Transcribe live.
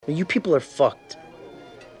You people are fucked.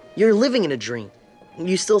 You're living in a dream.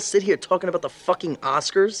 You still sit here talking about the fucking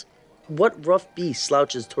Oscars? What rough beast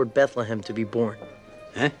slouches toward Bethlehem to be born?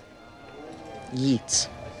 Huh? Yeats.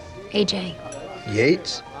 AJ.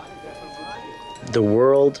 Yates? The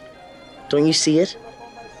world. Don't you see it?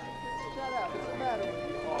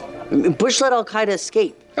 Bush let Al Qaeda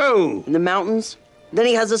escape. Oh! In the mountains. Then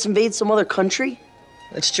he has us invade some other country.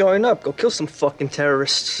 Let's join up. Go kill some fucking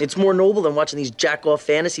terrorists. It's more noble than watching these jack-off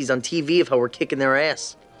fantasies on TV of how we're kicking their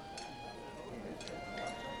ass.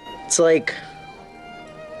 It's like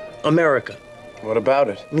America. What about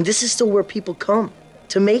it? I mean, this is still where people come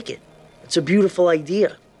to make it. It's a beautiful idea.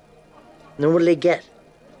 And then what do they get?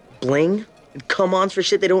 Bling? And come-ons for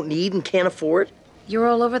shit they don't need and can't afford? You're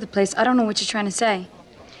all over the place. I don't know what you're trying to say.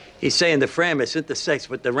 He's saying the Framis intersects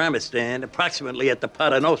with the Ramistan approximately at the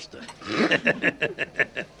Paternoster.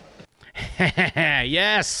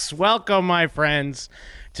 Yes, welcome, my friends,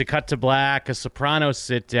 to Cut to Black, a Sopranos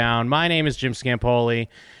sit-down. My name is Jim Scampoli,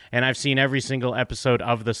 and I've seen every single episode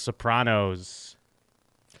of The Sopranos.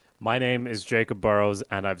 My name is Jacob Burrows,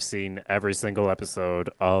 and I've seen every single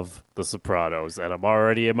episode of The Sopranos, and I'm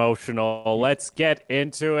already emotional. Let's get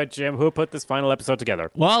into it, Jim. Who put this final episode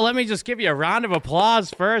together? Well, let me just give you a round of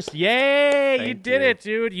applause first. Yay! You did it,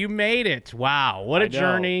 dude. You made it. Wow, what a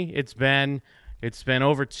journey it's been. It's been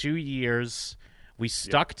over 2 years. We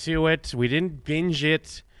stuck to it. We didn't binge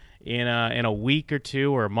it in a week or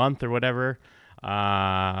two or a month or whatever. We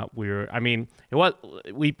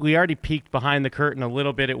already peeked behind the curtain a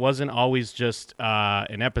little bit. It wasn't always just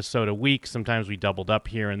an episode a week. Sometimes we doubled up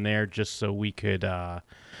here and there just so we could not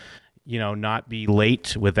be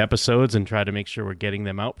late with episodes and try to make sure we're getting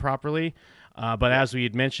them out properly. But as we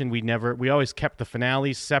had mentioned, we always kept the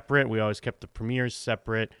finales separate. We always kept the premieres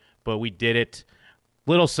separate, but we did it.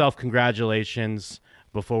 Little self-congratulations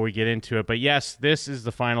before we get into it. But yes, this is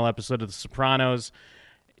the final episode of The Sopranos,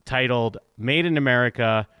 titled Made in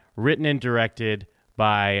America, written and directed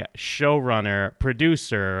by showrunner,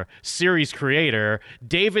 producer, series creator,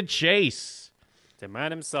 David Chase. The man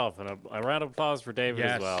himself, and a round of applause for David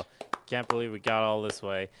Yes. as well. Can't believe we got all this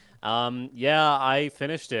way. I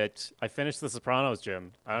finished it. I finished The Sopranos,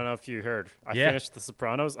 Jim. I don't know if you heard. I finished The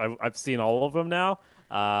Sopranos. I've seen all of them now.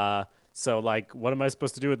 So, what am I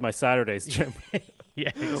supposed to do with my Saturdays, Jim?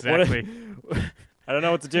 Yeah, exactly. I don't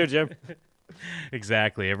know what to do, Jim.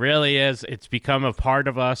 Exactly. It really is. It's become a part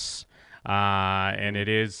of us, and it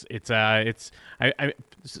is.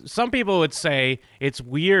 Some people would say it's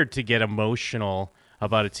weird to get emotional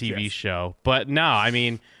about a TV show, but no. I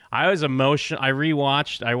mean, I was emotional. I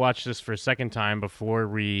watched this for a second time before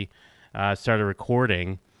we started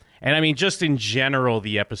recording, and I mean, just in general,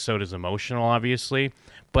 the episode is emotional, obviously.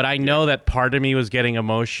 But I know that part of me was getting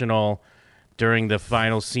emotional during the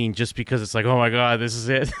final scene, just because it's like, oh my god, this is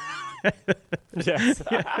it. Yes.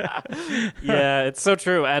 Yeah, it's so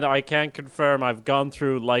true. And I can confirm I've gone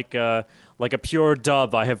through like a pure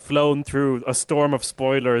dove. I have flown through a storm of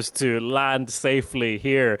spoilers to land safely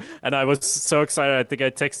here. And I was so excited. I think I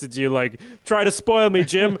texted you try to spoil me,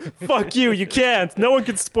 Jim. Fuck you. You can't. No one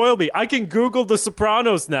can spoil me. I can Google The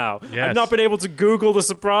Sopranos now. Yes. I've not been able to Google The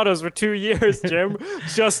Sopranos for 2 years, Jim,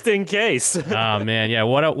 just in case. Oh man, yeah,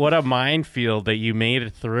 what a minefield that you made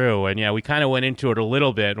it through. And yeah, we kind of went into it a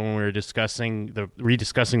little bit when we were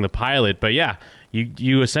rediscussing the pilot, but yeah,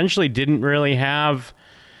 you essentially didn't really have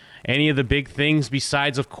any of the big things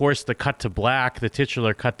besides, of course, the cut to black, the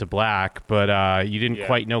titular cut to black, but you didn't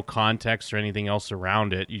quite know context or anything else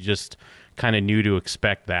around it. You just kind of knew to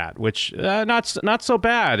expect that, which not so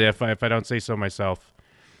bad if I don't say so myself.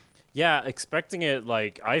 Yeah, expecting it,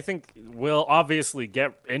 I think we'll obviously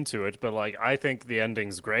get into it, but, I think the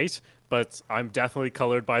ending's great, but I'm definitely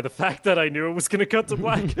colored by the fact that I knew it was going to cut to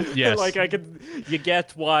black. Yes. You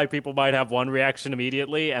get why people might have one reaction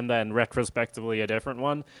immediately and then retrospectively a different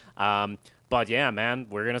one. But yeah, man,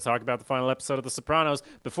 we're going to talk about the final episode of The Sopranos.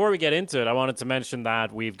 Before we get into it, I wanted to mention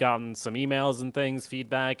that we've gotten some emails and things,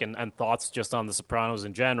 feedback, and thoughts just on The Sopranos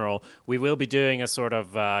in general. We will be doing a sort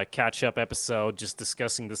of catch-up episode just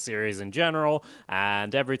discussing the series in general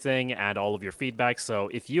and everything and all of your feedback. So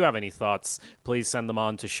if you have any thoughts, please send them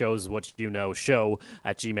on to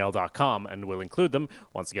showswhatyouKnowShow@gmail.com, and we'll include them.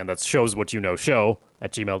 Once again, that's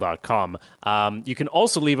showswhatyouKnowShow@gmail.com. You can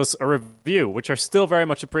also leave us a review, which are still very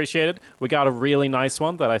much appreciated. We got a really nice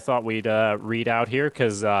one that I thought we'd read out here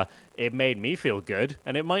because it made me feel good,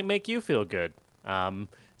 and it might make you feel good.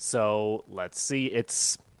 So let's see.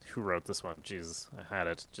 Who wrote this one? Jesus, I had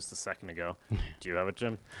it just a second ago. Do you have it,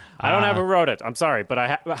 Jim? I don't have who wrote it. I'm sorry, but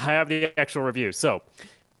I have the actual review. So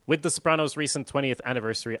With The Sopranos' recent 20th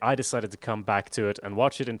anniversary, I decided to come back to it and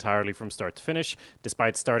watch it entirely from start to finish.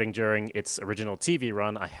 Despite starting during its original TV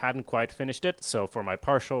run, I hadn't quite finished it, so for my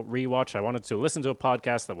partial rewatch, I wanted to listen to a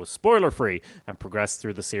podcast that was spoiler-free and progress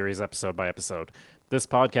through the series episode by episode. This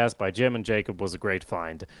podcast by Jim and Jacob was a great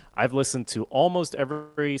find. I've listened to almost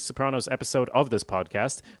every Sopranos episode of this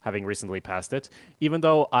podcast, having recently passed it. Even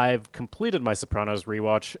though I've completed my Sopranos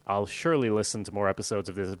rewatch, I'll surely listen to more episodes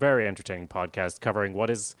of this very entertaining podcast covering what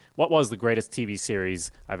was the greatest TV series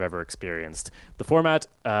I've ever experienced. The format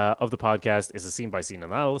of the podcast is a scene-by-scene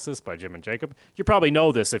analysis by Jim and Jacob. You probably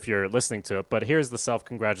know this if you're listening to it, but here's the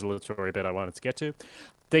self-congratulatory bit I wanted to get to.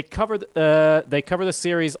 They cover the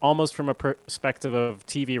series almost from a perspective of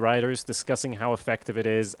TV writers, discussing how effective it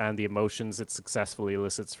is and the emotions it successfully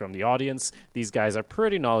elicits from the audience. These guys are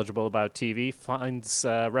pretty knowledgeable about TV,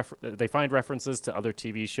 they find references to other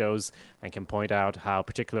TV shows and can point out how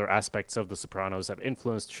particular aspects of The Sopranos have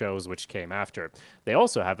influenced shows which came after. They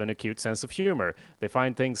also have an acute sense of humor. They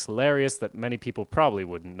find things hilarious that many people probably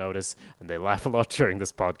wouldn't notice, and they laugh a lot during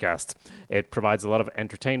this podcast. It provides a lot of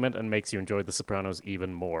entertainment and makes you enjoy The Sopranos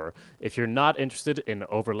even more. If you're not interested in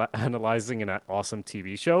overanalyzing an awesome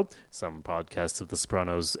TV show, some podcasts of The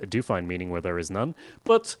Sopranos do find meaning where there is none,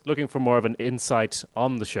 but looking for more of an insight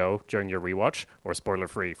on the show during your rewatch or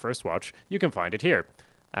spoiler-free first watch, you can find it here.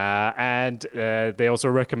 And they also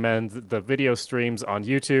recommend the video streams on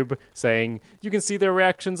YouTube, saying you can see their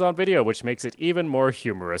reactions on video, which makes it even more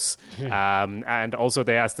humorous. And also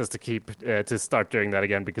they asked us to start doing that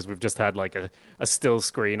again because we've just had like a still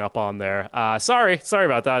screen up on there. Sorry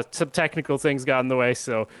about that. Some technical things got in the way,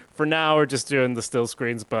 so for now we're just doing the still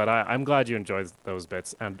screens, but I'm glad you enjoyed those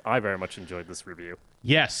bits, and I very much enjoyed this review.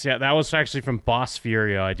 Yes, yeah, that was actually from Boss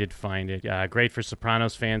Furio. I did find it great for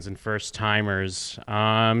Sopranos fans and first timers.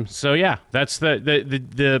 So yeah, that's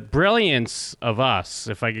the brilliance of us.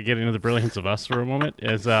 If I could get into the brilliance of us for a moment,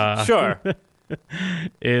 is sure,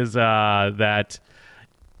 is that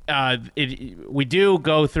we do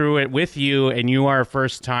go through it with you, and you are a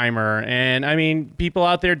first timer, and I mean, people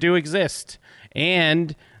out there do exist,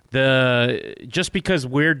 and just because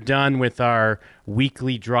we're done with our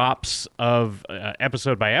weekly drops of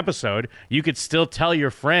episode by episode, you could still tell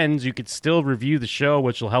your friends, you could still review the show,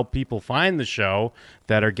 which will help people find the show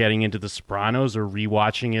that are getting into The Sopranos or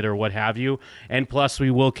rewatching it or what have you. And plus,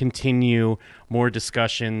 we will continue more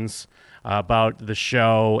discussions about the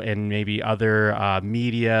show and maybe other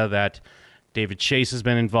media that David Chase has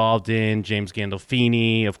been involved in, James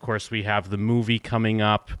Gandolfini. Of course, we have the movie coming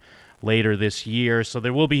up later this year, so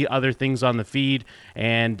there will be other things on the feed,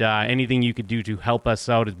 and anything you could do to help us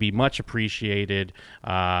out would be much appreciated,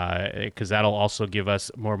 because that'll also give us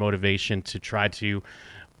more motivation to try to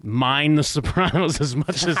mine The Sopranos as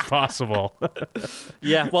much as possible.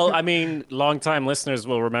 Yeah, well, I mean, long-time listeners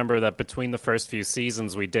will remember that between the first few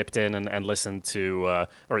seasons, we dipped in and listened to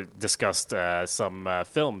or discussed some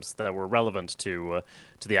films that were relevant to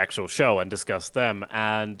the actual show and discuss them.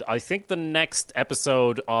 And I think the next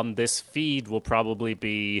episode on this feed will probably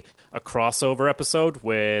be a crossover episode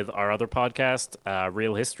with our other podcast,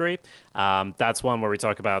 Real History. That's one where we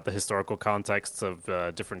talk about the historical contexts of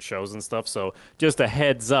different shows and stuff. So just a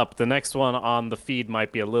heads up, the next one on the feed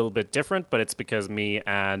might be a little bit different, but it's because me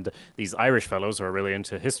and these Irish fellows who are really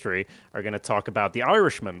into history are going to talk about The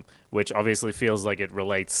Irishman, which obviously feels like it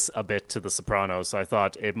relates a bit to The Sopranos. So I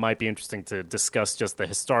thought it might be interesting to discuss just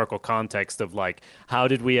the historical context of, like, how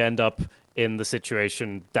did we end up in the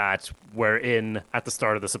situation that we're in at the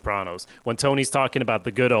start of The Sopranos? When Tony's talking about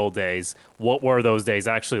the good old days, what were those days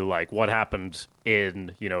actually like? What happened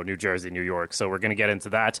in, New Jersey, New York? So we're going to get into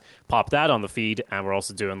that, pop that on the feed, and we're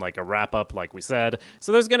also doing like a wrap up, like we said.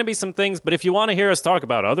 So there's going to be some things, but if you want to hear us talk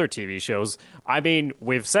about other TV shows, I mean,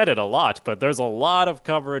 we've said it a lot, but there's a lot of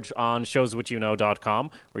coverage on showswhichyouknow.com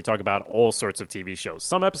where we talk about all sorts of TV shows,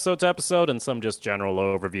 some episode to episode and some just general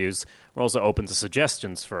overviews. We're also open to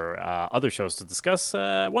suggestions for other shows to discuss.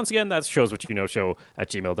 Once again, that's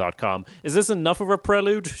showswhichyouknowshow@gmail.com. Is this enough of a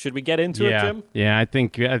prelude? Should we get into it, Jim? Yeah, I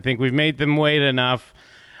think we've made them wait enough.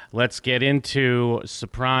 Let's get into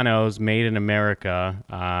Sopranos Made in America,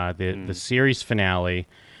 the series finale.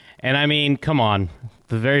 And I mean, come on,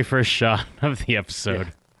 the very first shot of the episode.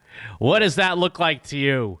 Yeah. What does that look like to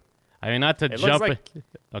you? I mean, not to jump.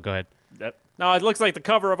 Oh, go ahead. No, it looks like the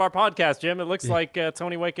cover of our podcast, Jim. It looks like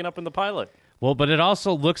Tony waking up in the pilot. Well, but it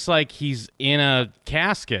also looks like he's in a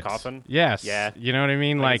casket. Coffin? Yes. Yeah. You know what I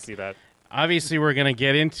mean? I can see that. Obviously, we're going to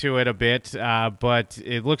get into it a bit, but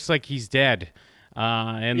it looks like he's dead.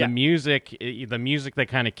 And the music that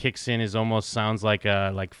kind of kicks in almost sounds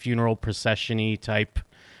like funeral procession-y type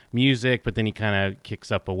music, but then he kind of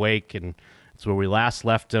kicks up awake, and It's where we last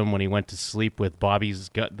left him when he went to sleep with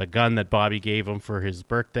the gun that Bobby gave him for his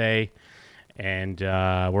birthday. And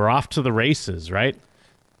we're off to the races, right?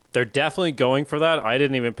 They're definitely going for that. I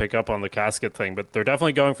didn't even pick up on the casket thing, but they're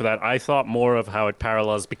definitely going for that. I thought more of how it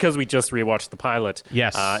parallels, because we just rewatched the pilot.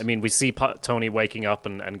 Yes. I mean, we see Tony waking up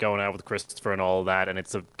and going out with Christopher and all of that, and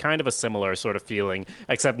it's a kind of a similar sort of feeling,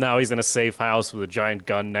 except now he's in a safe house with a giant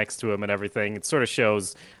gun next to him and everything. It sort of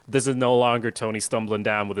shows this is no longer Tony stumbling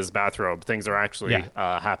down with his bathrobe. Things are actually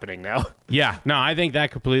happening now. Yeah, no, I think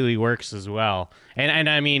that completely works as well. And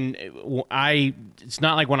I mean, it's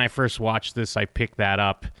not like when I first watched this, I picked that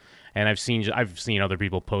up. And I've seen other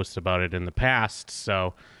people post about it in the past.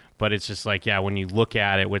 So, but it's just like, yeah, when you look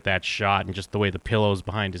at it with that shot and just the way the pillow's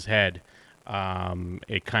behind his head,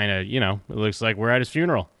 it kind of, it looks like we're at his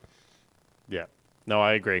funeral. Yeah, no,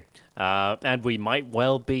 I agree. And we might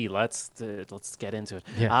well be. Let's get into it.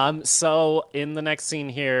 Yeah. So in the next scene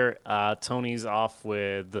here, Tony's off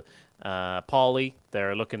with Paulie.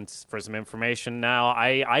 They're looking for some information now.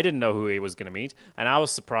 I didn't know who he was going to meet, and I was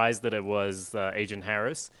surprised that it was Agent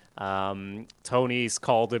Harris. Tony's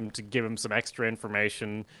called him to give him some extra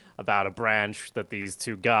information about a branch that these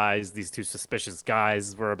two suspicious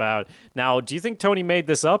guys were about. Now, do you think Tony made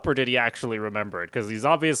this up, or did he actually remember it? Because he's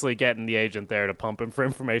obviously getting the agent there to pump him for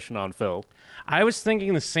information on Phil. I was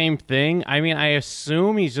thinking the same thing. I mean, I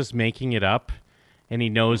assume he's just making it up, and he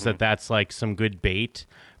knows that that's like some good bait.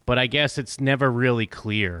 But I guess it's never really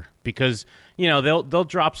clear because, they'll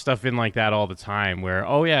drop stuff in like that all the time where,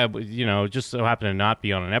 oh, yeah, just so happened to not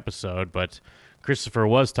be on an episode, but Christopher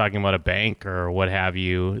was talking about a bank or what have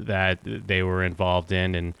you that they were involved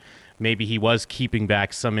in, and maybe he was keeping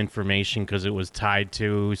back some information because it was tied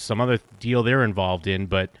to some other deal they're involved in,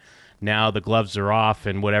 but now the gloves are off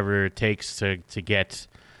and whatever it takes to get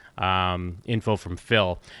info from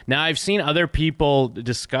Phil. Now, I've seen other people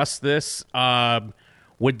discuss this.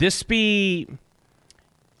 Would this be...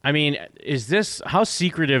 I mean, how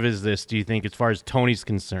secretive is this, do you think, as far as Tony's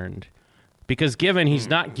concerned? Because given he's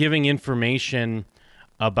not giving information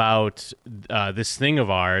about this thing of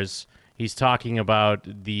ours, he's talking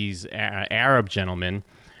about these Arab gentlemen,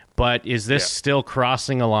 but is this still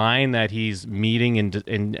crossing a line that he's meeting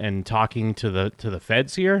and talking to the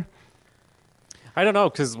feds here? I don't know,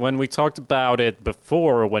 because when we talked about it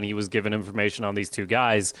before, when he was given information on these two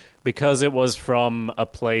guys, because it was from a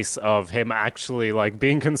place of him actually like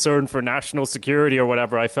being concerned for national security or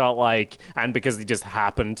whatever, I felt like, and because he just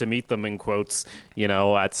happened to meet them in quotes,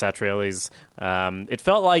 at Satriali's, it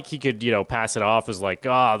felt like he could, pass it off as like,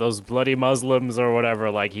 those bloody Muslims or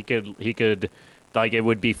whatever. Like he could. Like, it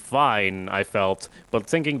would be fine, I felt. But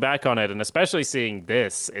thinking back on it, and especially seeing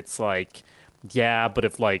this, it's like, yeah, but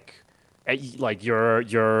if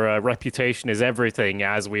your reputation is everything,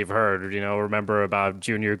 as we've heard. Remember about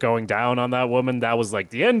Junior going down on that woman? That was like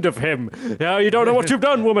the end of him. Yeah, you don't know what you've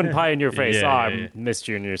done, woman. Pie in your face. I miss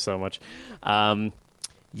Junior so much.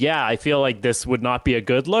 I feel like this would not be a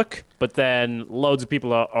good look. But then loads of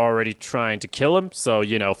people are already trying to kill him, so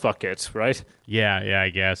fuck it, right? Yeah, I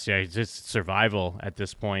guess. Yeah, it's just survival at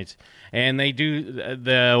this point. And they do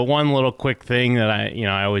the one little quick thing that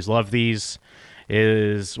I always love these.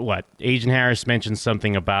 Is what Agent Harris mentioned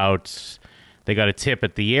something about they got a tip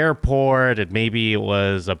at the airport, and maybe it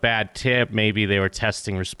was a bad tip, maybe they were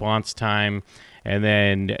testing response time, and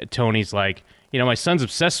then Tony's like, my son's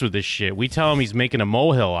obsessed with this shit. We tell him he's making a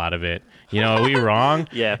molehill out of it. Are we wrong?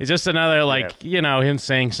 Yeah, it's just another him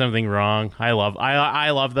saying something wrong. I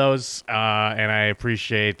love those, and I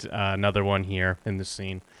appreciate another one here in the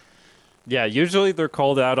scene. Yeah, usually they're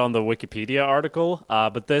called out on the Wikipedia article,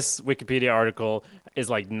 but this Wikipedia article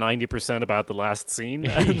is like 90% about the last scene,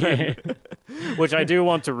 which I do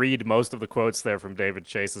want to read most of the quotes there from David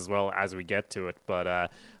Chase as well as we get to it.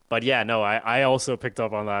 But yeah, no, I also picked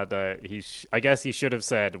up on that. I guess he should have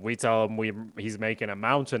said, we tell him he's making a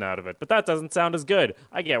mountain out of it, but that doesn't sound as good.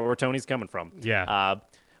 I get where Tony's coming from. Yeah.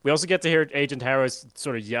 We also get to hear Agent Harris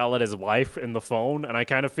sort of yell at his wife in the phone, and I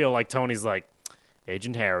kind of feel like Tony's like,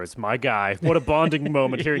 Agent Harris, my guy. What a bonding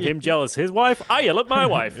moment hearing him jealous. His wife, I yell at my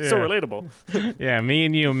wife. So relatable. Yeah, me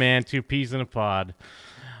and you, man. Two peas in a pod.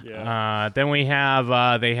 Yeah. Then we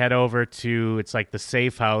have, they head over to, it's like the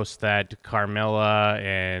safe house that Carmela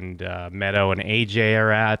and Meadow and AJ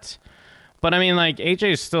are at. But I mean, like,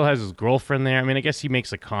 AJ still has his girlfriend there. I mean, I guess he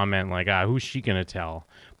makes a comment like, who's she going to tell?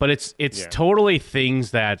 But it's totally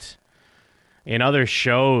things that... in other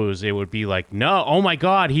shows, it would be like, no, oh my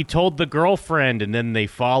God, he told the girlfriend, and then they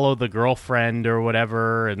follow the girlfriend or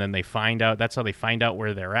whatever, and then they find out, that's how they find out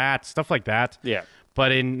where they're at, stuff like that. Yeah.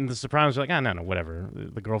 But in The Sopranos, they're like, no, whatever.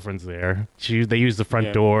 The girlfriend's there. They use the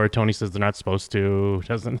front door. Tony says they're not supposed to.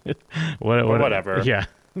 Doesn't it? Whatever. Yeah.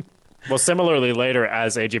 Well, similarly, later,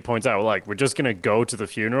 as AJ points out, like, we're just going to go to the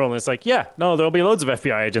funeral. And it's like, yeah, no, there'll be loads of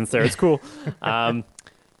FBI agents there. It's cool.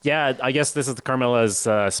 Yeah, I guess this is Carmela's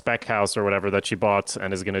spec house or whatever that she bought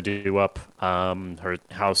and is going to do up her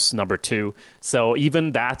house number 2. So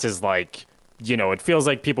even that is like, it feels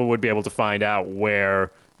like people would be able to find out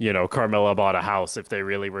where, Carmela bought a house if they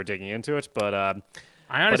really were digging into it. But I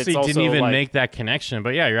honestly didn't even make that connection.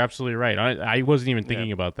 But yeah, you're absolutely right. I wasn't even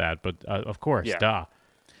thinking about that. But of course, duh.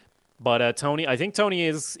 But Tony, I think Tony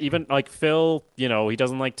is even like Phil, he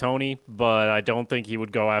doesn't like Tony, but I don't think he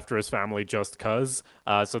would go after his family just because.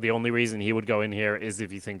 So the only reason he would go in here is if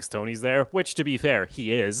he thinks Tony's there, which to be fair,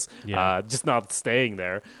 he is, just not staying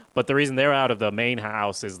there. But the reason they're out of the main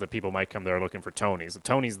house is that people might come there looking for Tony. So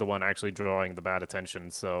Tony's the one actually drawing the bad attention.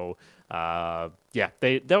 So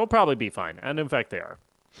they'll probably be fine. And in fact, they are.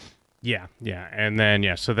 Yeah. And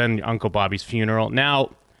then, so then Uncle Bobby's funeral. Now,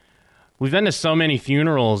 we've been to so many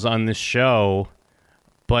funerals on this show,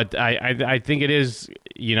 but I think it is,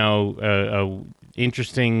 a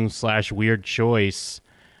interesting / weird choice.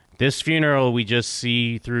 This funeral we just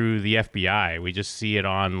see through the FBI. We just see it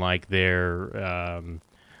on like their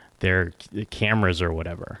cameras or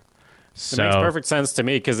whatever. So, it makes perfect sense to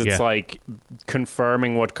me because it's like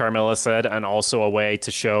confirming what Carmela said and also a way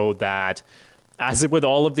to show that, as with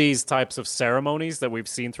all of these types of ceremonies that we've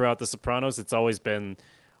seen throughout The Sopranos, it's always been,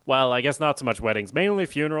 well, I guess not so much weddings, mainly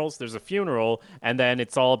funerals. There's a funeral, and then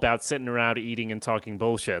it's all about sitting around eating and talking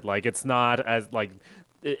bullshit. Like, it's not as, like,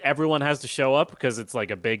 everyone has to show up because it's,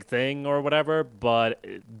 like, a big thing or whatever, but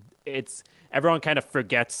it's, everyone kind of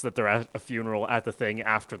forgets that they're at a funeral at the thing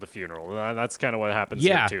after the funeral. That's kind of what happens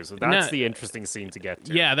here, too. So that's the interesting scene to get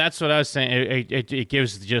to. Yeah, that's what I was saying. It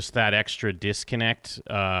gives just that extra disconnect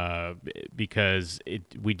because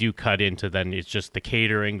we do cut into then it's just the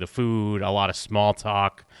catering, the food, a lot of small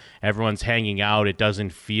talk. Everyone's hanging out. It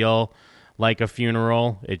doesn't feel like a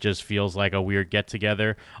funeral. It just feels like a weird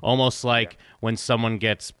get-together. Almost like when someone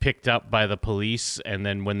gets picked up by the police and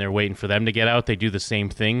then when they're waiting for them to get out, they do the same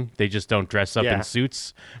thing. They just don't dress up in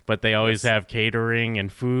suits, but they always have catering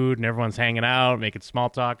and food and everyone's hanging out, making small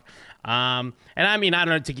talk. And I mean, I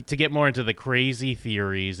don't know, to get more into the crazy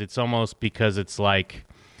theories, it's almost because it's like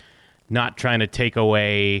not trying to take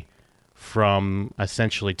away from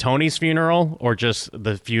essentially Tony's funeral or just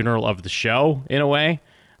the funeral of the show in a way.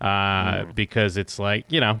 Because it's like,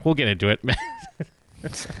 we'll get into it.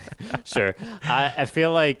 Sure. I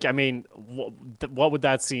feel like, I mean, what would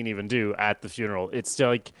that scene even do at the funeral? It's still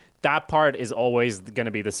like, that part is always going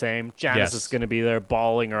to be the same. Janice is going to be there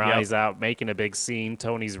bawling her eyes out, making a big scene.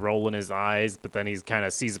 Tony's rolling his eyes, but then he's kind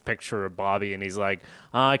of sees a picture of Bobby and he's like,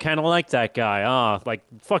 I kind of like that guy. Like,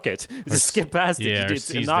 fuck it. Just skip past it.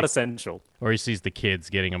 It's not essential. Or he sees the kids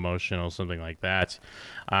getting emotional, something like that.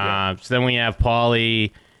 So then we have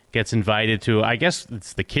Paulie gets invited to, I guess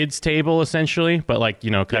it's the kids' table essentially, but like,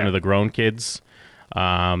 kind of the grown kids.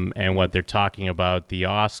 And what they're talking about, the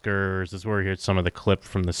Oscars. This is where we hear some of the clip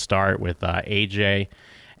from the start with AJ.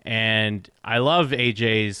 And I love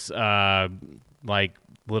AJ's like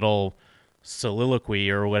little soliloquy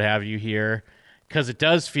or what have you here, because it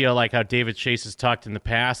does feel like how David Chase has talked in the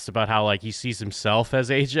past about how like he sees himself as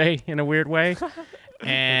AJ in a weird way.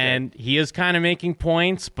 And he is kind of making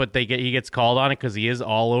points, but he gets called on it because he is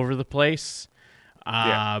all over the place.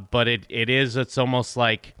 But it's almost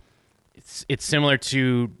like it's similar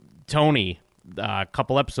to Tony a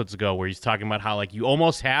couple episodes ago where he's talking about how like you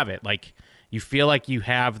almost have it, like you feel like you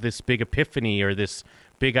have this big epiphany or this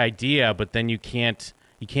big idea, but then you can't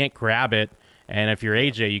grab it, and if you're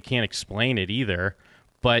AJ, you can't explain it either.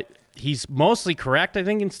 But he's mostly correct, I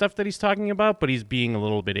think, in stuff that he's talking about, but he's being a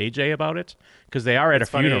little bit AJ about it because they are at a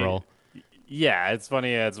funeral. Yeah, it's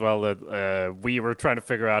funny as well that we were trying to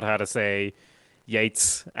figure out how to say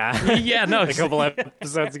Yates a couple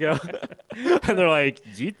episodes ago. And they're like,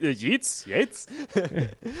 Yates?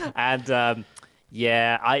 And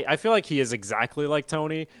I feel like he is exactly like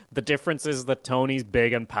Tony. The difference is that Tony's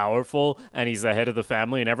big and powerful, and he's the head of the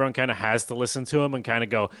family, and everyone kind of has to listen to him and kind of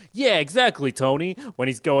go, yeah, exactly, Tony, when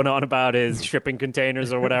he's going on about his shipping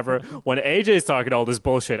containers or whatever. When AJ's talking all this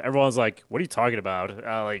bullshit, everyone's like, what are you talking about?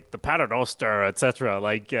 Like, the Paternoster, etc.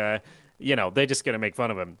 Like, they're just going to make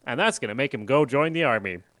fun of him, and that's going to make him go join the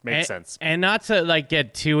army. Makes sense. And not to, like,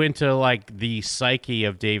 get too into, like, the psyche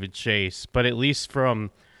of David Chase, but at least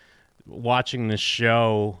from watching the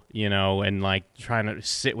show, and like trying to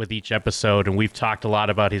sit with each episode, and we've talked a lot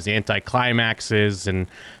about his anticlimaxes and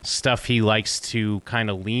stuff he likes to kind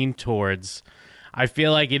of lean towards. I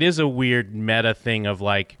feel like it is a weird meta thing of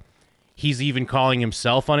like he's even calling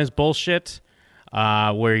himself on his bullshit.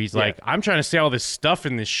 Where he's like, I'm trying to say all this stuff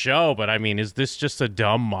in this show, but I mean, is this just a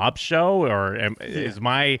dumb mob show, or is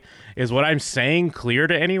what I'm saying clear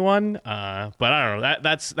to anyone? But I don't know.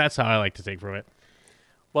 That's how I like to take from it.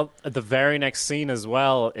 Well, the very next scene as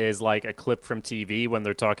well is like a clip from TV when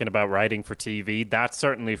they're talking about writing for TV. That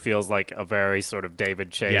certainly feels like a very sort of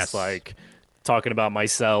David Chase, like talking about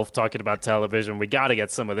myself, talking about television. We got to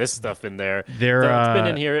get some of this stuff in there. It's been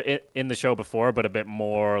in here in the show before, but a bit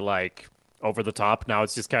more like over the top. Now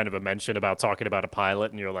it's just kind of a mention about talking about a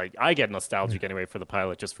pilot, and you're like, I get nostalgic anyway for the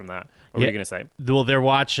pilot just from that. What were you going to say? Well, they're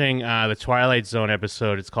watching the Twilight Zone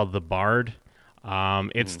episode. It's called The Bard.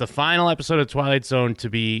 It's the final episode of Twilight Zone to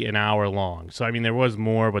be an hour long. So, I mean, there was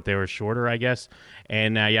more, but they were shorter, I guess.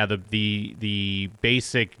 And, the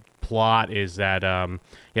basic plot is that,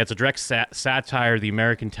 it's a direct satire of the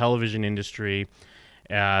American television industry.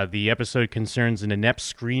 The episode concerns an inept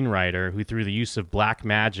screenwriter who, through the use of black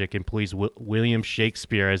magic, employs William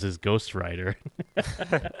Shakespeare as his ghostwriter.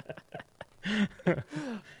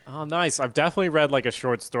 Oh, nice. I've definitely read like a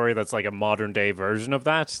short story that's like a modern day version of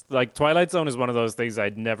that. Like Twilight Zone is one of those things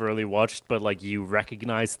I'd never really watched, but like you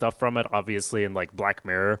recognize stuff from it, obviously, in like Black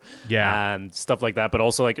Mirror and stuff like that. But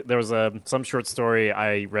also like there was some short story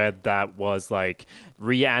I read that was like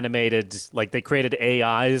reanimated, like they created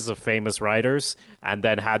AIs of famous writers and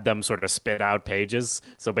then had them sort of spit out pages.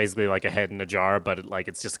 So basically like a head in a jar, but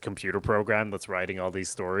it's just a computer program that's writing all these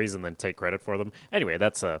stories and then take credit for them. Anyway,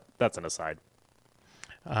 that's an aside.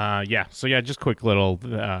 Just quick little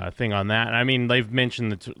thing on that. I mean, they've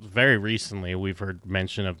mentioned that very recently we've heard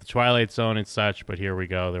mention of the Twilight Zone and such, but here we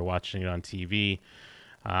go. They're watching it on TV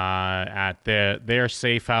at their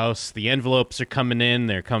safe house. The envelopes are coming in.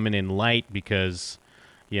 They're coming in light because,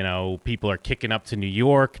 people are kicking up to New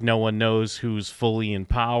York. No one knows who's fully in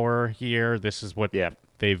power here. This is what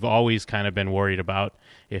they've always kind of been worried about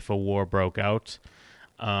if a war broke out.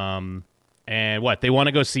 And they want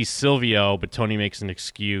to go see Silvio, but Tony makes an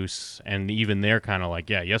excuse, and even they're kind of like,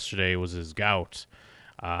 yesterday was his gout.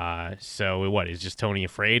 So is just Tony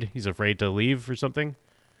afraid? He's afraid to leave or something?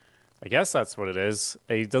 I guess that's what it is.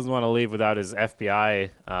 He doesn't want to leave without his FBI,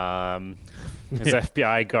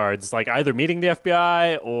 FBI guards, like either meeting the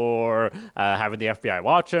FBI or having the FBI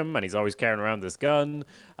watch him, and he's always carrying around this gun.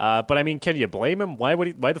 But I mean, can you blame him? Why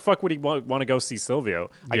the fuck would he want to go see Silvio?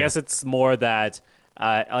 I guess it's more that,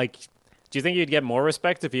 do you think you'd get more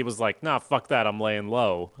respect if he was like, nah, fuck that, I'm laying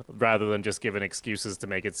low, rather than just giving excuses to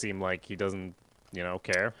make it seem like he doesn't,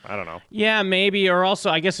 care? I don't know. Yeah, maybe. Or also,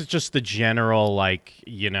 I guess it's just the general, the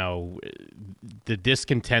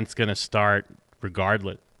discontent's going to start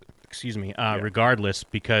regardless. Regardless,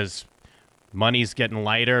 because money's getting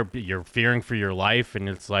lighter, you're fearing for your life, and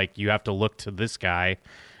it's like you have to look to this guy,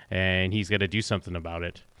 and he's got to do something about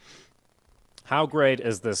it. How great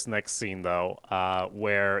is this next scene, though,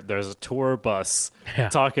 where there's a tour bus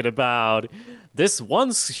talking about this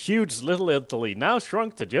once huge little Italy now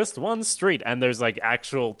shrunk to just one street, and there's like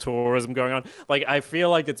actual tourism going on. Like, I feel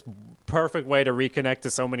like it's perfect way to reconnect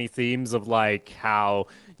to so many themes of like how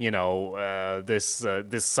this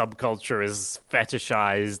subculture is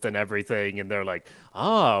fetishized and everything, and they're like,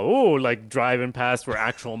 like driving past where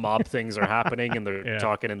actual mob things are happening, and they're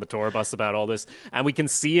talking in the tour bus about all this, and we can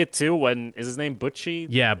see it too when is his name Butchie?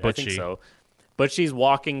 Yeah, Butchie. I think so. Butchie's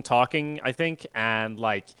talking, I think, and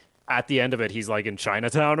like at the end of it, he's like in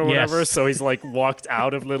Chinatown or whatever. Yes. So he's like walked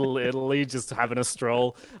out of Little Italy, just having a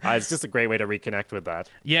stroll. It's just a great way to reconnect with that.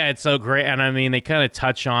 Yeah, it's so great. And I mean, they kind of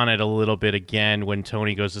touch on it a little bit again when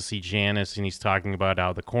Tony goes to see Janice, and he's talking about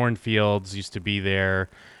how the cornfields used to be there,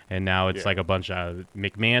 and now it's like a bunch of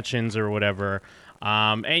McMansions or whatever.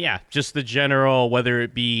 And just the general, whether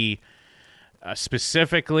it be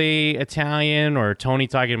specifically Italian, or Tony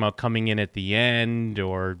talking about coming in at the end,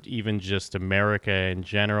 or even just America in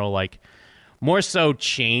general, like more so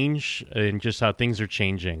change and just how things are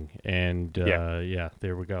changing. And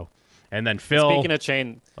there we go. And then Phil. Speaking of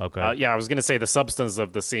change, okay. I was going to say the substance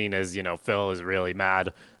of the scene is, Phil is really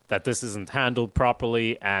mad that this isn't handled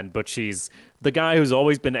properly, but she's the guy who's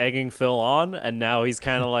always been egging Phil on, and now he's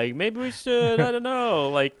kind of like, maybe we should, I don't know,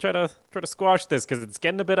 like try to squash this because it's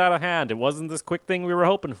getting a bit out of hand. It wasn't this quick thing we were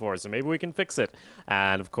hoping for, so maybe we can fix it.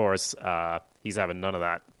 And of course, he's having none of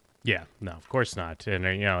that. Yeah, no, of course not. And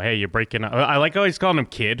hey, you're breaking up. I like how he's calling him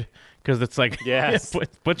kid, because it's like, yes,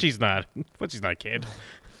 Butchie's not a kid.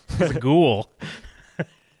 He's a ghoul.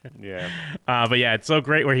 Yeah. But it's so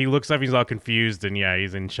great where he looks up, he's all confused, and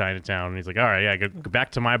he's in Chinatown, and he's like, all right, go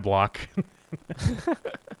back to my block.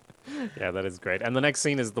 Yeah, that is great. And the next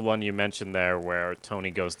scene is the one you mentioned there where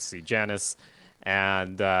Tony goes to see Janice,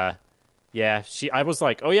 And yeah, I was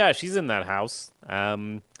like, oh yeah, she's in that house.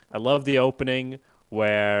 I love the opening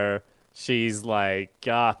where she's like,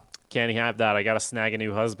 can't have that. I gotta snag a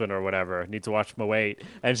new husband or whatever. Need to watch my weight.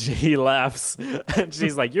 And he laughs, and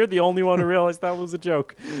she's like, "You're the only one who realized that was a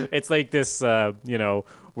joke." It's like this,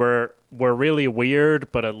 we're really weird,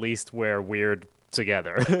 but at least we're weird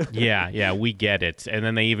together. Yeah, we get it. And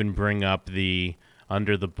then they even bring up the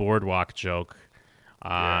under the boardwalk joke,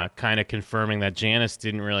 kind of confirming that Janice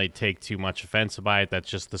didn't really take too much offense by it. That's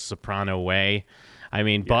just the Soprano way. I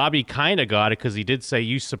mean, Bobby kind of got it because he did say,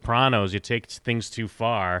 "You Sopranos, you take things too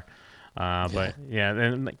far." But yeah,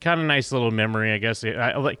 and kind of nice little memory, I guess.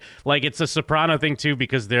 Like it's a Soprano thing too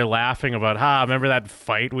because they're laughing about, remember that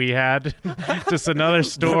fight we had? Just another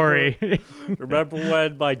story. Remember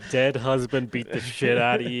when my dead husband beat the shit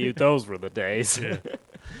out of you? Those were the days. Yeah.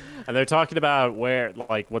 And they're talking about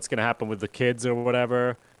what's going to happen with the kids or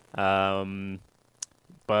whatever.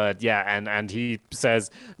 But yeah, and he says,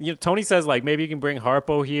 Tony says, like, maybe you can bring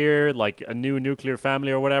Harpo here, like a new nuclear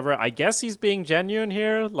family or whatever. I guess he's being genuine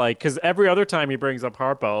here, like, because every other time he brings up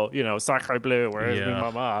Harpo, Sacre Bleu, where's my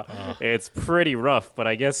mama? It's pretty rough, but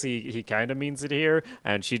I guess he kind of means it here.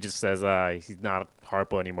 And she just says, he's not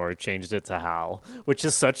Harpo anymore. He changed it to Hal, which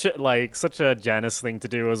is such a Janice thing to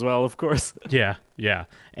do as well, of course. Yeah.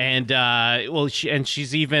 And,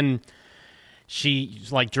 she's even... She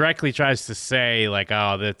like directly tries to say like,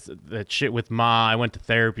 "Oh, that shit with Ma. I went to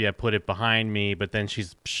therapy. I put it behind me." But then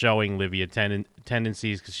she's showing Livia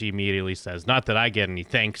tendencies because she immediately says, "Not that I get any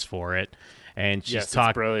thanks for it." And she's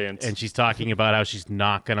brilliant. And she's talking about how she's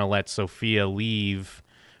not going to let Sophia leave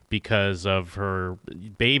because of her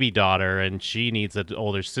baby daughter, and she needs an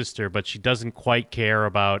older sister, but she doesn't quite care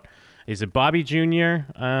about. Is it Bobby Jr.?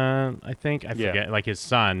 I think I forget, like his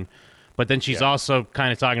son. But then she's also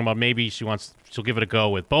kind of talking about maybe she'll give it a go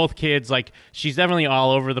with both kids. Like she's definitely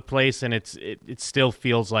all over the place, and it still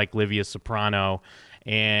feels like Livia Soprano.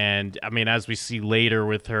 And I mean, as we see later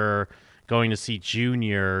with her going to see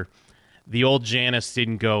Junior, the old Janice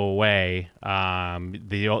didn't go away.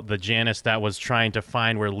 The Janice that was trying to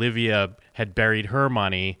find where Livia had buried her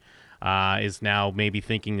money is now maybe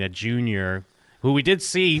thinking that Junior, who we did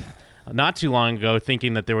see not too long ago,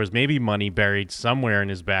 thinking that there was maybe money buried somewhere in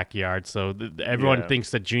his backyard. So everyone thinks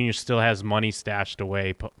that Junior still has money stashed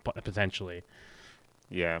away, potentially.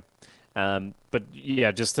 Yeah. But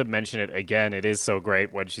yeah, just to mention it again, it is so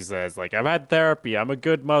great when she says, like, I've had therapy. I'm a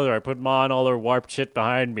good mother. I put Ma and all her warped shit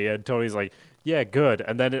behind me. And Tony's like, yeah, good.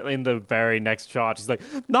 And then in the very next shot, she's like,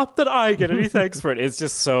 not that I get any thanks for it. It's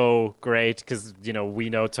just so great because, we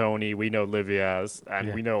know Tony, we know Livia,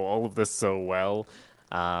 and we know all of this so well.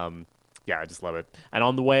 Yeah, I just love it. And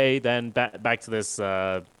on the way, then back to this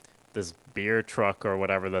this beer truck or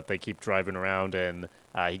whatever that they keep driving around in,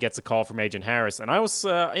 he gets a call from Agent Harris, and I was,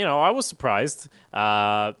 I was surprised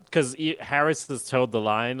because Harris has toed the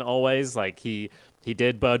line always. Like he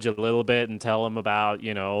did budge a little bit and tell him about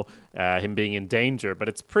him being in danger, but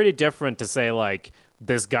it's pretty different to say like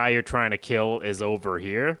this guy you're trying to kill is over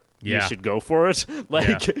here. You should go for it.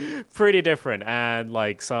 Pretty different. And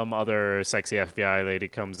like some other sexy FBI lady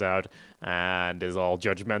comes out and is all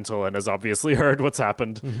judgmental and has obviously heard what's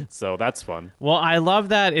happened. So that's fun. Well, I love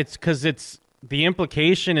that. It's because the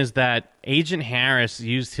implication is that Agent Harris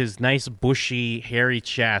used his nice bushy hairy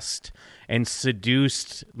chest and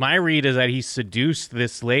seduced. My read is that he seduced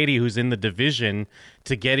this lady who's in the division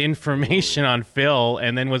to get information on Phil,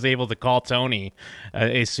 and then was able to call Tony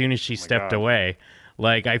as soon as she stepped away.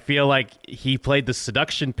 Like, I feel like he played the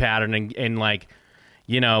seduction pattern and like,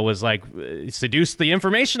 was like seduced the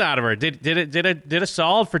information out of her. Did a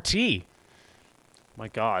solid for T. My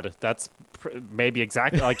God, that's maybe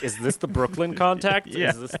exactly like. Is this the Brooklyn contact? Yeah.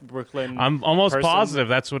 Is this the Brooklyn? I'm almost person? positive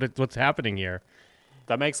that's what's happening here.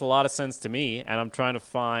 That makes a lot of sense to me, and I'm trying to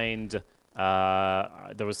find.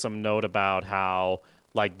 There was some note about how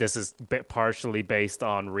like this is partially based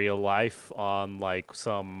on real life, on like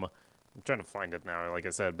some. I'm trying to find it now, like I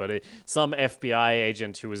said, but some FBI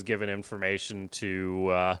agent who was given information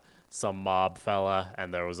to some mob fella,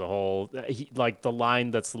 and there was a whole like the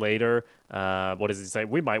line that's later. What does he say?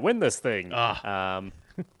 We might win this thing.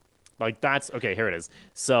 Like that's okay. Here it is.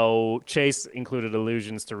 So Chase included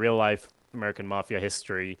allusions to real life American mafia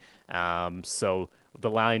history. So The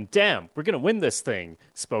line, "Damn, we're going to win this thing,"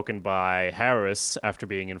 spoken by Harris after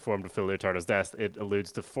being informed of Phil Leotardo's death. It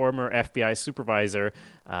alludes to former FBI supervisor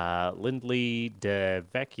Lindley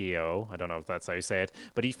DeVecchio. I don't know if that's how you say it,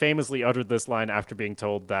 but he famously uttered this line after being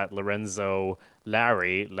told that Lorenzo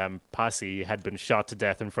Larry Lampasi had been shot to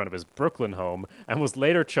death in front of his Brooklyn home and was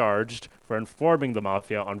later charged for informing the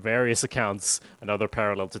mafia on various accounts, another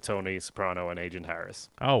parallel to Tony Soprano and Agent Harris.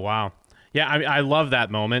 Oh, wow. Yeah, I love that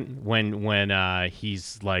moment when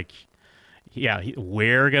he's like, yeah,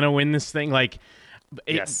 we're going to win this thing. Like,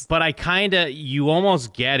 Yes. But you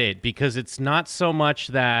almost get it because it's not so much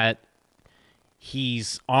that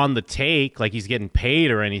he's on the take, like he's getting paid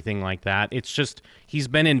or anything like that. It's just he's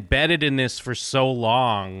been embedded in this for so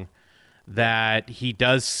long that he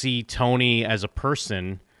does see Tony as a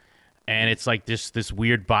person. And it's like this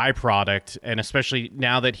weird byproduct. And especially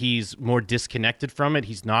now that he's more disconnected from it,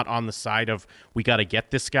 he's not on the side of, we got to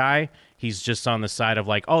get this guy. He's just on the side of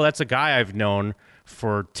like, oh, that's a guy I've known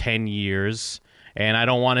for 10 years, and I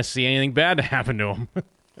don't want to see anything bad to happen to him.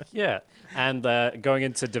 Yeah. And going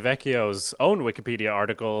into DeVecchio's own Wikipedia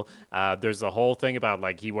article, there's a whole thing about,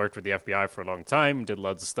 like, he worked with the FBI for a long time, did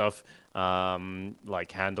loads of stuff,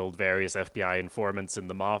 like, handled various FBI informants in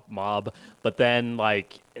the mob. But then,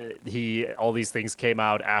 like, all these things came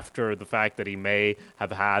out after the fact that he may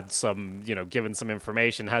have had some, given some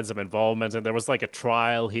information, had some involvement. And there was, like, a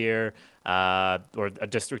trial here, or a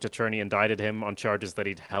district attorney indicted him on charges that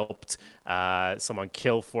he'd helped someone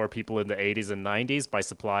kill 4 people in the 80s and 90s by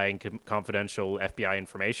supplying confidential FBI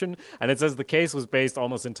information. And it says the case was based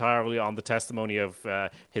almost entirely on the testimony of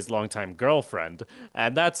his longtime girlfriend.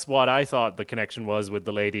 And that's what I thought the connection was with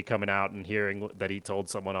the lady coming out and hearing that he told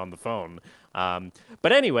someone on the phone.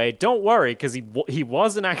 But anyway, don't worry, because he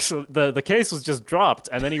wasn't actually, the case was just dropped,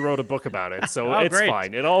 and then he wrote a book about it. So it's great.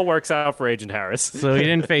 fine. It all works out for Agent Harris. So he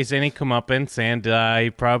didn't face any comeuppance, and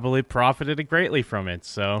he probably profited greatly from it.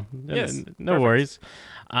 So Yes, no perfect. worries.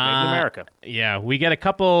 Made in America. Yeah, we get a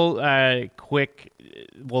couple quick,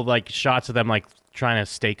 shots of them like trying to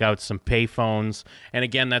stake out some payphones, and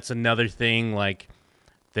again, that's another thing. Like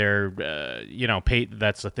they're,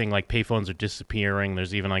 that's the thing. Like payphones are disappearing.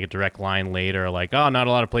 There's even like a direct line later, like, oh, not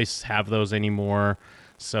a lot of places have those anymore.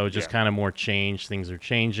 So just kind of more change. Things are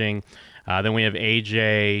changing. Then we have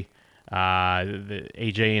AJ,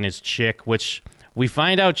 AJ and his chick, which we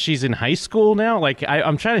find out she's in high school now. Like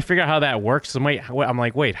I'm trying to figure out how that works. I'm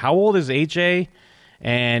like, wait, how old is AJ?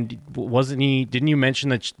 And didn't you mention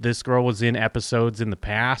that this girl was in episodes in the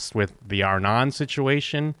past with the Arnon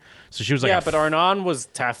situation? So she was like, yeah, but Arnon was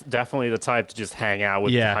definitely the type to just hang out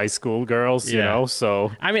with high school girls, you know?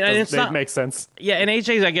 So, I mean, it makes sense. Yeah, and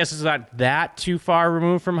AJ, I guess, is not that too far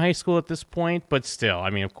removed from high school at this point, but still, I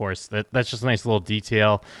mean, of course, that's just a nice little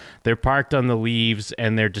detail. They're parked on the leaves,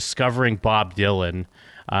 and they're discovering Bob Dylan.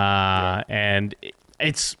 And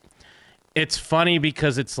it's funny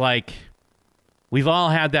because it's like, we've all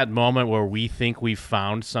had that moment where we think we've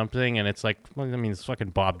found something, and it's like, well, I mean, it's fucking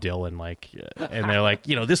Bob Dylan, like, and they're like,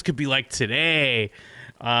 this could be like today,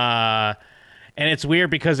 and it's weird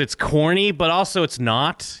because it's corny, but also it's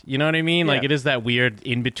not. You know what I mean? Yeah. Like, it is that weird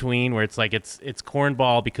in between where it's like it's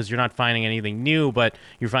cornball because you're not finding anything new, but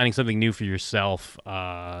you're finding something new for yourself,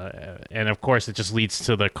 and of course, it just leads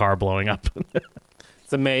to the car blowing up.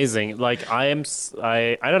 It's amazing. Like I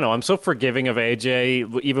don't know. I'm so forgiving of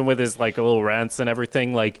AJ, even with his like little rants and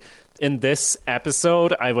everything. Like in this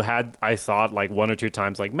episode, I thought like 1 or 2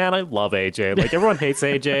 times, like, man, I love AJ. Like everyone hates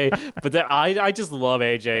AJ, but I just love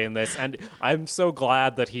AJ in this, and I'm so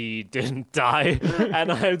glad that he didn't die.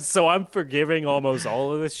 And I'm forgiving almost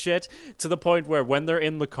all of this shit to the point where when they're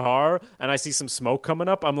in the car and I see some smoke coming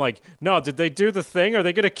up, I'm like, no, did they do the thing? Are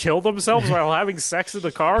they gonna kill themselves while having sex in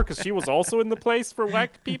the car? Because she was also in the place for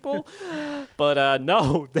whack people. But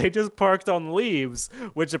no, they just parked on leaves,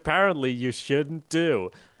 which apparently you shouldn't do.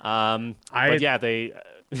 I've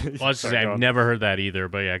never heard that either,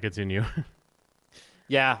 but yeah, continue.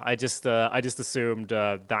 Yeah, I just assumed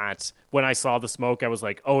that when I saw the smoke, I was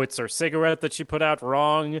like, oh, it's her cigarette that she put out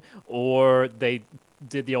wrong, or they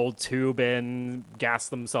did the old tube and gassed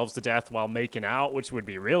themselves to death while making out, which would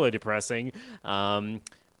be really depressing.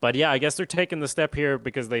 But yeah, I guess they're taking the step here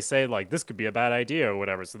because they say like this could be a bad idea or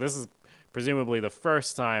whatever. So this is presumably the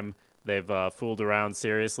first time they've fooled around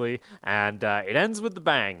seriously, and it ends with the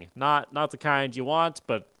bang. Not the kind you want,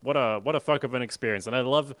 but what a fuck of an experience. And I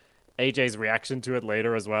love AJ's reaction to it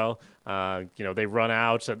later as well. They run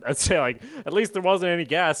out and say, like, at least there wasn't any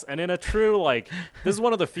gas. And in a true, like, this is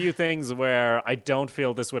one of the few things where I don't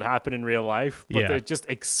feel this would happen in real life, but it just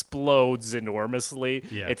explodes enormously.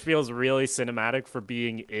 Yeah. It feels really cinematic for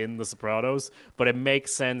being in The Sopranos, but it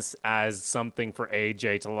makes sense as something for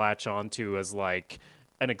AJ to latch onto as, like,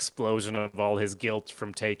 an explosion of all his guilt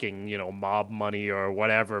from taking, mob money or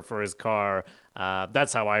whatever for his car.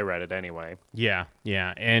 That's how I read it anyway. Yeah.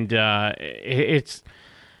 And it's,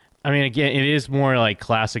 I mean, again, it is more like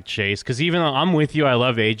classic Chase, because even though I'm with you, I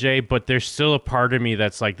love AJ, but there's still a part of me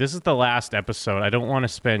that's like, this is the last episode. I don't want to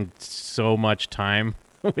spend so much time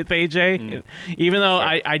with AJ, even though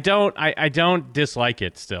I don't dislike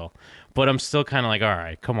it still, but I'm still kind of like, all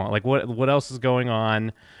right, come on, like what else is going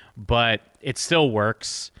on? But it still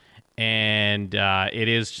works, and it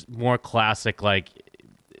is more classic. Like,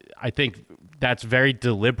 I think that's very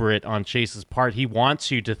deliberate on Chase's part. He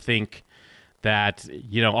wants you to think that,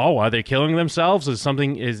 are they killing themselves?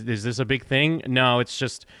 Is this a big thing? No, it's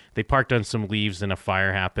just they parked on some leaves and a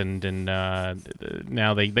fire happened, and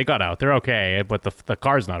now they got out. They're okay, but the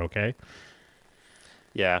car's not okay.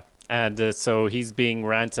 Yeah, and so he's being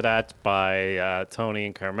ranted at by Tony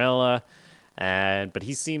and Carmela. But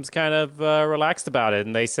he seems kind of relaxed about it,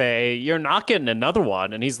 and they say, "You're not getting another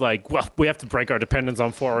one." And he's like, "Well, we have to break our dependence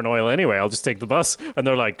on foreign oil anyway. I'll just take the bus." And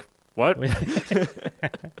they're like, "What?"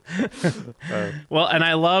 Well, and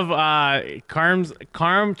I love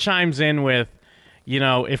Carm chimes in with,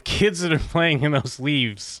 if kids that are playing in those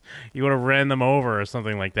leaves, you would have ran them over or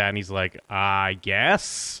something like that. And he's like, I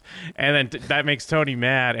guess. And then that makes Tony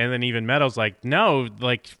mad. And then even Meadows like, no,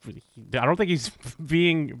 like, I don't think he's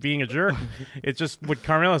being a jerk. It's just what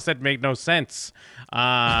Carmela said made no sense.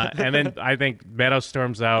 And then I think Meadows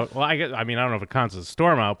storms out. Well, I don't know if it counts as a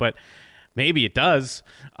storm out, but maybe it does.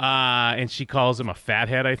 And she calls him a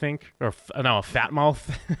fathead, I think. Or, no, a fat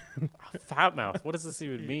mouth. Fat mouth. What does this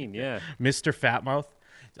even mean? Yeah. Mr. Fatmouth.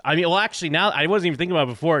 I mean, well, actually, now I wasn't even thinking about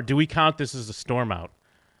it before. Do we count this as a storm out?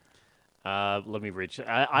 Let me reach.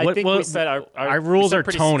 I think we said our rules are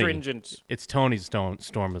pretty Tony. stringent. It's Tony's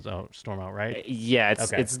storm out, right? Yeah,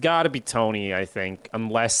 it's got to be Tony, I think,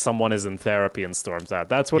 unless someone is in therapy and storms out.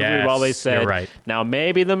 That's what Yes, we've always said. you're right. Now,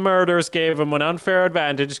 maybe the murders gave him an unfair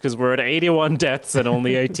advantage because we're at 81 deaths and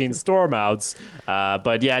only 18 storm outs.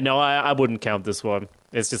 But yeah, no, I wouldn't count this one.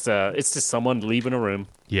 It's just someone leaving a room,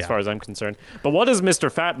 as far as I'm concerned. But what does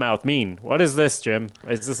Mr. Fatmouth mean? What is this, Jim?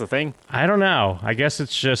 Is this a thing? I don't know. I guess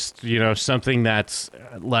it's just, something that's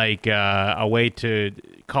like a way to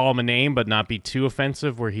call him a name but not be too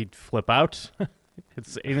offensive where he'd flip out.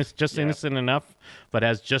 It's innocent enough, but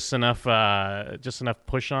has just enough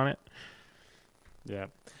push on it. Yeah.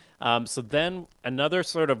 So then another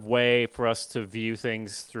sort of way for us to view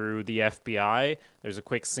things through the FBI, there's a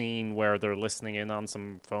quick scene where they're listening in on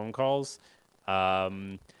some phone calls. I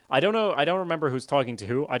don't know. I don't remember who's talking to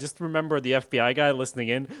who. I just remember the FBI guy listening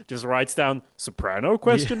in just writes down Soprano ?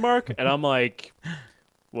 And I'm like,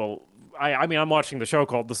 well, I mean, I'm watching the show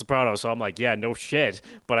called The Sopranos, so I'm like, yeah, no shit.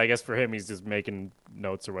 But I guess for him, he's just making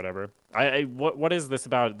notes or whatever. What is this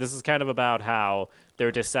about? This is kind of about how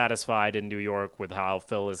they're dissatisfied in New York with how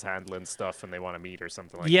Phil is handling stuff, and they want to meet or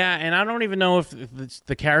something like that. Yeah, and I don't even know if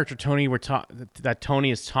the character Tony that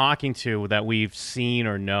Tony is talking to that we've seen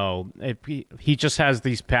or know. He just has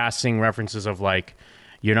these passing references of like,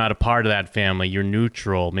 you're not a part of that family. You're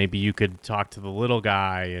neutral. Maybe you could talk to the little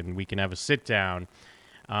guy, and we can have a sit down.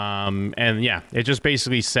 And yeah, it just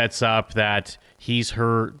basically sets up that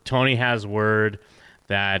Tony has word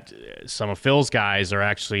that some of Phil's guys are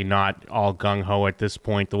actually not all gung-ho at this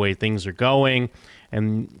point, the way things are going,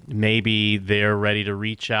 and maybe they're ready to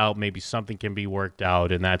reach out. Maybe something can be worked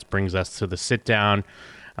out, and that brings us to the sit-down.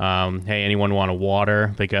 Hey, anyone want a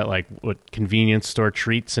water? They got like convenience store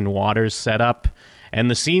treats and waters set up,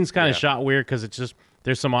 and the scene's kind of shot weird because it's just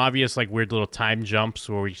there's some obvious like weird little time jumps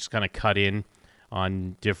where we just kind of cut in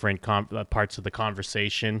on different parts of the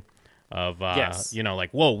conversation of,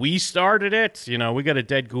 like, whoa, we started it. We got a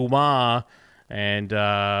dead Guma and,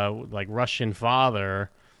 like, Russian father,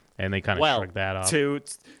 and they kind of shrug that off.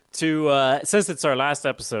 Since it's our last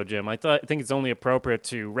episode, Jim, I think it's only appropriate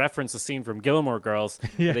to reference a scene from Gilmore Girls.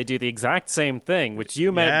 Yeah. They do the exact same thing, which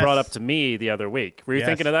you brought up to me the other week. Were you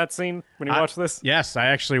thinking of that scene when you watched this? Yes, I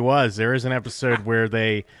actually was. There is an episode where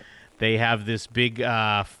they have this big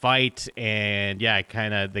fight, and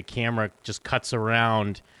kind of the camera just cuts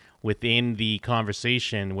around within the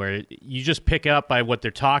conversation where you just pick up by what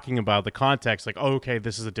they're talking about, the context, like, oh, okay,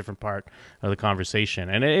 this is a different part of the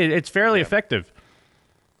conversation. And it's fairly effective.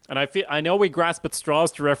 And I know we grasp at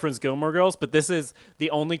straws to reference Gilmore Girls, but this is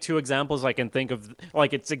the only two examples I can think of.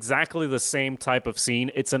 Like, it's exactly the same type of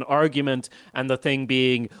scene. It's an argument, and the thing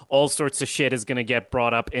being, all sorts of shit is going to get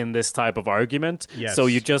brought up in this type of argument. Yes. So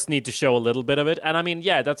you just need to show a little bit of it. And I mean,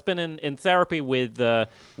 yeah, that's been in therapy with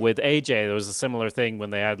AJ. There was a similar thing when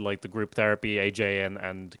they had like the group therapy, AJ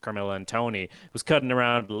and Carmilla and Tony. It was cutting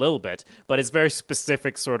around a little bit, but it's very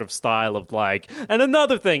specific sort of style of like, and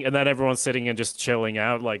another thing, and then everyone's sitting and just chilling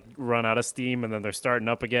out, like run out of steam, and then they're starting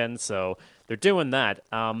up again. So they're doing that.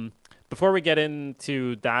 Before we get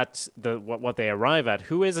into that, what they arrive at,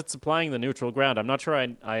 who is it supplying the neutral ground? I'm not sure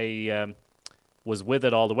I was with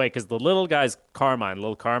it all the way, because the little guy's Carmine.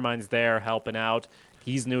 Little Carmine's there helping out.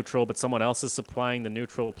 He's neutral, but someone else is supplying the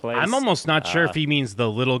neutral place. I'm almost not sure if he means the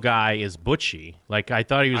little guy is Butchie. Like, I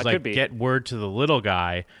thought he was like, get word to the little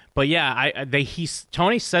guy. But yeah,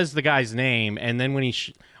 Tony says the guy's name, and then when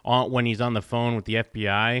he's on the phone with the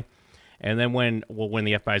FBI, and then when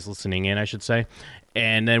the FBI is listening in, I should say,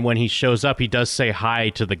 and then when he shows up, he does say hi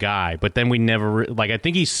to the guy. But then we never I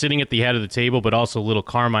think he's sitting at the head of the table, but also little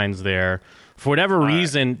Carmine's there. For whatever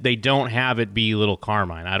reason, they don't have it be little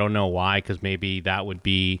Carmine. I don't know why, because maybe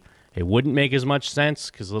it wouldn't make as much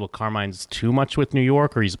sense, because little Carmine's too much with New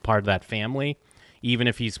York, or he's a part of that family. Even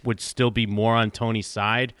if he would still be more on Tony's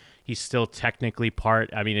side, he's still technically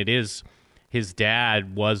part. I mean, it is his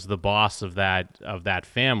dad was the boss of that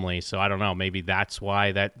family, so I don't know. Maybe that's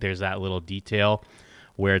why there's that little detail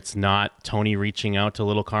where it's not Tony reaching out to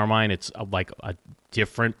little Carmine. It's like a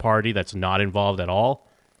different party that's not involved at all.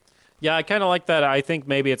 Yeah, I kind of like that. I think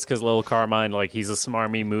maybe it's because Little Carmine, like, he's a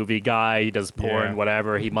smarmy movie guy. He does porn,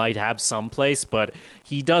 whatever. He might have some place, but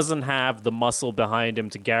he doesn't have the muscle behind him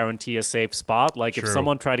to guarantee a safe spot. Like, if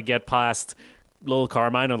someone tried to get past Little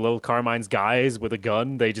Carmine and Little Carmine's guys with a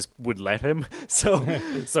gun, they just would let him.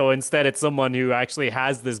 So instead, it's someone who actually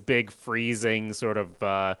has this big freezing sort of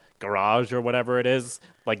garage or whatever it is.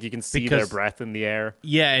 Like, you can see their breath in the air.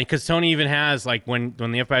 Yeah, because Tony even has, like, when the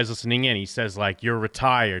FBI is listening in, he says, like, you're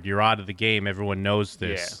retired, you're out of the game, everyone knows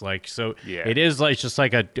this. Yeah. Like, so it is, like, just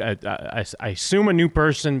like I assume a new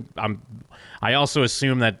person. I also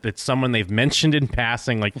assume that it's someone they've mentioned in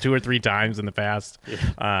passing, like, 2 or 3 times in the past,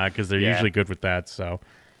 because they're usually good with that, so.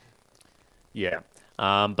 Yeah.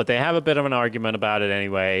 But they have a bit of an argument about it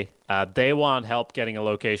anyway. They want help getting a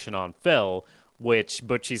location on Phil, which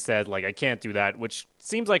Butchie said, like, I can't do that, which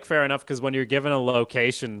seems like fair enough, because when you're given a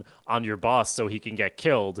location on your boss so he can get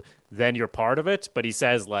killed, then you're part of it. But he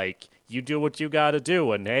says, like, you do what you got to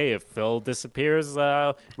do, and hey, if Phil disappears,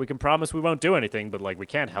 we can promise we won't do anything, but, like, we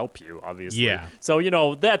can't help you, obviously. Yeah. So, you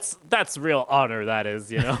know, that's real honor, that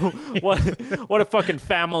is, you know. What a fucking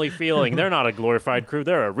family feeling. They're not a glorified crew.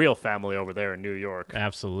 They're a real family over there in New York.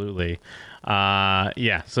 Absolutely. So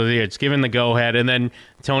it's given the go-ahead, and then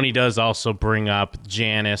Tony does also bring up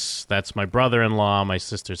Janice. That's my brother-in-law, my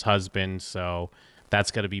sister's husband, so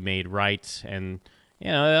that's got to be made right, and...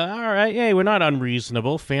 Yeah, all right. Hey, we're not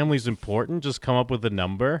unreasonable. Family's important. Just come up with a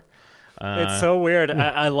number. It's so weird.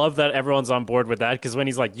 I love that everyone's on board with that, because when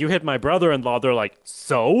he's like, you hit my brother-in-law, they're like,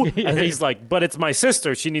 so? And he's like, but it's my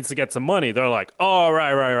sister. She needs to get some money. They're like, oh,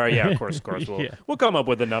 right. Yeah, of course. We'll come up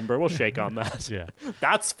with a number. We'll shake on that. Yeah.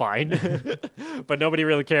 That's fine. But nobody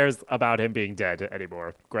really cares about him being dead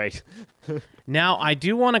anymore. Great. Now, I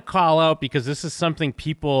do want to call out, because this is something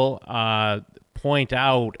people... point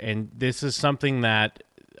out, and this is something that,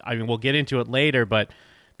 I mean, we'll get into it later, but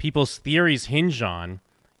people's theories hinge on,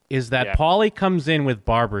 is that Paulie comes in with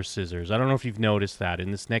barber scissors. I don't know if you've noticed that. In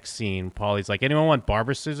this next scene, Paulie's like, anyone want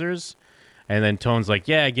barber scissors? And then Tone's like,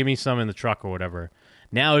 yeah, give me some in the truck or whatever.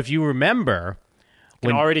 Now, if you remember... I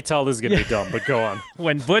can already tell this is going to be dumb, but go on.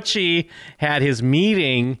 When Butchie had his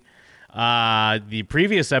meeting, the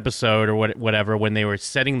previous episode or whatever, when they were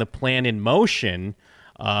setting the plan in motion...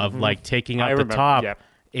 of like taking up the top. Yep.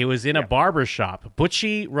 It was in a barber shop.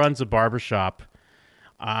 Butchie runs a barber shop,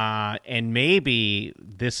 and maybe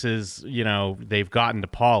this is, you know, they've gotten to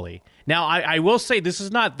Paulie. Now, I will say this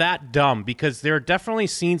is not that dumb, because there are definitely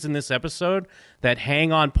scenes in this episode that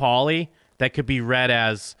hang on Paulie that could be read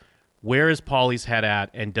as, where is Paulie's head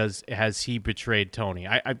at, and has he betrayed Tony?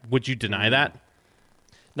 Would you deny that?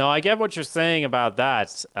 No, I get what you're saying about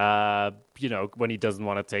that. You know, when he doesn't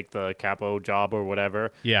want to take the capo job or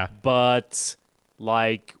whatever. Yeah. But,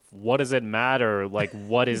 like, what does it matter? Like,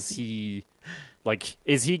 what is he... Like,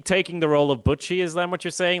 is he taking the role of Butchie? Is that what you're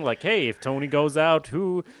saying? Like, hey, if Tony goes out,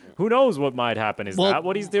 who knows what might happen? Is that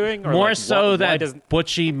what he's doing? Or more like, so that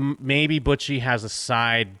Butchie has a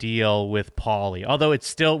side deal with Paulie. Although it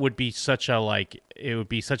still would be such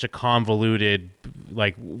a convoluted,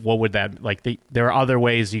 like, what would that, like, there are other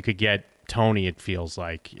ways you could get Tony. It feels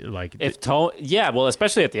like well,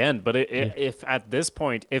 especially at the end. But if at this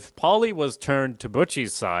point, if Polly was turned to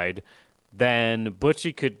Butchie's side, then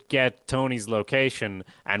Butchie could get Tony's location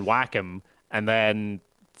and whack him, and then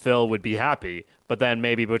Phil would be happy. But then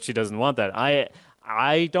maybe Butchie doesn't want that.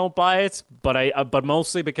 I don't buy it, but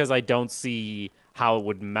mostly because I don't see how it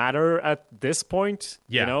would matter at this point.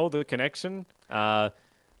 Yeah. You know, the connection.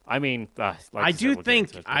 I mean, I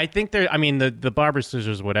think there. I mean, the barber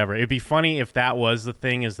scissors, whatever. It'd be funny if that was the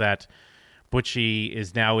thing. Is that Butchie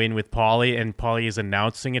is now in with Paulie, and Paulie is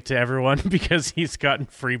announcing it to everyone because he's gotten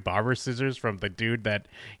free barber scissors from the dude that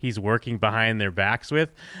he's working behind their backs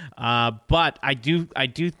with. But I do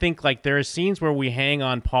think like there are scenes where we hang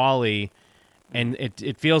on Paulie, and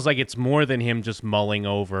it feels like it's more than him just mulling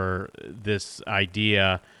over this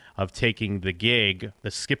idea of taking the gig,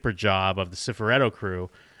 the skipper job of the Cifaretto crew.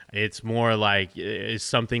 It's more like is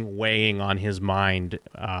something weighing on his mind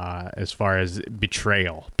as far as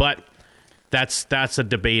betrayal. But that's a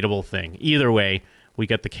debatable thing. Either way, we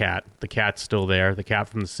get the cat. The cat's still there. The cat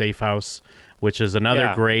from the safe house, which is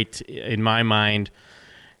another great, in my mind,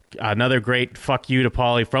 another great fuck you to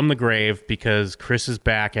Paulie from the grave because Chris is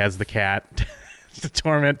back as the cat. To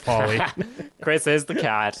torment Paulie. Chris is the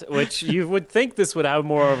cat, which you would think this would have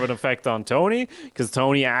more of an effect on Tony, because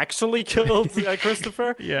Tony actually killed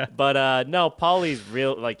Christopher. Yeah. But no, Paulie's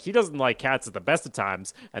real, like, he doesn't like cats at the best of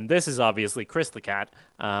times, and this is obviously Chris the cat.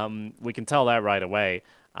 We can tell that right away.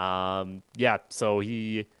 So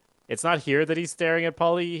it's not here that he's staring at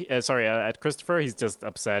at Christopher. He's just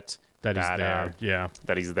upset that he's there.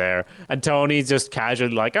 That he's there. And Tony's just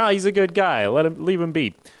casually like, he's a good guy. Leave him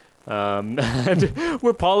be. And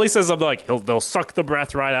where Paulie says something like they'll suck the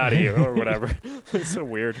breath right out of you or whatever. It's so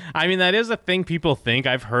weird. I mean, that is a thing people think.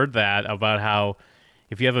 I've heard that about how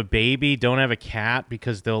if you have a baby, don't have a cat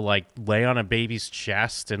because they'll like lay on a baby's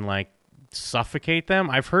chest and like suffocate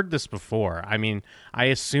them. I've heard this before. I mean, I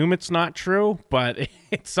assume it's not true, but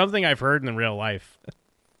it's something I've heard in real life.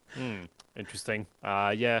 Interesting.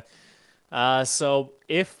 So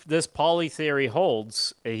if this Paulie theory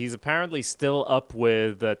holds, he's apparently still up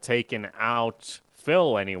with taking out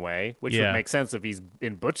Phil anyway, which would make sense if he's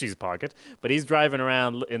in Butchie's pocket. But he's driving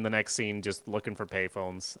around in the next scene just looking for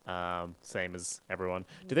payphones, same as everyone.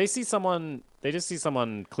 Do they see someone? They just see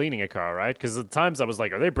someone cleaning a car, right? Because at times I was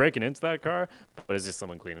like, are they breaking into that car? But it's just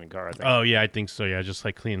someone cleaning a car, I think. Oh, yeah, I think so. Yeah, just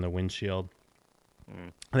like cleaning the windshield.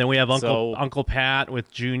 And then we have Uncle Pat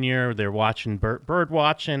with Junior. They're watching bird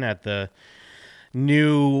watching at the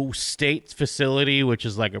new state facility, which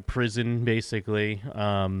is like a prison, basically.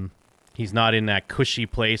 He's not in that cushy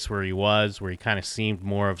place where he was, where he kind of seemed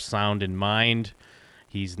more of sound in mind.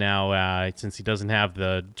 He's now, since he doesn't have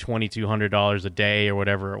the $2,200 a day or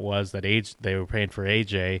whatever it was that they were paying for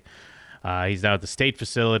AJ, he's now at the state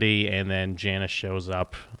facility, and then Janice shows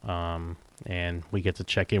up, and we get to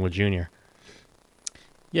check in with Junior.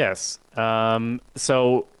 Yes.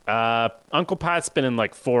 So Uncle Pat's been in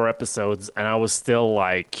like 4 episodes, and I was still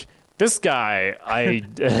like, this guy,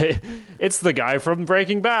 it's the guy from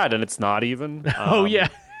Breaking Bad, and it's not even.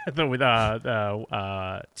 With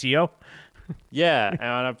Tio. Yeah, and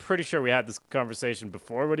I'm pretty sure we had this conversation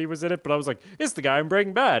before when he was in it, but I was like, it's the guy in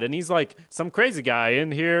Breaking Bad, and he's like some crazy guy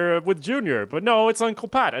in here with Junior, but no, it's Uncle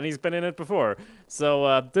Pat, and he's been in it before.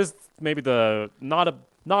 So this maybe not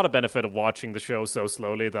a benefit of watching the show so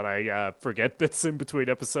slowly that I forget bits in between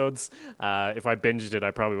episodes. If I binged it,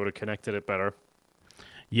 I probably would have connected it better.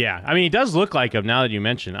 Yeah, I mean, he does look like him now that you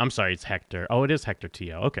mention. I'm sorry, it's Hector. Oh, it is Hector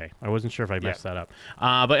Tio. Okay, I wasn't sure if I messed that up.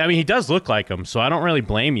 But I mean, he does look like him, so I don't really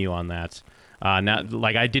blame you on that. Now,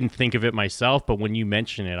 like I didn't think of it myself, but when you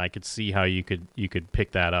mention it, I could see how you could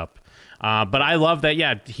pick that up. But I love that.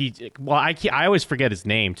 Yeah, I always forget his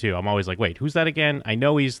name too. I'm always like, wait, who's that again? I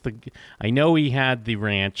know he had the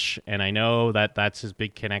ranch, and I know that's his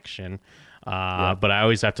big connection. But I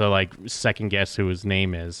always have to like second guess who his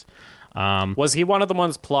name is. Was he one of the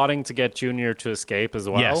ones plotting to get Junior to escape as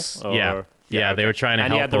well? Yes. Yeah, they were trying to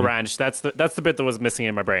help him. And he had the ranch. That's the bit that was missing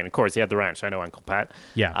in my brain. Of course, he had the ranch. I know Uncle Pat.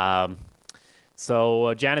 Yeah.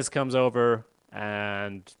 So Janice comes over,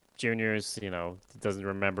 and Junior's, doesn't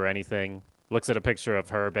remember anything. Looks at a picture of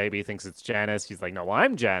her baby, thinks it's Janice. She's like, no,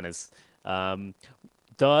 I'm Janice.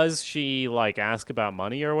 Does she ask about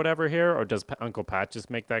money or whatever here, or does Uncle Pat just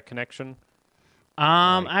make that connection?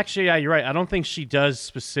 Actually, yeah, you're right. I don't think she does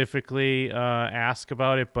specifically ask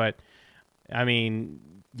about it, but I mean,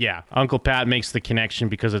 yeah, Uncle Pat makes the connection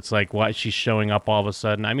because it's like, why she's showing up all of a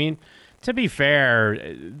sudden. I mean, to be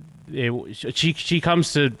fair, she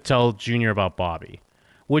comes to tell Junior about Bobby,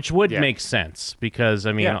 which would make sense because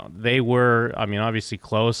I mean they were obviously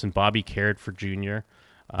close, and Bobby cared for Junior.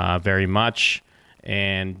 very much.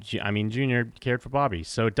 And I mean, Junior cared for Bobby,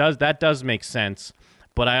 so that does make sense.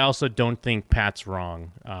 But I also don't think Pat's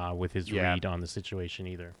wrong with his read on the situation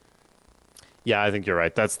either. Yeah, I think you're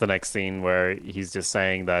right. That's the next scene where he's just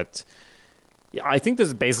saying that. Yeah, I think this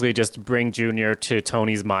is basically just to bring Junior to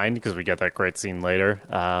Tony's mind, because we get that great scene later.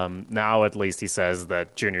 Now, at least, he says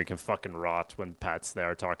that Junior can fucking rot when Pat's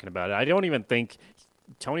there talking about it. I don't even think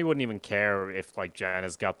Tony wouldn't even care if, like,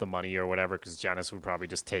 Janice got the money or whatever, because Janice would probably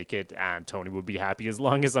just take it, and Tony would be happy as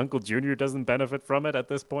long as Uncle Junior doesn't benefit from it at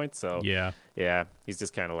this point. So, yeah, he's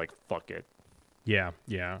just kind of like, fuck it. Yeah.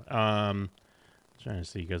 Trying to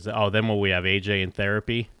see, because then will we have AJ in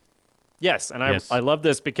therapy? Yes, and I love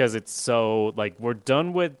this because it's so, like, we're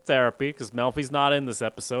done with therapy because Melfi's not in this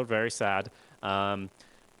episode. Very sad.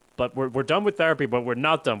 But we're done with therapy, but we're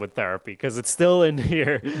not done with therapy because it's still in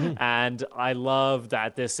here. And I love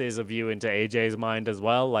that this is a view into AJ's mind as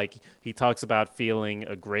well. Like, he talks about feeling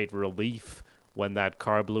a great relief when that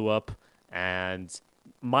car blew up. And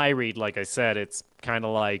my read, like I said, it's kind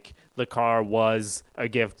of like the car was a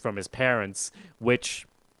gift from his parents, which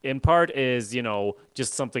in part is,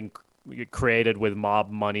 just something created with mob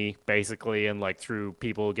money, basically, and like through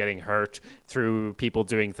people getting hurt, through people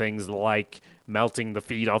doing things like melting the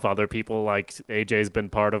feet off other people, like AJ's been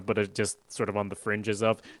part of, but it's just sort of on the fringes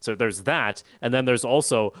of. So there's that, and then there's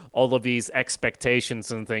also all of these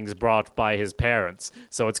expectations and things brought by his parents.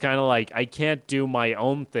 So it's kind of like, I can't do my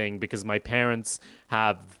own thing because my parents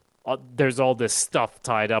have there's all this stuff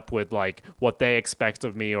tied up with like what they expect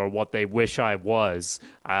of me or what they wish I was.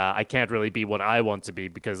 I can't really be what I want to be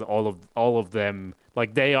because all of them,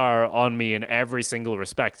 like, they are on me in every single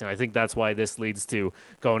respect. And I think that's why this leads to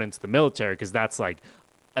going into the military, because that's like,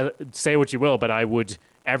 say what you will, but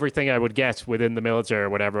everything I would get within the military or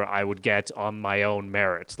whatever, I would get on my own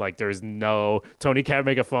merit. Like, Tony can't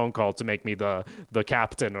make a phone call to make me the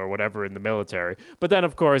captain or whatever in the military. But then,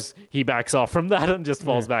 of course, he backs off from that and just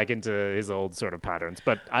falls back into his old sort of patterns.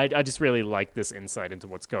 But I just really like this insight into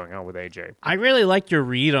what's going on with AJ. I really like your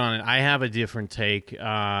read on it. I have a different take,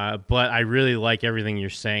 but I really like everything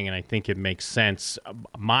you're saying, and I think it makes sense.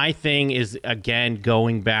 My thing is, again,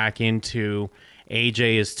 going back into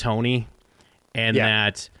AJ as Tony. And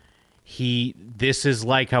that this is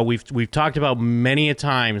like how we've talked about many a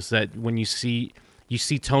times, that when you see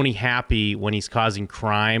Tony happy when he's causing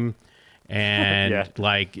crime and ripping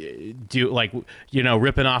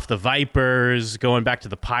off the Vipers, going back to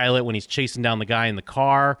the pilot when he's chasing down the guy in the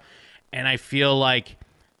car. And I feel like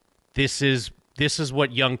this is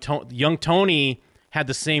what young Tony had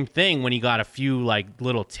the same thing when he got a few like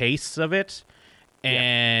little tastes of it.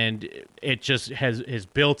 And it just has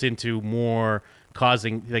built into more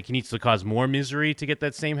causing, like, he needs to cause more misery to get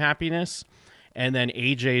that same happiness. And then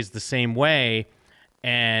AJ's the same way.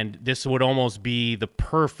 And this would almost be the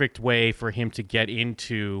perfect way for him to get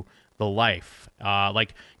into the life.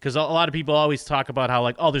 Because a lot of people always talk about how,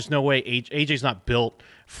 like, there's no way AJ's not built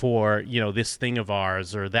for, this thing of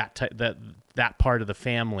ours or that part of the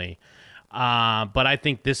family. But I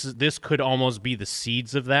think this could almost be the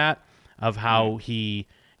seeds of that. Of how he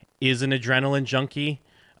is an adrenaline junkie.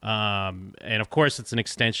 And, of course, it's an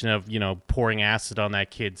extension of, pouring acid on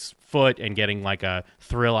that kid's foot and getting, like, a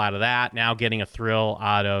thrill out of that. Now getting a thrill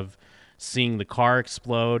out of seeing the car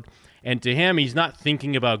explode. And to him, he's not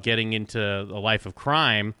thinking about getting into the life of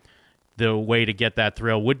crime. The way to get that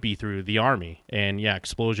thrill would be through the Army. And,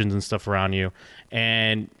 explosions and stuff around you.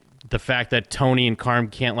 And the fact that Tony and Carm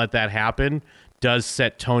can't let that happen does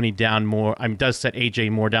set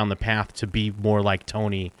AJ more down the path to be more like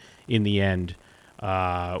Tony in the end,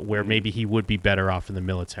 where maybe he would be better off in the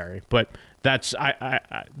military. But that's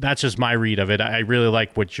just my read of it. I really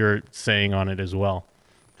like what you're saying on it as well.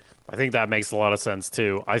 I think that makes a lot of sense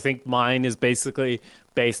too. I think mine is basically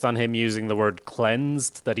based on him using the word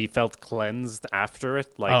cleansed, that he felt cleansed after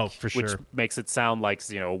it. Like, for sure. Which makes it sound like,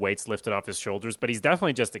 weights lifted off his shoulders. But he's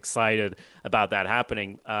definitely just excited about that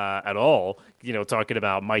happening at all. Talking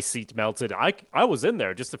about my seat melted. I was in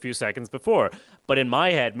there just a few seconds before. But in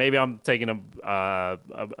my head, maybe I'm taking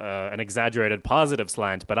an exaggerated positive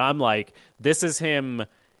slant, but I'm like, this is him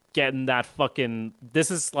getting that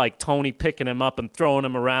this is like Tony picking him up and throwing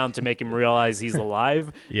him around to make him realize he's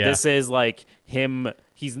alive. This is like him,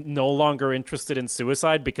 he's no longer interested in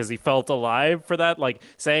suicide because he felt alive for that. Like,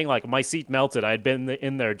 saying, like, my seat melted, I'd been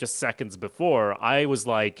in there just seconds before. I was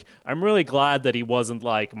like, I'm really glad that he wasn't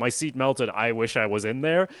like, my seat melted, I wish I was in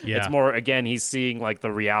there. It's more, again, he's seeing, like,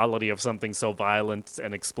 the reality of something so violent,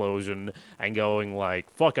 an explosion, and going like,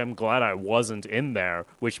 fuck, I'm glad I wasn't in there,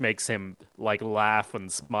 which makes him, like, laugh and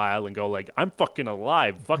smile and go like, I'm fucking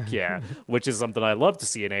alive, fuck yeah. Which is something I love to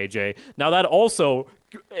see in AJ. Now, that also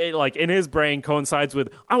like in his brain coincides with,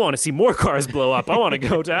 I want to see more cars blow up. I want to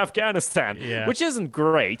go to Afghanistan, which isn't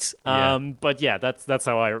great. But yeah, that's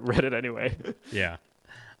how I read it anyway. Yeah.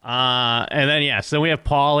 And then, so we have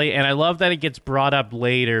Paulie, and I love that it gets brought up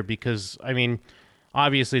later because, I mean,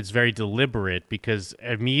 obviously it's very deliberate because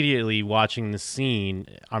immediately watching the scene,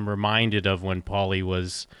 I'm reminded of when Paulie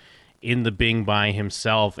was in the Bing by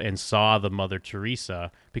himself and saw the Mother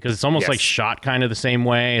Teresa, because it's almost like shot kind of the same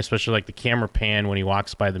way, especially like the camera pan when he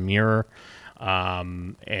walks by the mirror,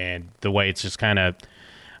 and the way it's just kind of,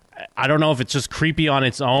 I don't know if it's just creepy on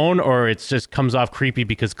its own or it just comes off creepy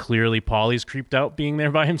because clearly Paulie's creeped out being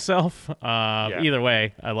there by himself. Either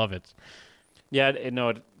way, I love it. Yeah, it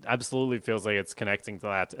absolutely feels like it's connecting to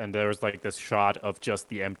that. And there's like this shot of just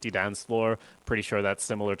the empty dance floor. Pretty sure that's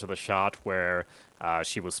similar to the shot where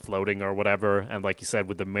she was floating or whatever. And like you said,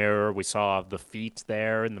 with the mirror, we saw the feet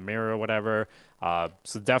there in the mirror or whatever.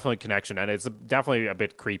 So definitely connection. And it's definitely a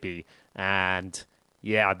bit creepy. And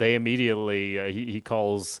yeah, they immediately, he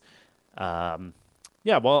calls... so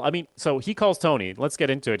he calls Tony. Let's get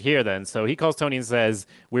into it here then. So he calls Tony and says,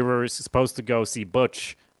 we were supposed to go see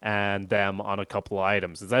Butch and them on a couple of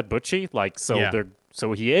items. Is that Butchie?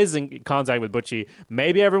 So he is in contact with Butchie.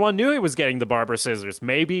 Maybe everyone knew he was getting the barber scissors.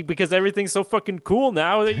 Maybe because everything's so fucking cool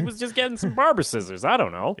now that he was just getting some barber scissors. I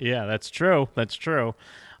don't know. Yeah, that's true. That's true.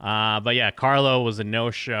 But yeah, Carlo was a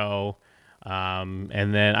no-show. And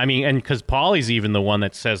then, I mean, and because Paulie's even the one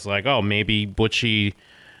that says like, oh, maybe Butchie,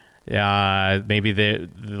 maybe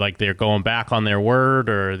they're going back on their word,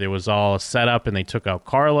 or there was all a setup and they took out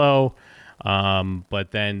Carlo. But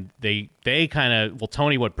then they kind of,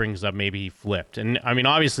 Tony, what brings up, maybe he flipped. And I mean,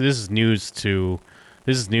 obviously this is news to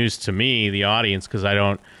me, the audience, because I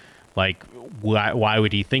don't like, why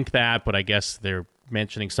would he think that? But I guess they're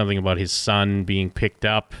mentioning something about his son being picked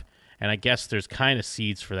up. And I guess there's kind of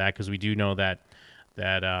seeds for that, because we do know that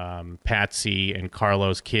Patsy and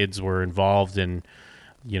Carlo's kids were involved in,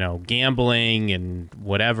 gambling and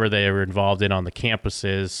whatever they were involved in on the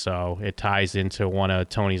campuses. So it ties into one of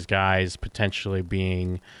Tony's guys potentially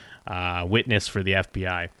being witness for the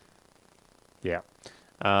FBI. Yeah.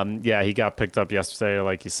 He got picked up yesterday,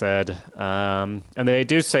 like you said. And they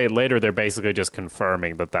do say later they're basically just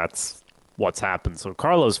confirming that that's what's happened. So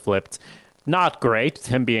Carlo's flipped. Not great,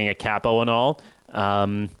 him being a capo and all.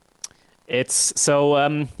 I guess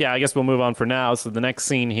we'll move on for now. So the next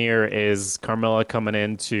scene here is Carmela coming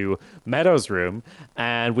into Meadows' room,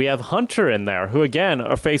 and we have Hunter in there, who, again,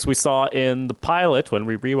 a face we saw in the pilot when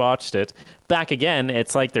we rewatched it. Back again,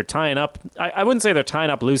 it's like they're tying up... I wouldn't say they're tying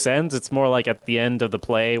up loose ends. It's more like at the end of the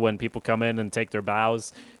play when people come in and take their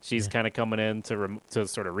bows. She's kind of coming in to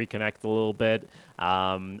sort of reconnect a little bit.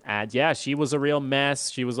 She was a real mess.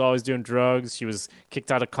 She was always doing drugs. She was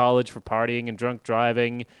kicked out of college for partying and drunk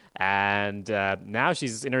driving. And now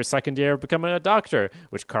she's in her second year of becoming a doctor,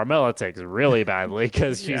 which Carmela takes really badly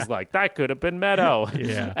because she's like, that could have been Meadow.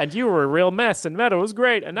 And you were a real mess, and Meadow was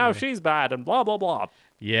great, and now she's bad, and blah, blah, blah.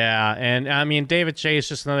 Yeah, and I mean, David Chase is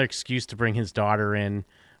just another excuse to bring his daughter in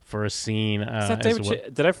for a scene. Is that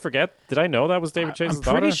David Did I forget? Did I know that was David Chase's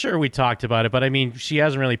daughter? I'm pretty sure we talked about it, but I mean, she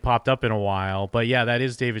hasn't really popped up in a while. But yeah, that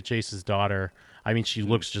is David Chase's daughter. I mean, she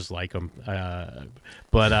looks just like him.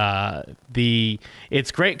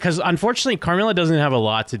 It's great because unfortunately, Carmela doesn't have a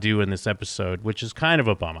lot to do in this episode, which is kind of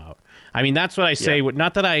a bum out. I mean, that's what I say. Yeah.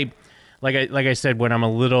 Not that like I said, when I'm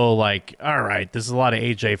a little like, all right, this is a lot of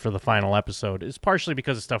AJ for the final episode. It's partially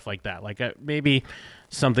because of stuff like that. Like maybe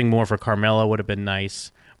something more for Carmela would have been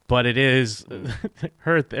nice. But it is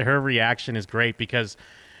her reaction is great because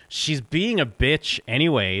she's being a bitch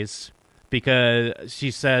anyways. Because she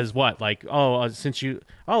says what, like,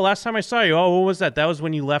 last time I saw you, what was that? That was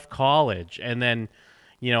when you left college. And then,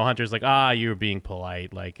 Hunter's like, you were being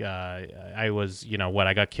polite. Like, I was,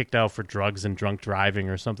 I got kicked out for drugs and drunk driving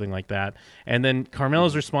or something like that. And then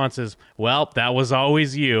Carmela's response is, well, that was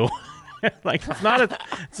always you. Like,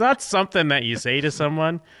 it's not something that you say to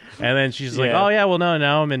someone. And then she's like, oh yeah, well no,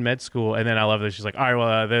 now I'm in med school. And then I love that she's like, all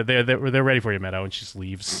right, well they're ready for you, Meadow, and she just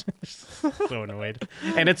leaves. So annoyed.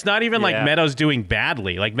 And it's not even like Meadow's doing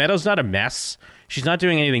badly. Like Meadow's not a mess. She's not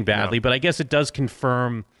doing anything badly. No. But I guess it does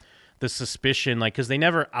confirm the suspicion, like because they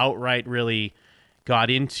never outright really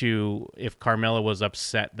got into if Carmela was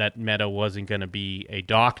upset that Meadow wasn't going to be a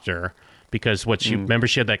doctor. Because remember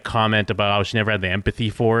she had that comment about how she never had the empathy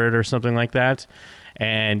for it or something like that.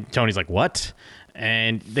 And Tony's like, what?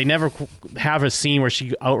 And they never have a scene where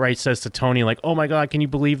she outright says to Tony, like, oh my God, can you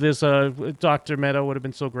believe this? Dr. Meadow would have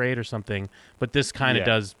been so great or something. But this kind of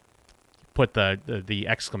does put the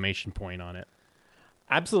exclamation point on it.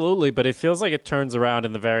 Absolutely, but it feels like it turns around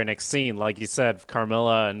in the very next scene. Like you said,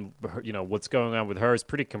 Carmilla and what's going on with her is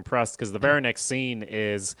pretty compressed because the very next scene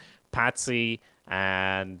is Patsy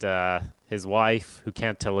and his wife who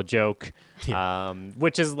can't tell a joke,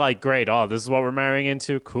 which is like great. Oh, this is what we're marrying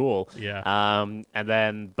into. Cool. Yeah. And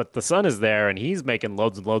then, but the son is there and he's making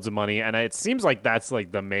loads and loads of money, and it seems like that's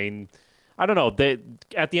like the main. I don't know.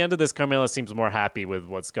 At the end of this, Carmilla seems more happy with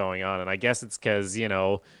what's going on, and I guess it's because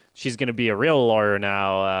she's going to be a real lawyer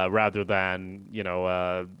now rather than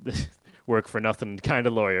work for nothing kind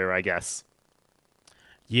of lawyer, I guess.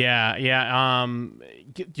 Yeah.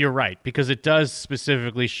 You're right, because it does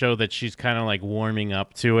specifically show that she's kind of like warming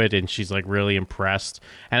up to it, and she's like really impressed.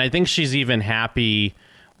 And I think she's even happy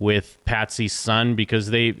with Patsy's son because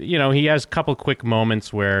he has a couple quick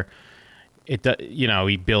moments where he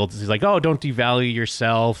builds. He's like, "Oh, don't devalue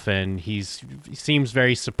yourself," and he seems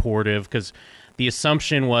very supportive because the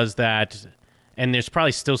assumption was that, and there's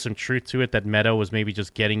probably still some truth to it, that Meadow was maybe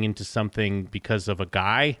just getting into something because of a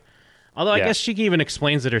guy. Although I guess she even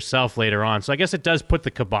explains it herself later on. So I guess it does put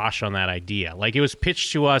the kibosh on that idea. Like, it was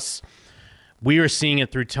pitched to us. We were seeing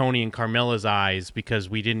it through Tony and Carmilla's eyes because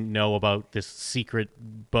we didn't know about this secret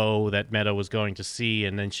beau that Meadow was going to see.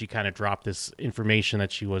 And then she kind of dropped this information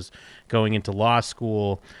that she was going into law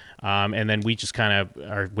school. And then we just kind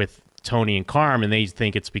of are with Tony and Carm, and they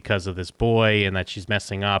think it's because of this boy and that she's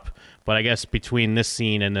messing up. But I guess between this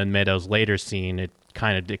scene and then Meadow's later scene, it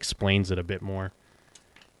kind of explains it a bit more.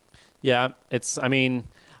 Yeah,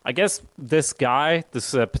 I guess this guy,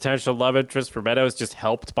 this potential love interest for Meadow, is just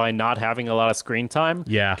helped by not having a lot of screen time.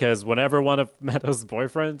 Yeah. Because whenever one of Meadow's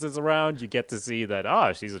boyfriends is around, you get to see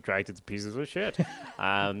that, she's attracted to pieces of shit.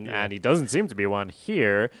 And he doesn't seem to be one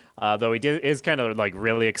here, though is kind of like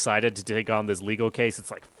really excited to take on this legal case. It's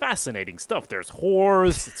like fascinating stuff. There's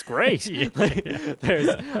whores. It's great. There's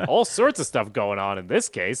all sorts of stuff going on in this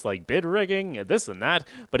case, like bid rigging and this and that.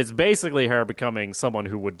 But it's basically her becoming someone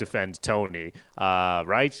who would defend Tony,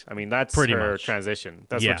 right? I mean, that's pretty her much transition.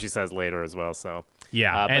 That's what she says later as well. So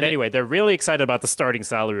yeah. But anyway, they're really excited about the starting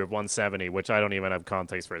salary of 170, which I don't even have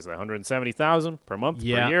context for. Is it 170,000 per month per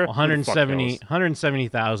year?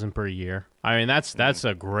 170,000 per year. I mean, that's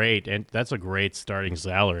a great starting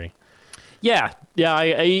salary. Yeah.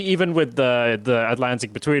 I even with the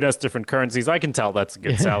Atlantic between us, different currencies, I can tell that's a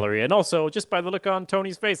good salary. And also, just by the look on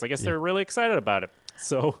Tony's face, I guess they're really excited about it.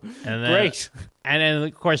 So great. And then,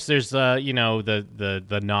 of course, there's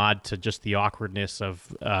the nod to just the awkwardness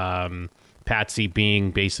of Patsy being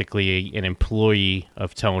basically an employee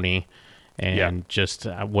of Tony, and just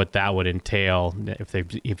what that would entail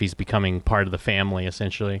if he's becoming part of the family,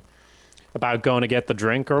 essentially. About going to get the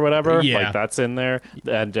drink or whatever. Yeah. Like, that's in there.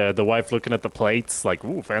 And the wife looking at the plates, like,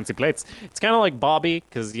 ooh, fancy plates. It's kind of like Bobby,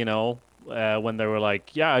 because, when they were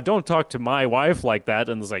like, yeah, don't talk to my wife like that.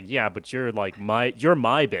 And it's like, yeah, but you're my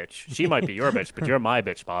bitch. She might be your bitch, but you're my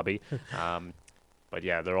bitch, Bobby. But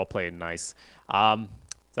yeah, they're all playing nice.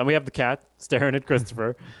 Then we have the cat staring at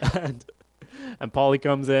Christopher. and Polly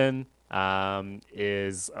comes in,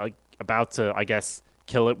 is about to, I guess,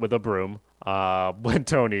 kill it with a broom. When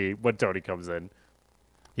Tony comes in.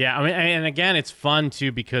 Yeah, I mean, and again, it's fun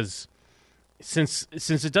too because since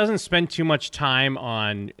it doesn't spend too much time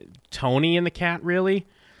on Tony and the cat, really,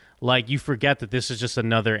 like, you forget that this is just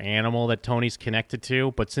another animal that Tony's connected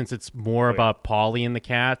to. But since it's more about Polly and the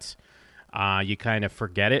cat, you kind of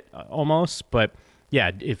forget it almost. But yeah,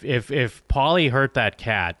 if Polly hurt that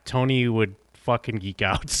cat, Tony would fucking geek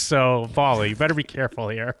out. So Polly, you better be careful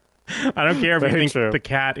here. I don't care if you think the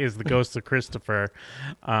cat is the ghost of Christopher.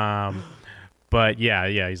 But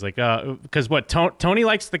yeah, he's like, because Tony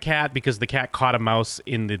likes the cat because the cat caught a mouse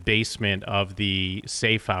in the basement of the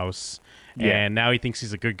safe house. Yeah. And now he thinks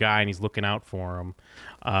he's a good guy and he's looking out for him.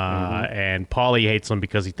 And Paulie hates him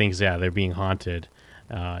because he thinks, they're being haunted.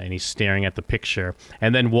 And he's staring at the picture.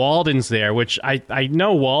 And then Walden's there, which I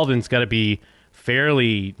know Walden's got to be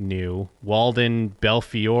fairly new. Walden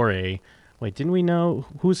Belfiore. Wait, didn't we know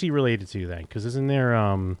who's he related to then? Because wasn't there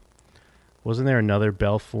another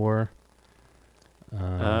Belfour?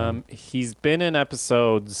 He's been in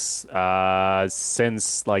episodes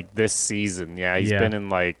since like this season. Yeah, he's been in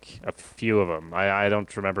like a few of them. I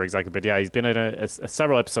don't remember exactly, but yeah, he's been in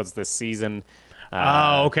several episodes this season.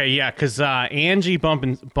 Okay, yeah, because Angie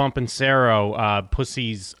Bumpancero,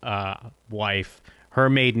 Pussy's wife, her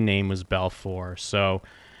maiden name was Belfour, so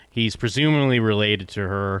he's presumably related to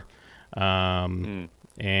her.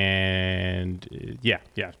 And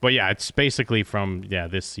but yeah, it's basically from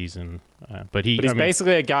this season. But he's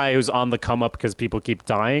basically a guy who's on the come up because people keep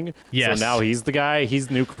dying. Yes. So now he's the guy.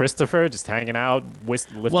 He's new Christopher, just hanging out,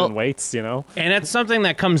 lifting weights. And that's something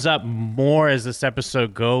that comes up more as this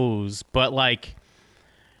episode goes. But like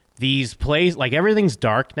these plays, like everything's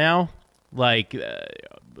dark now. Like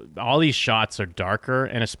all these shots are darker,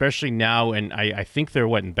 and especially now. And I think they're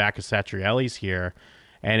in back of Satrielli's here,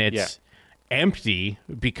 and it's empty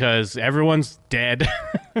because everyone's dead.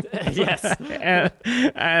 Yes.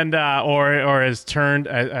 and or has turned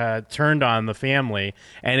on the family,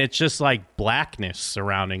 and it's just like blackness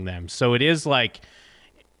surrounding them. So it is like,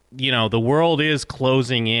 the world is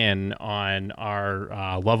closing in on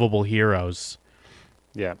our lovable heroes.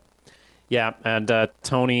 Yeah, and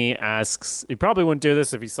Tony asks, he probably wouldn't do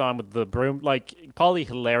this if he saw him with the broom. Like, Polly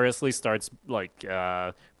hilariously starts, like,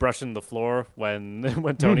 brushing the floor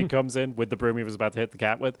when Tony comes in with the broom he was about to hit the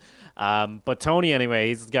cat with. But Tony, anyway,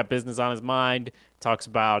 he's got business on his mind, talks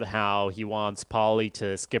about how he wants Polly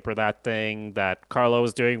to skip her that thing that Carlo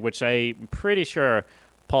was doing, which I'm pretty sure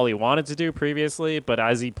Polly wanted to do previously, but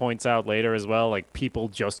as he points out later as well, like, people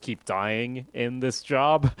just keep dying in this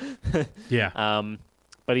job. Yeah.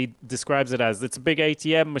 But he describes it as it's a big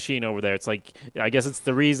ATM machine over there. It's like, I guess it's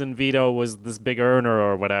the reason Vito was this big earner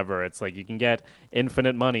or whatever. It's like you can get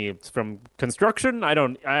infinite money. It's from construction. I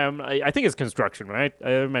think it's construction, right?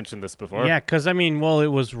 I mentioned this before. Yeah, because it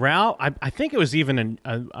was Ralph. I think it was even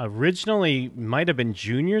originally might have been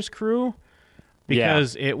Junior's crew.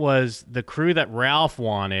 Because it was the crew that Ralph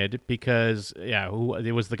wanted. Because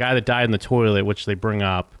it was the guy that died in the toilet, which they bring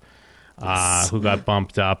up. Who got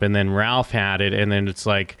bumped up, and then Ralph had it, and then it's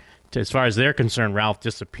like, as far as they're concerned, Ralph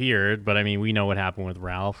disappeared, but I mean, we know what happened with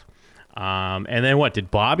Ralph. And then what,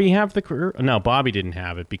 did Bobby have the career? No, Bobby didn't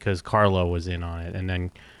have it because Carlo was in on it, and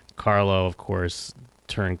then Carlo, of course,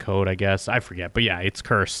 turned code, I guess. I forget, but yeah, it's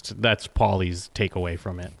cursed. That's Paulie's takeaway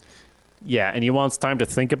from it. Yeah, and he wants time to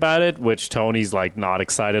think about it, which Tony's like not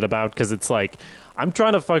excited about because it's like, I'm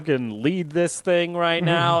trying to fucking lead this thing right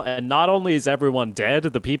now, and not only is everyone dead,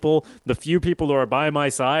 the few people who are by my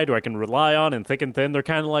side who I can rely on in thick and thin, they're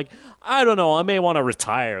kind of like, I don't know, I may want to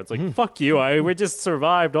retire. It's like, fuck you, we just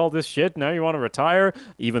survived all this shit, now you want to retire?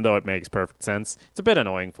 Even though it makes perfect sense. It's a bit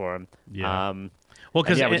annoying for him. Yeah. Well,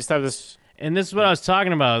 because we just have this... And this is what I was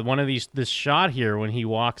talking about. This shot here when he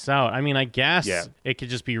walks out. I mean, I guess it could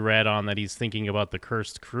just be read on that he's thinking about the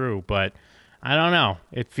cursed crew, but I don't know.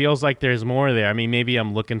 It feels like there's more there. I mean, maybe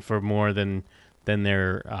I'm looking for more than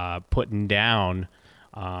they're putting down.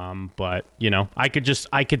 But I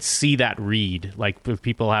could see that read. Like if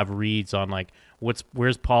people have reads on like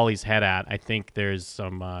where's Paulie's head at. I think there's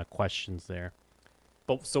some questions there.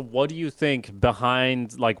 So what do you think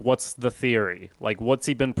behind, like, what's the theory? Like, what's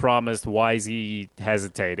he been promised? Why is he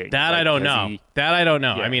hesitating? That I don't know.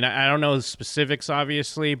 Yeah. I mean, I don't know the specifics,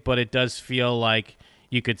 obviously, but it does feel like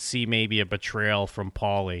you could see maybe a betrayal from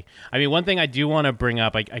Paulie. I mean, one thing I do want to bring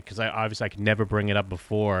up, because I could never bring it up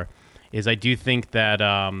before, is I do think that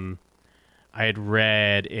I had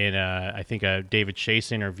read in a David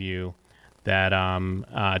Chase interview that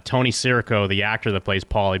Tony Sirico, the actor that plays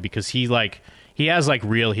Paulie, because he has like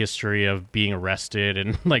real history of being arrested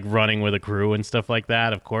and like running with a crew and stuff like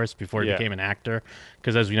that, of course, before he became an actor.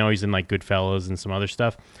 Because as we know, he's in like Goodfellas and some other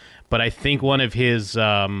stuff. But I think one of his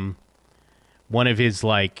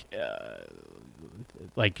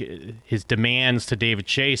his demands to David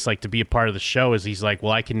Chase, like to be a part of the show, is he's like,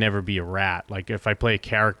 well, I can never be a rat. Like if I play a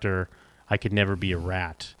character, I could never be a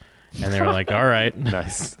rat. And they were like, all right.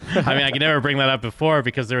 Nice. I mean, I could never bring that up before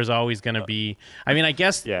because there was always going to be, I mean, I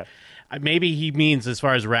guess maybe he means as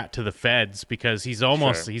far as rat to the feds, because he's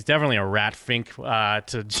he's definitely a rat fink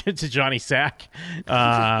to Johnny Sack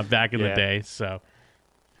back in the day. So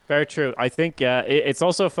very true. I think it's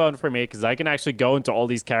also fun for me because I can actually go into all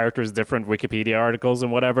these characters' different Wikipedia articles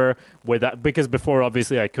and whatever with that, because before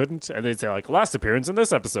obviously I couldn't, and they'd say like last appearance in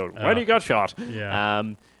this episode when he got shot. Yeah.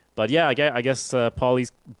 But yeah, I guess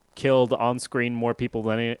Paulie's killed on screen more people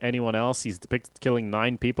than anyone else. He's depicted killing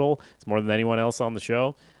 9 people. It's more than anyone else on the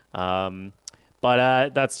show. But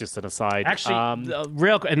that's just an aside. Actually,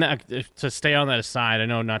 to stay on that aside, I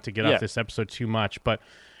know not to get off this episode too much, but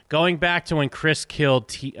going back to when Chris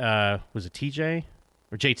killed was it TJ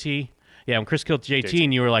or JT? Yeah, when Chris killed JT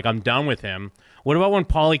and you were like, I'm done with him. What about when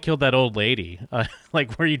Paulie killed that old lady?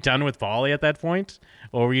 Like, were you done with Paulie at that point?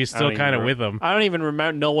 Or were you still kind of with him? I don't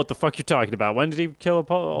even know what the fuck you're talking about. When did he kill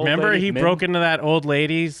a old lady? Remember he broke into that old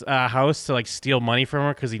lady's house to, like, steal money from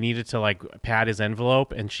her because he needed to, like, pad his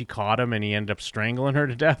envelope, and she caught him, and he ended up strangling her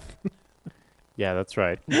to death? Yeah, that's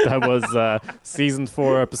right. That was season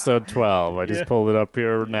 4, episode 12. I just pulled it up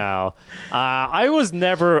here now. I was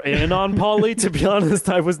never in on Paulie, to be honest.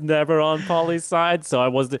 I was never on Paulie's side, so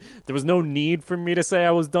there was no need for me to say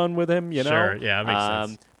I was done with him, you know? Sure, yeah, that makes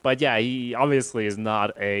sense. But yeah, he obviously is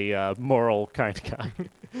not a moral kind of guy.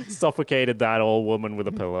 Suffocated that old woman with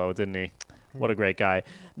a pillow, didn't he? What a great guy.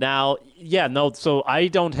 Now, yeah, no, so I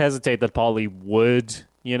don't hesitate that Paulie would,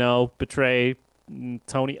 betray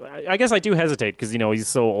Tony. I guess I do hesitate because, he's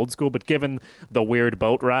so old school, but given the weird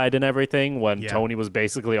boat ride and everything when Tony was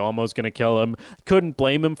basically almost going to kill him, couldn't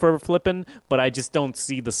blame him for flipping, but I just don't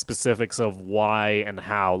see the specifics of why and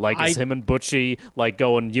how. Like, is him and Butchie, like,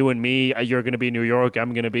 going, you and me, you're going to be New York,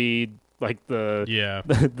 I'm going to be, like,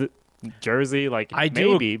 the Jersey, like I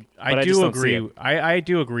do agree. I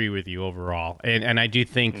do agree with you overall, and I do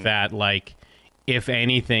think that, like, if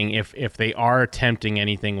anything, if they are attempting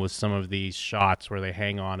anything with some of these shots where they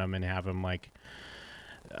hang on him and have him, like,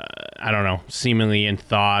 I don't know, seemingly in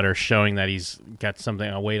thought or showing that he's got something,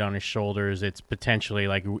 a weight on his shoulders, it's potentially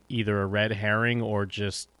like either a red herring or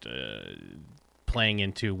just playing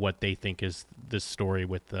into what they think is this story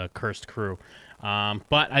with the cursed crew.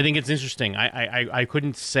 But I think it's interesting. I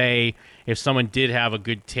couldn't say if someone did have a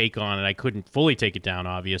good take on it. I couldn't fully take it down,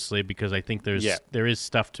 obviously, because I think there is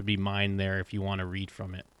stuff to be mined there if you want to read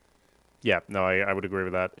from it. Yeah, no, I would agree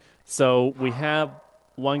with that. So we have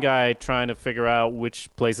one guy trying to figure out which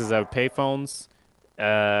places have payphones.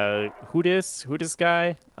 Who this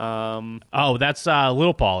guy? Oh, that's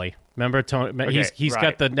Little Paulie. Remember, Tony? Okay, he's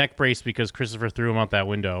got the neck brace because Christopher threw him out that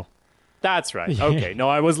window. That's right. Okay. No,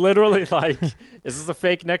 I was literally like, is this a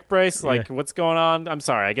fake neck brace? Like, what's going on? I'm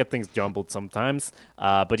sorry. I get things jumbled sometimes.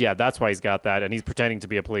 But yeah, that's why he's got that. And he's pretending to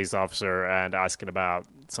be a police officer and asking about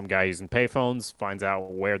some guy using payphones, finds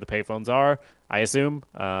out where the payphones are, I assume.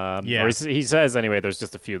 Or he says, anyway, there's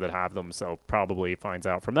just a few that have them. So probably finds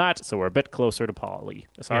out from that. So we're a bit closer to Paulie.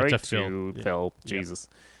 Sorry, to Phil. Jesus.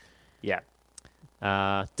 Yeah.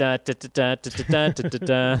 This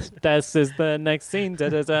is the next scene,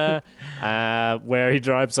 where he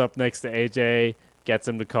drives up next to AJ, gets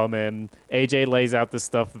him to come in. AJ lays out this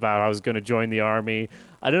stuff about how he's going to join the army.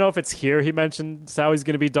 I don't know if it's here he mentions how he's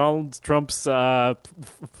going to be Donald Trump's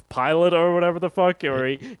pilot or whatever the fuck, or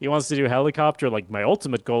he wants to do helicopter. Like, my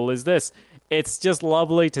ultimate goal is this. It's just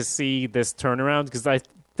lovely to see this turnaround, because I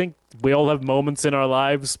think we all have moments in our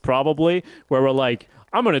lives, probably, where we're like,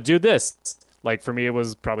 I'm going to do this. Like, for me, it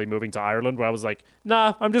was probably moving to Ireland, where I was like,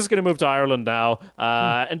 nah, I'm just going to move to Ireland now.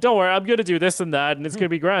 And don't worry, I'm going to do this and that, and it's going to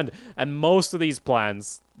be grand. And most of these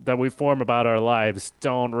plans that we form about our lives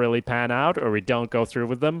don't really pan out, or we don't go through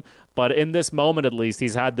with them. But in this moment, at least,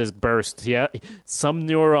 he's had this burst. Yeah, some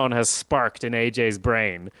neuron has sparked in AJ's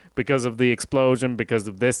brain because of the explosion, because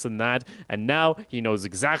of this and that. And now he knows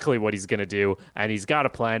exactly what he's going to do, and he's got a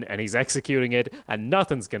plan, and he's executing it, and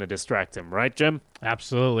nothing's going to distract him. Right, Jim?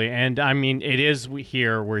 Absolutely. And, I mean, it is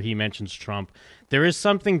here where he mentions Trump. There is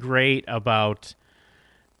something great about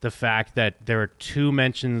the fact that there are two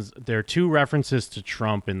references to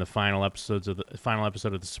Trump in the final episode of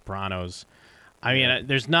The Sopranos. I mean,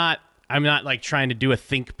 I'm not like trying to do a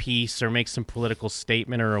think piece or make some political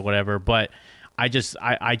statement or whatever, but I just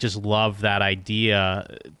love that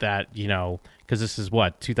idea that, because this is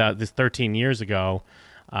this 13 years ago.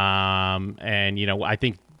 And, I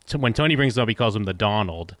think when Tony brings it up, he calls him the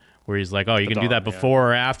Donald, where he's like, oh, you can do that before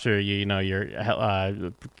or after, your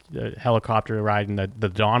helicopter riding the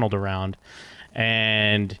Donald around.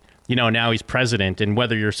 And, now he's president, and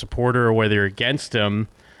whether you're a supporter or whether you're against him,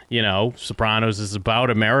 Sopranos is about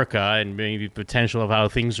America and maybe potential of how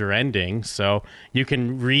things are ending. So you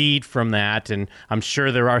can read from that, and I'm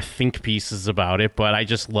sure there are think pieces about it, but I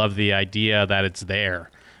just love the idea that it's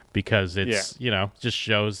there because it's, just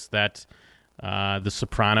shows that The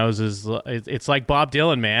Sopranos it's like Bob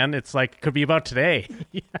Dylan, man. It's like, it could be about today.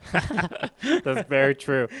 That's very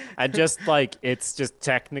true. And just like, it's just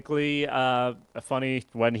technically funny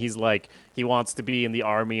when he's like, he wants to be in the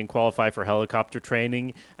army and qualify for helicopter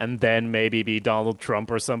training and then maybe be Donald Trump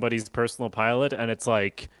or somebody's personal pilot. And it's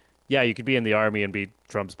like, yeah, you could be in the army and be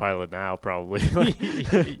Trump's pilot now, probably.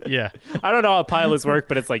 Yeah. I don't know how pilots work,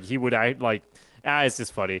 but it's like he would it's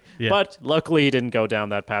just funny. Yeah. But luckily he didn't go down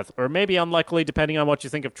that path. Or maybe unluckily, depending on what you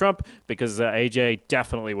think of Trump, because AJ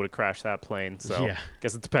definitely would have crashed that plane. So I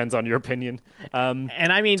guess it depends on your opinion. And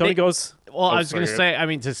I mean, Tony goes... Well, I was going to say, I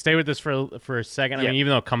mean, to stay with this for a second, I mean,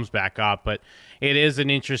 even though it comes back up, but it is an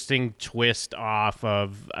interesting twist off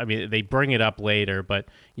of, I mean, they bring it up later, but,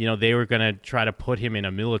 they were going to try to put him in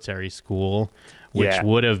a military school, which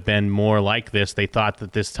would have been more like this. They thought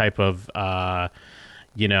that this type of,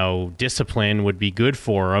 discipline would be good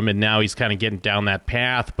for him. And now he's kind of getting down that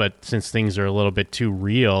path. But since things are a little bit too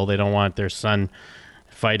real, they don't want their son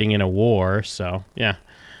fighting in a war. So, yeah.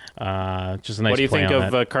 Just a nice. What do you play think on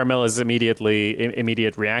of that. Carmilla's immediate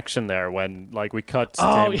reaction there when we cut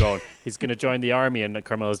to him going, he's going to join the army, and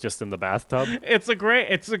Carmilla's just in the bathtub? It's a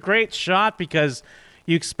great shot because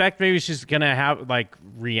you expect maybe she's gonna have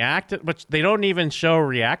react, but they don't even show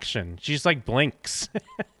reaction. She's blinks.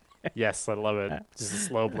 Yes, I love it. Just a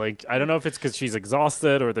slow blink. I don't know if it's because she's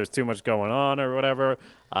exhausted or there's too much going on or whatever.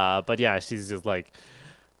 But yeah, she's just like,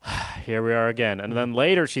 here we are again. And then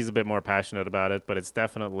later she's a bit more passionate about it, but it's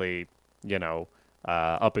definitely,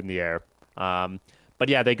 up in the air. But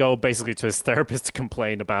yeah, they go basically to his therapist to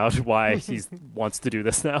complain about why he wants to do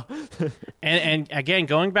this now. and again,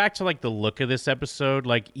 going back to the look of this episode,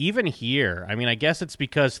 even here, I mean, I guess it's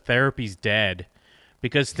because therapy's dead.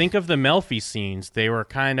 Because think of the Melfi scenes; they were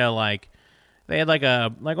kind of they had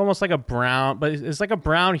almost like a brown, but it's like a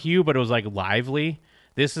brown hue, but it was lively.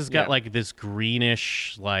 This has got this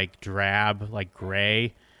greenish, drab,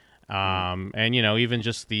 gray. And even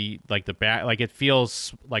just the back, it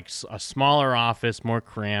feels like a smaller office, more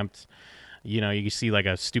cramped. You see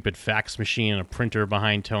a stupid fax machine and a printer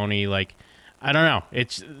behind Tony. I don't know.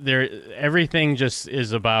 It's there. Everything just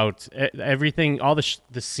is about everything. All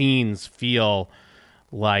the scenes feel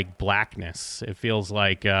like blackness. It feels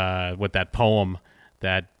like with that poem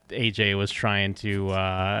that AJ was trying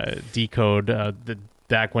to decode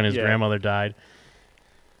back when his grandmother died.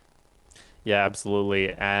 Yeah,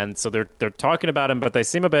 absolutely. And so they're talking about him, but they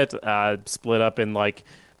seem a bit split up in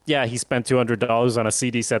he spent $200 on a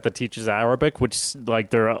CD set that teaches Arabic, which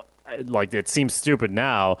they're it seems stupid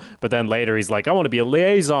now, but then later he's like, I want to be a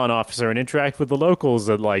liaison officer and interact with the locals,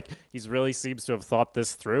 and he's really seems to have thought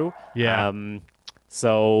this through. Yeah.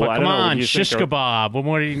 So but I come don't know, on, what do you shish think kebab. What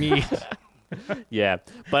more do you need? Yeah,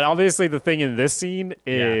 but obviously the thing in this scene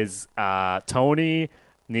is Tony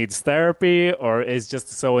needs therapy or is just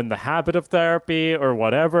so in the habit of therapy or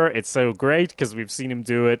whatever. It's so great because we've seen him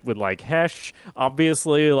do it with Hesh,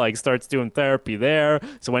 obviously, starts doing therapy there.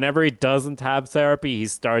 So whenever he doesn't have therapy, he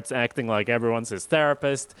starts acting like everyone's his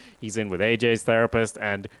therapist. He's in with AJ's therapist,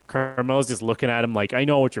 and Carmel's just looking at him I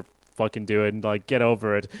know what you're fucking doing, get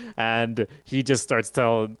over it. And he just starts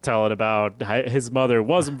telling about his mother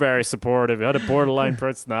wasn't very supportive, had a borderline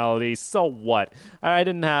personality. So what? I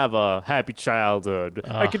didn't have a happy childhood.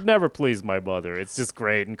 I could never please my mother. It's just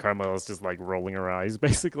great. And Carmela's just rolling her eyes,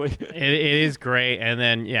 basically. It is great. And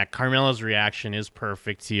then Carmela's reaction is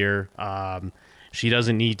perfect here. She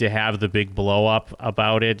doesn't need to have the big blow up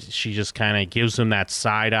about it. She just kind of gives him that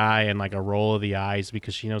side eye and a roll of the eyes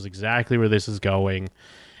because she knows exactly where this is going.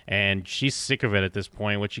 And she's sick of it at this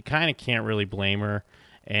point, which you kind of can't really blame her.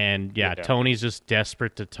 And, Tony's just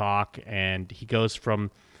desperate to talk, and he goes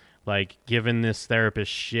from, giving this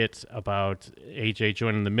therapist shit about AJ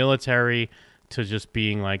joining the military to just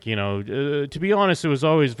being to be honest, it was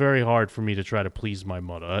always very hard for me to try to please my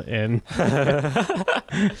mother. And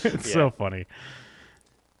it's so funny.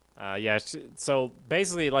 So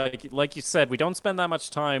basically, like you said, we don't spend that much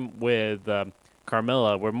time with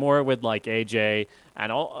Carmilla. We're more with AJ and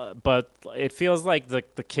all, but it feels like the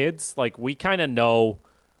kids, we kind of know,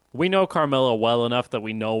 we know Carmilla well enough that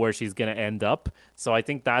we know where she's going to end up. So I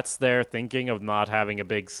think that's their thinking of not having a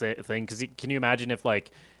big thing. Because can you imagine if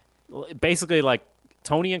basically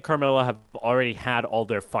Tony and Carmilla have already had all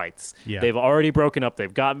their fights. Yeah. They've already broken up.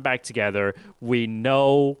 They've gotten back together. We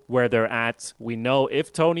know where they're at. We know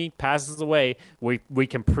if Tony passes away, we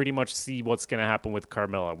can pretty much see what's going to happen with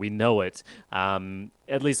Carmilla. We know it,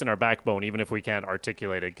 at least in our backbone, even if we can't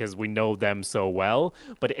articulate it, because we know them so well.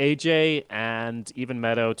 But AJ and even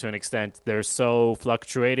Meadow, to an extent, they're so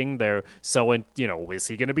fluctuating. They're so is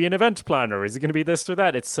he going to be an event planner? Is he going to be this or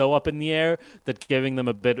that? It's so up in the air that giving them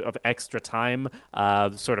a bit of extra time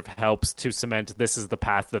sort of helps to cement this is the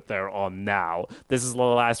path that they're on now. This is the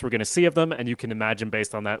last we're going to see of them, and you can imagine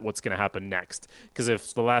based on that what's going to happen next. Because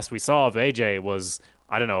if the last we saw of AJ was,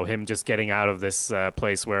 I don't know, him just getting out of this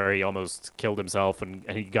place where he almost killed himself and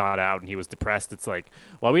he got out and he was depressed. It's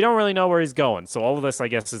well, we don't really know where he's going. So all of this, I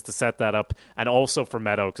guess, is to set that up, and also for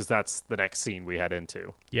Meadow, because that's the next scene we head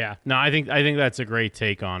into. Yeah, no, I think that's a great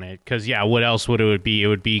take on it. Because what else would it be? It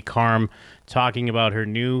would be Carm talking about her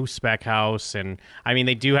new spec house, and I mean,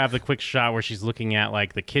 they do have the quick shot where she's looking at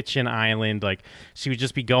the kitchen island. She would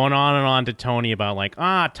just be going on and on to Tony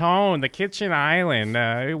about Tone, the kitchen island.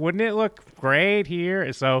 Wouldn't it look great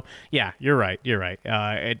here? So yeah, you're right.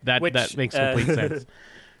 That makes complete sense.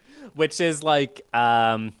 Which is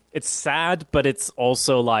it's sad, but it's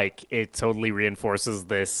also it totally reinforces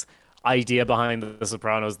this. idea behind The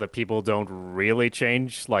Sopranos that people don't really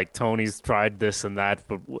change. Like Tony's tried this and that,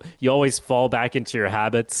 but you always fall back into your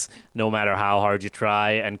habits no matter how hard you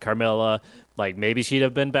try. And Carmilla, like maybe she'd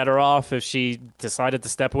have been better off if she decided to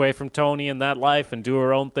step away from Tony in that life and do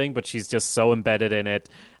her own thing, but she's just so embedded in it,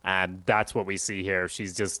 and that's what we see here. She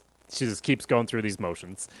just keeps going through these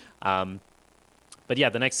motions. But yeah,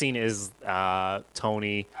 the next scene is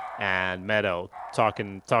Tony and Meadow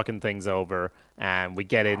talking things over, and we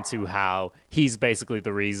get into how he's basically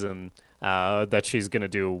the reason that she's going to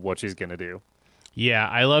do what she's going to do. Yeah,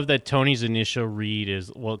 I love that Tony's initial read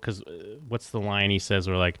is, well, because what's the line he says?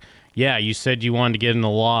 We're like, yeah, you said you wanted to get in the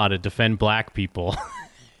law to defend black people.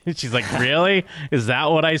 And she's like, really? Is that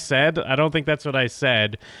what I said? I don't think that's what I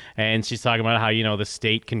said. And she's talking about how, you know, the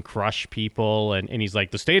state can crush people. And he's like,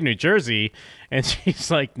 the state of New Jersey? And she's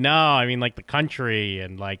like, no, I mean, like the country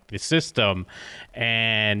and like the system.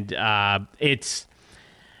 And it's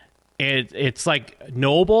like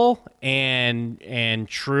noble and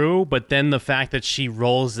true. But then the fact that she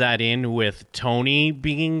rolls that in with Tony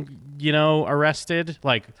being, you know, arrested,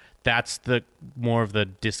 like, that's the more of the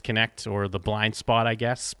disconnect or the blind spot, I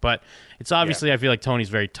guess. But it's obviously, yeah. I feel like Tony's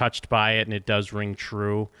very touched by it, and it does ring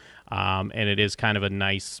true. And it is kind of a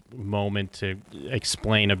nice moment to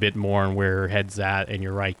explain a bit more on where her head's at. And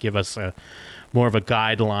you're right, give us more of a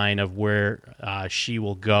guideline of where she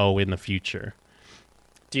will go in the future.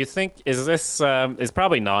 Do you think, is this, is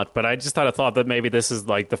probably not, but I just had a thought that maybe this is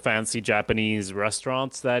like the fancy Japanese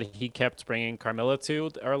restaurants that he kept bringing Carmilla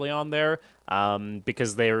to early on there,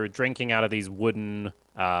 because they were drinking out of these wooden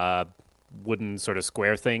sort of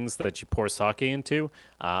square things that you pour sake into,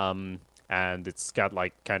 and it's got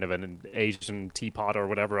like kind of an Asian teapot or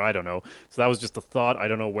whatever, I don't know. So that was just a thought. I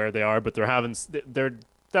don't know where they are, but they're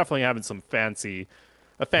definitely having some fancy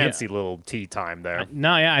little tea time there.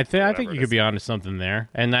 No, yeah, I think you could be onto something there.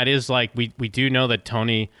 And that is like, we do know that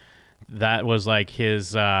Tony, that was like his,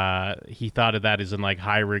 he thought of that as in like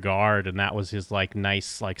high regard, and that was his like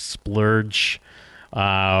nice like splurge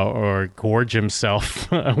or gorge himself,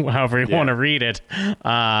 however you want to read it,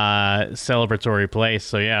 celebratory place.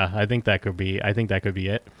 So yeah, I think that could be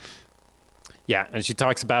it. Yeah, and she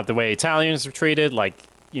talks about the way Italians are treated, like,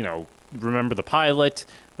 you know, remember the pilot,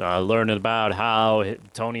 learning about how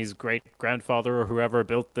Tony's great-grandfather or whoever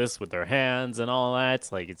built this with their hands and all that.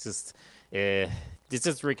 Like, it just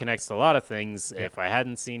reconnects a lot of things. If I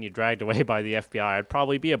hadn't seen you dragged away by the FBI, I'd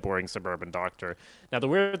probably be a boring suburban doctor. Now, the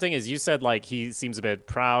weird thing is, you said, like, he seems a bit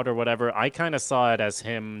proud or whatever. I kind of saw it as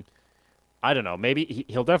him, I don't know, maybe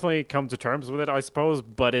he'll definitely come to terms with it, I suppose.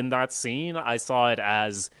 But in that scene, I saw it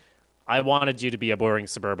as, I wanted you to be a boring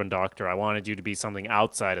suburban doctor. I wanted you to be something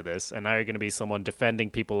outside of this. And now you're going to be someone defending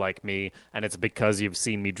people like me. And it's because you've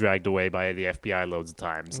seen me dragged away by the FBI loads of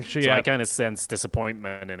times. So I kind of sense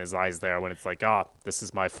disappointment in his eyes there when it's like, this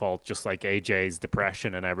is my fault. Just like AJ's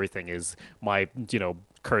depression and everything is my, you know,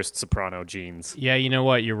 cursed soprano genes. Yeah, you know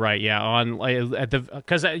what? You're right. Yeah.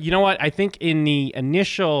 Because you know what? I think in the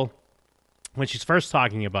initial, when she's first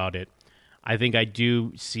talking about it, I think I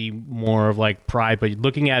do see more of like pride, but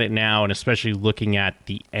looking at it now, and especially looking at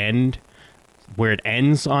the end, where it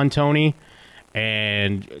ends on Tony,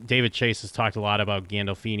 and David Chase has talked a lot about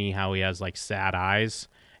Gandolfini, how he has like sad eyes,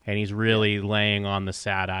 and he's really laying on the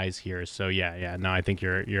sad eyes here. So yeah, no, I think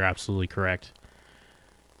you're absolutely correct.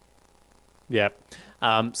 Yeah.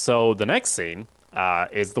 So the next scene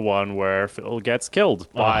is the one where Phil gets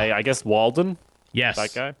killed by, I guess, Walden. Yes,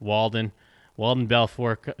 that guy. Walden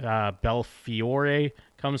Belfiore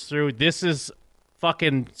comes through. This is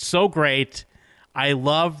fucking so great. I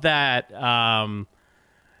love that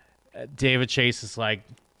David Chase is like,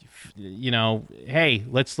 you know, hey,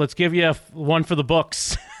 let's give you one for the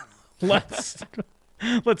books.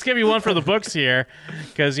 Let's give you one for the books here,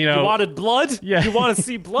 because, you know... You wanted blood? Yeah. You want to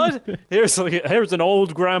see blood? Here's an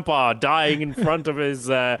old grandpa dying in front of his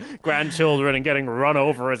grandchildren and getting run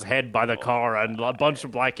over his head by the car, and a bunch of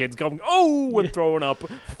black kids going, oh, and throwing up.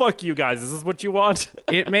 Fuck you guys, is this what you want?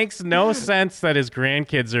 It makes no sense that his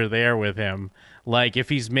grandkids are there with him. Like, if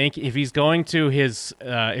he's going to his...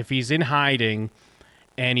 if he's in hiding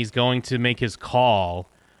and he's going to make his call...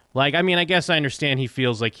 Like, I mean, I guess I understand he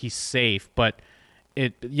feels like he's safe, but...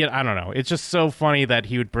 I don't know. It's just so funny that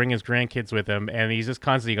he would bring his grandkids with him, and he's just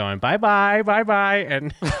constantly going, bye-bye, bye-bye,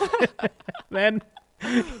 and then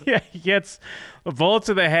he gets a bullet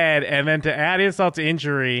to the head, and then to add insult to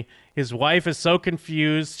injury, his wife is so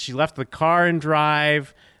confused. She left the car in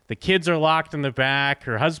drive. The kids are locked in the back.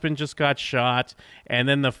 Her husband just got shot, and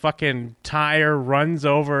then the fucking tire runs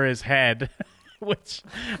over his head. Which,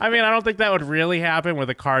 I mean, I don't think that would really happen with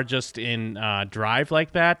a car just in drive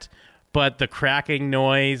like that. but the cracking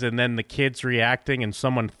noise and then the kids reacting and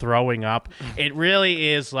someone throwing up, it really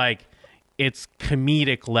is like it's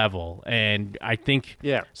comedic level. And I think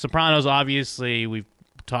Sopranos, obviously, we've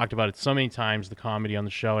talked about it so many times, the comedy on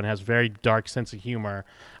the show, and has a very dark sense of humor.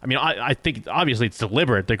 I mean, I think obviously it's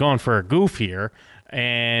deliberate. They're going for a goof here,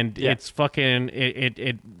 and it's fucking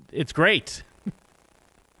it's great.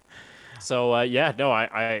 So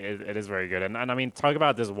it is very good, and I mean, talk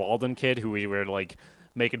about this Walden kid who we were like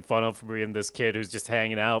making fun of for being this kid who's just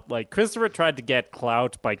hanging out. Like, Christopher tried to get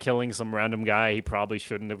clout by killing some random guy he probably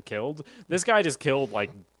shouldn't have killed. This guy just killed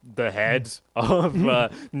like the head of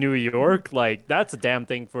New York. Like, that's a damn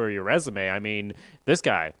thing for your resume. I mean, this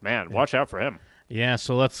guy, man, watch out for him. Yeah,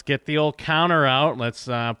 so let's get the old counter out. Let's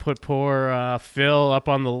put poor Phil up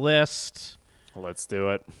on the list. Let's do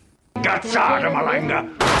it. Gazzada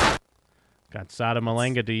Malanga! Gazzada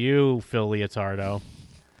Malanga to you, Phil Leotardo.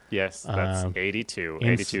 Yes, that's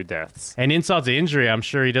 82 deaths. And insult to injury, I'm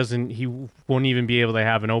sure he won't even be able to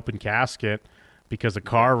have an open casket because a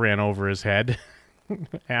car ran over his head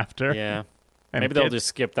after. Yeah. And maybe they'll just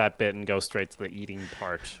skip that bit and go straight to the eating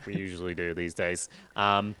part. We usually do these days.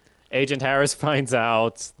 Agent Harris finds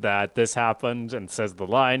out that this happened and says the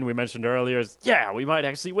line we mentioned earlier is, yeah, we might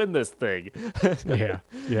actually win this thing. Yeah,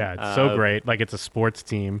 it's so great. Like it's a sports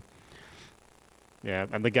team. Yeah,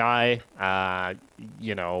 and the guy,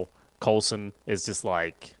 Coulson is just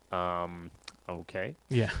like, okay.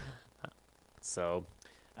 Yeah. So,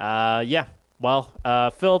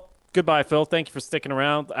 well, Phil, goodbye, Phil. Thank you for sticking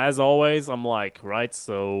around. As always, I'm like, right,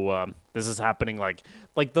 so this is happening like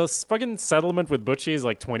the fucking settlement with Butchie is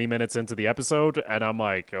like 20 minutes into the episode, and I'm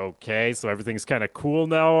like, okay, so everything's kind of cool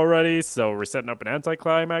now already, so we're setting up an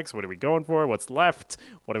anticlimax. What are we going for? What's left?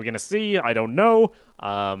 What are we going to see? I don't know.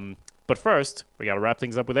 But first, we got to wrap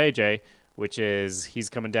things up with AJ, which is he's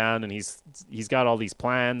coming down and he's got all these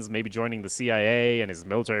plans, maybe joining the CIA, and his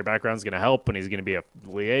military background is going to help, and he's going to be a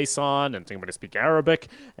liaison, and I'm going to speak Arabic,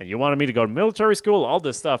 and you wanted me to go to military school, all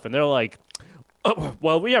this stuff. And they're like, oh,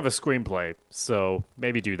 well, we have a screenplay, so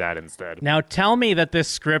maybe do that instead. Now tell me that this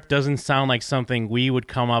script doesn't sound like something we would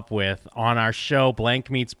come up with on our show, Blank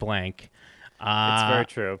Meets Blank. It's very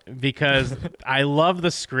true. Because I love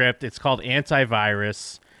the script. It's called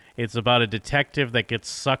Antivirus. It's about a detective that gets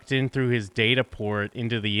sucked in through his data port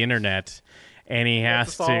into the internet, and he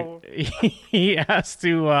has to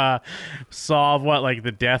solve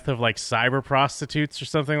the death of like cyber prostitutes or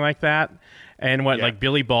something like that. And like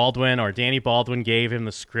Billy Baldwin or Danny Baldwin gave him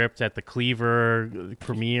the script at the Cleaver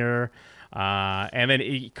premiere. And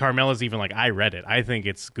then Carmela's even like, I read it. I think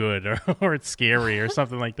it's good or it's scary or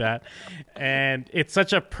something like that. And it's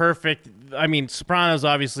such a perfect... I mean, Sopranos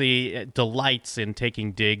obviously delights in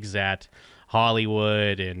taking digs at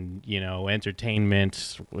Hollywood and,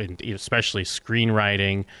 entertainment, and especially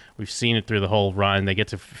screenwriting. We've seen it through the whole run. They get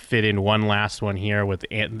to fit in one last one here with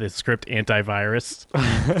the script Antivirus.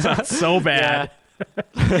 It sounds so bad. Yeah.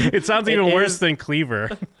 It sounds even worse than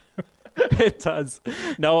Cleaver. It does.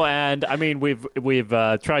 No, and I mean we've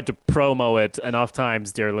tried to promo it enough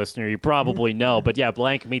times, dear listener. You probably know, but yeah,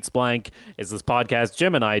 Blank Meets Blank is this podcast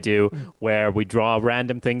Jim and I do where we draw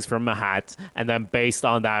random things from a hat, and then based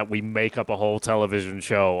on that, we make up a whole television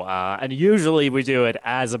show. And usually we do it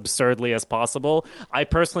as absurdly as possible. I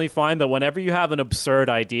personally find that whenever you have an absurd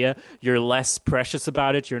idea, you're less precious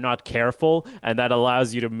about it. You're not careful, and that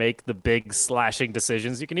allows you to make the big slashing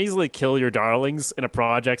decisions. You can easily kill your darlings in a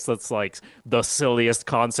project that's like the silliest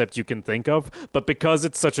concept you can think of, but because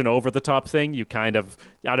it's such an over-the-top thing, you kind of,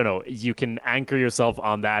 I don't know, you can anchor yourself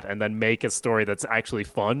on that and then make a story that's actually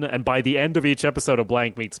fun. And by the end of each episode of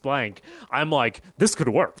Blank Meets Blank, I'm like, this could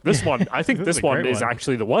work. This one, I think this one is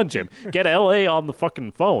actually the one, Jim. Get LA on the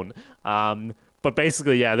fucking phone. But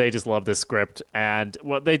basically, yeah, they just love this script, and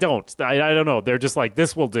well, they don't. I don't know. They're just like,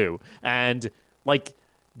 this will do. And like,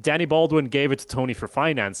 Danny Baldwin gave it to Tony for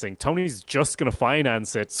financing. Tony's just going to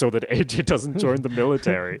finance it so that AJ doesn't join the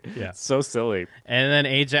military. Yeah. So silly. And then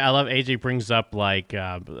I love AJ brings up like,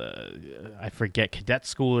 I forget, cadet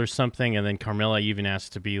school or something. And then Carmela even has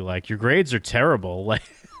to be like, your grades are terrible. Like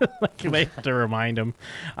they have to remind him.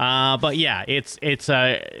 But yeah, it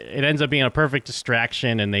ends up being a perfect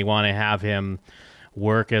distraction, and they want to have him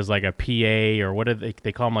work as like a PA, or what do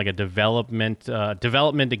they call him, like a development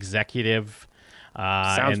executive.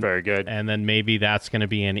 Sounds very good. And then maybe that's going to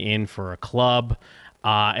be an in for a club.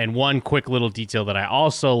 And one quick little detail that I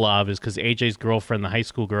also love is because AJ's girlfriend, the high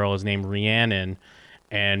school girl, is named Rhiannon,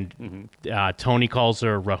 and Tony calls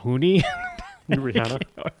her Rahuni.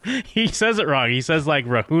 Rihanna? He says it wrong. He says like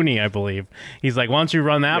Rahuni, I believe. He's like, why don't you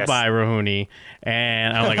run that by Rahuni?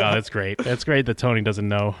 And I'm like, oh, that's great. That's great that Tony doesn't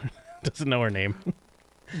know her name.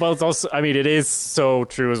 Well, it's also, I mean, it is so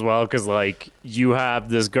true as well because, like, you have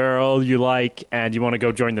this girl you like and you want to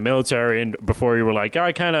go join the military, and before you were like, oh,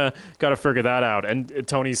 I kind of got to figure that out. And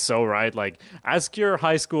Tony's so right. Like, ask your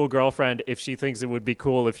high school girlfriend if she thinks it would be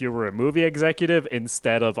cool if you were a movie executive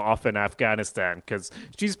instead of off in Afghanistan, because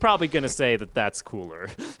she's probably going to say that that's cooler.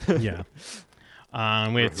 Yeah.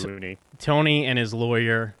 We had Tony and his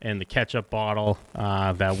lawyer and the ketchup bottle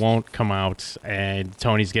that won't come out, and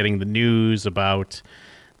Tony's getting the news about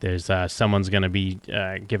there's someone's going to be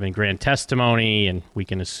giving grand testimony, and we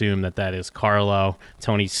can assume that that is Carlo.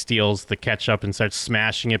 Tony steals the ketchup and starts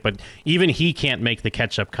smashing it, but even he can't make the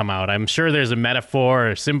ketchup come out. I'm sure there's a metaphor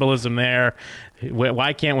or symbolism there.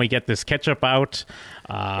 Why can't we get this ketchup out?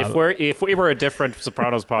 If we were a different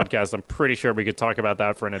Sopranos podcast, I'm pretty sure we could talk about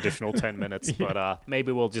that for an additional 10 minutes, but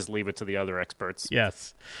maybe we'll just leave it to the other experts.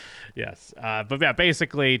 Yes. But yeah,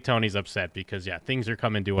 basically Tony's upset because things are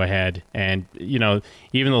coming to a head, and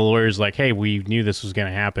even the lawyer's like, hey, we knew this was going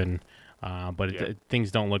to happen, but things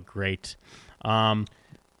don't look great.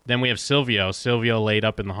 Then we have Silvio laid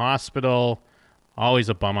up in the hospital. Always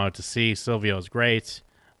a bum out to see. Silvio's great.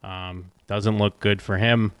 Doesn't look good for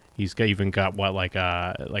him. He's even got like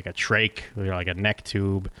a trach, like a neck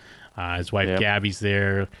tube. His wife Gabby's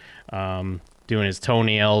there doing his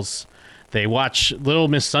toenails. They watch Little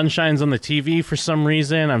Miss Sunshine's on the TV for some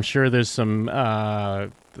reason. I'm sure there's some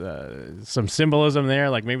symbolism there,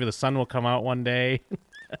 like maybe the sun will come out one day.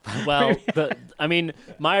 Well,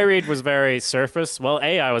 my read was very surface. Well,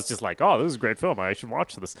 I was just like, oh, this is a great film. I should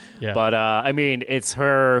watch this. Yeah. But, it's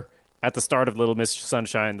her at the start of Little Miss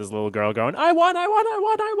Sunshine, this little girl going, I won.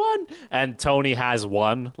 And Tony has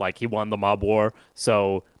won. Like, he won the mob war.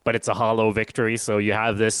 So, but it's a hollow victory. So you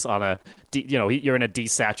have this on a, you're in a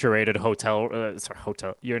desaturated hotel.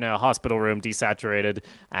 You're in a hospital room, desaturated,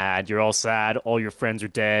 and you're all sad. All your friends are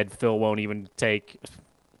dead. Phil won't even take...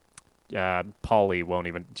 Paulie won't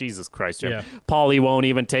even, Jesus Christ, Jim. Yeah. Paulie won't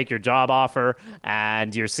even take your job offer,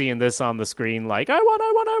 and you're seeing this on the screen like, I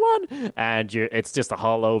won, and it's just a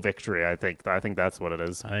hollow victory. I think that's what it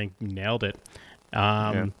is. I think you nailed it.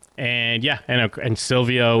 And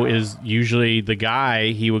Silvio is usually the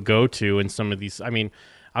guy he would go to in some of these. I mean,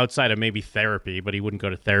 outside of maybe therapy, but he wouldn't go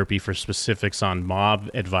to therapy for specifics on mob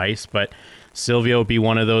advice. But Silvio would be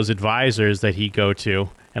one of those advisors that he'd go to.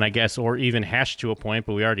 And I guess, or even Hesh to a point,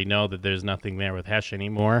 but we already know that there's nothing there with Hesh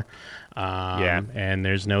anymore. And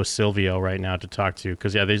there's no Silvio right now to talk to.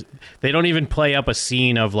 Because, they don't even play up a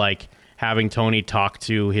scene of, like, having Tony talk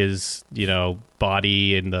to his,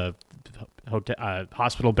 body in the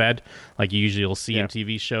hospital bed. Like you usually will see in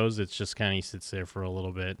TV shows. It's just kind of he sits there for a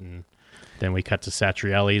little bit. And then we cut to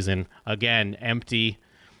Satriali's. And, again, empty.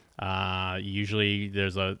 Usually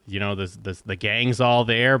there's the gang's all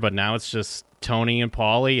there, but now it's just Tony and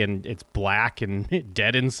Paulie, and it's black and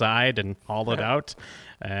dead inside and hollowed out,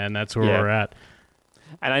 and that's where we're at.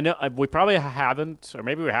 And I know we probably haven't, or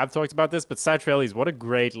maybe we have talked about this, but Satriali's, what a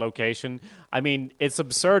great location. I mean, it's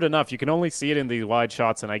absurd enough. You can only see it in these wide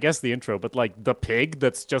shots, and I guess the intro, but like the pig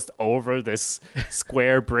that's just over this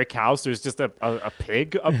square brick house, there's just a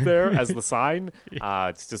pig up there as the sign.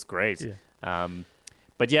 It's just great. Yeah.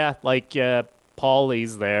 But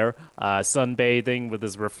Paulie's there, sunbathing with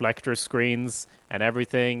his reflector screens and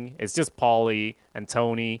everything. It's just Paulie and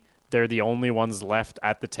Tony. They're the only ones left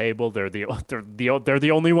at the table. They're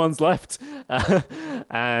the only ones left.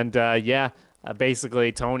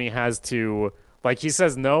 Basically Tony has to, like, he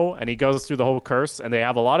says no, and he goes through the whole curse, and they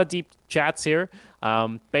have a lot of deep chats here.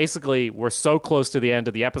 Basically, we're so close to the end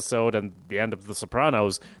of the episode and the end of The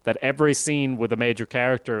Sopranos that every scene with a major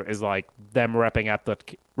character is like them wrapping up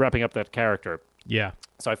that character. Yeah.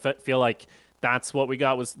 So I feel like that's what we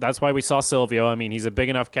got. That's why we saw Silvio. I mean, he's a big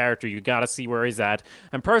enough character. You got to see where he's at.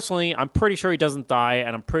 And personally, I'm pretty sure he doesn't die,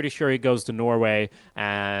 and I'm pretty sure he goes to Norway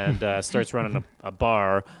and starts running a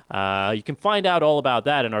bar. You can find out all about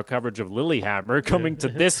that in our coverage of Lilyhammer coming to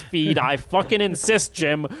this feed. I fucking insist,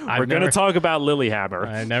 Jim. We're going to talk about Lilyhammer.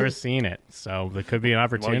 I've never seen it, so there could be an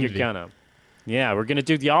opportunity. Well, you're gonna. Yeah, we're going to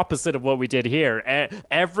do the opposite of what we did here.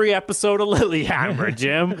 Every episode of Lilyhammer,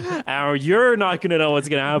 Jim. You're not going to know what's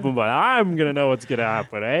going to happen, but I'm going to know what's going to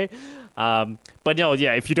happen, eh? But no,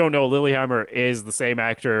 if you don't know, Lilyhammer is the same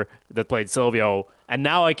actor that played Silvio. And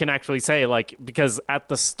now I can actually say, like, because at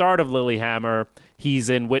the start of Lilyhammer, he's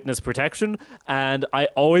in witness protection. And I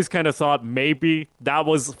always kind of thought maybe that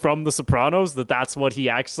was from The Sopranos, that's what he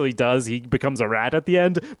actually does. He becomes a rat at the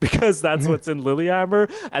end because that's what's in Lilyhammer.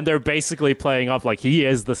 And they're basically playing off like he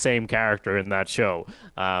is the same character in that show.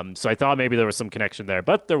 So I thought maybe there was some connection there,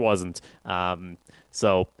 but there wasn't.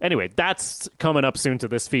 So anyway, that's coming up soon to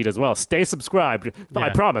this feed as well. Stay subscribed. I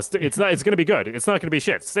Yeah. promise. It's going to be good. It's not going to be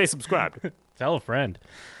shit. Stay subscribed. Tell a friend.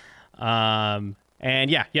 And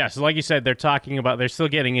yeah. So like you said, they're still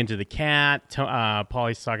getting into the cat.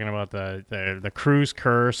 Paulie's talking about the crew's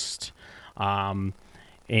cursed. And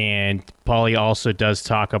Paulie also does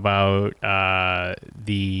talk about I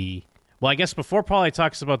guess before Paulie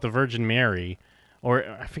talks about the Virgin Mary, or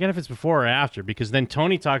I forget if it's before or after, because then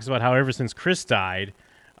Tony talks about how ever since Chris died,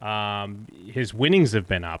 his winnings have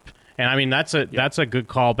been up. And I mean, that's a good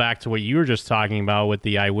call back to what you were just talking about with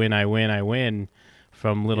the I win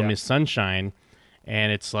from Little Miss Sunshine.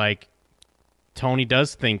 And it's like Tony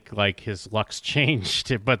does think like his luck's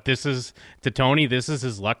changed, but this is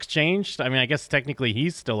his luck's changed. I mean, I guess technically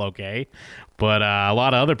he's still okay, but a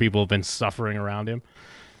lot of other people have been suffering around him.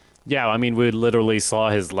 Yeah, I mean, we literally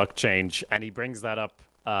saw his luck change, and he brings that up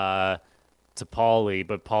to Paulie,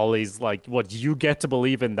 but Paulie's like, what, you get to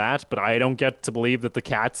believe in that, but I don't get to believe that the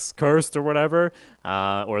cat's cursed or whatever,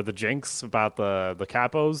 or the jinx about the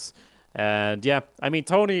capos. And yeah, I mean,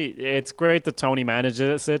 Tony, it's great that Tony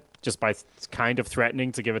manages it just by kind of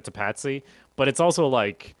threatening to give it to Patsy, but it's also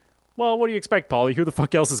like, well, what do you expect, Paulie? Who the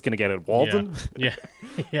fuck else is going to get it? Walden?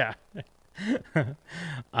 Yeah. And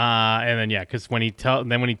then because when he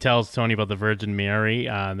tells Tony about the Virgin Mary,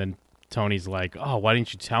 then Tony's like, "Oh, why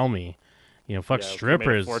didn't you tell me? You know, fuck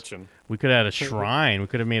strippers. We could have had a shrine. We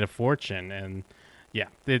could have made a fortune." And yeah,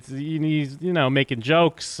 he's making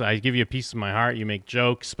jokes. I give you a piece of my heart. You make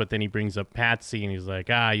jokes, but then he brings up Patsy, and he's like,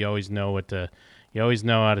 you always know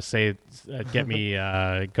how to say, get me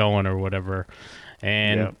going or whatever.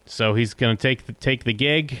 And so he's gonna take the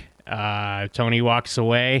gig. Tony walks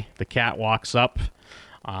away. The cat walks up.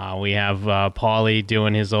 We have Paulie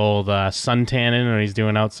doing his old suntanning, and he's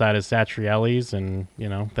doing outside of Satrielli's, and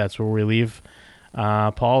that's where we leave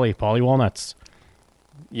Paulie Walnuts.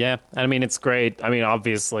 Yeah, I mean, it's great. I mean,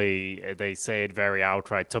 obviously, they say it very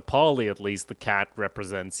outright. To Paulie, at least, the cat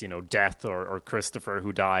represents, death or Christopher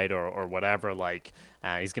who died or whatever. Like,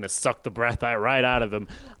 he's going to suck the breath right out of him.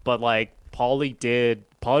 But, like, Paulie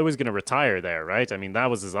was going to retire there, right? I mean, that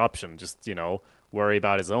was his option, just, worry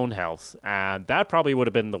about his own health. And that probably would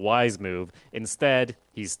have been the wise move. Instead,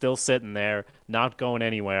 he's still sitting there, not going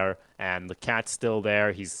anywhere, and the cat's still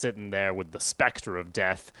there. He's sitting there with the specter of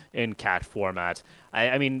death in cat format.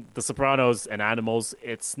 I mean, The Sopranos and animals,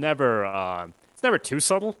 it's never too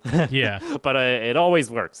subtle. Yeah. But it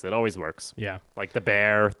always works. It always works. Yeah. Like the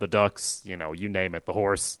bear, the ducks, you name it, the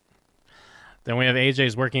horse. Then we have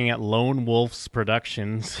AJ's working at Lone Wolf's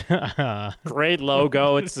Productions. Great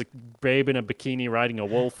logo. It's a babe in a bikini riding a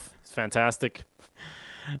wolf. It's fantastic.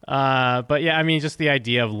 But yeah, I mean, just the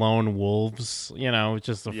idea of lone wolves, it's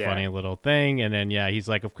just a funny little thing. And then, he's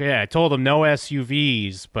like, okay, I told him no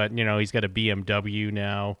SUVs, but, he's got a BMW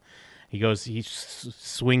now. He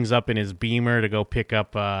swings up in his Beamer to go pick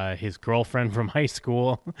up his girlfriend from high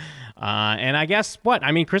school. And I guess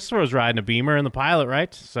Christopher was riding a Beamer in the pilot,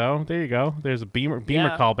 right? So there you go. There's a Beamer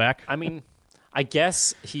callback. I mean, I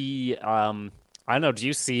guess he, I don't know, do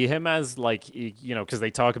you see him as like, because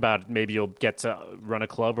they talk about maybe you'll get to run a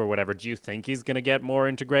club or whatever. Do you think he's going to get more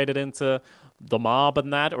integrated into the mob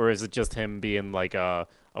and that? Or is it just him being like a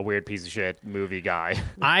weird piece of shit movie guy?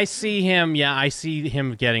 I see him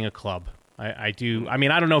getting a club. I do. I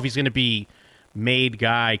mean, I don't know if he's going to be made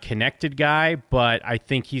guy, connected guy, but I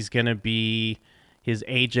think he's going to be his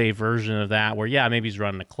AJ version of that, where maybe he's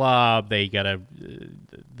running a club.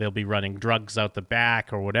 They'll be running drugs out the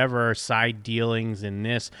back or whatever, side dealings in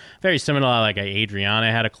this. Very similar, like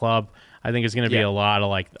Adriana had a club. I think it's going to be a lot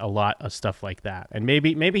of stuff like that, and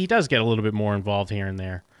maybe he does get a little bit more involved here and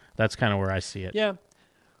there. That's kind of where I see it. Yeah.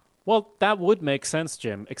 Well, that would make sense,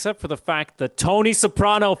 Jim, except for the fact that Tony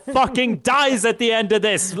Soprano fucking dies at the end of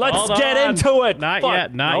this. Let's get into it. Not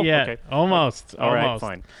yet. Okay. Almost. All right,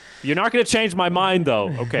 fine. You're not going to change my mind, though.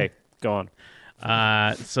 Okay, go on.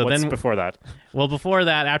 What's before that? Well, before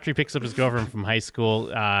that, after he picks up his girlfriend from high school,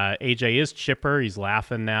 AJ is chipper. He's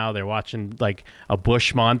laughing now. They're watching like a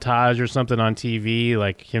Bush montage or something on TV,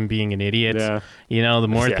 like him being an idiot. Yeah. The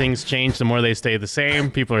more things change, the more they stay the same.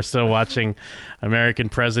 People are still watching American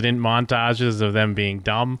president montages of them being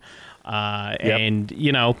dumb. And,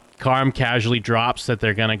 Carm casually drops that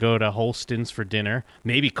they're going to go to Holston's for dinner.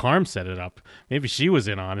 Maybe Carm set it up. Maybe she was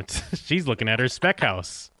in on it. She's looking at her spec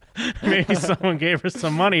house. Maybe someone gave her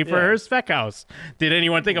some money for her spec house. Did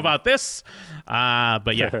anyone think about this?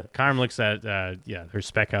 But Carm looks at her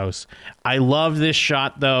spec house. I love this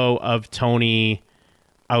shot though of Tony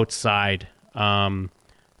outside,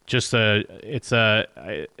 just it's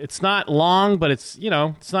not long, but it's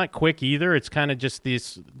it's not quick either. It's kind of just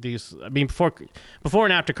these. I mean, before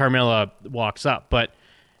and after Carmilla walks up, but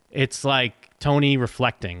it's like Tony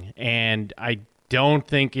reflecting, and I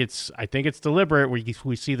think it's deliberate.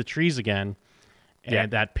 We see the trees again,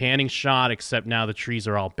 and that panning shot, except now the trees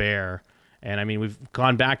are all bare. And I mean, we've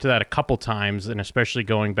gone back to that a couple times, and especially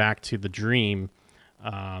going back to the dream.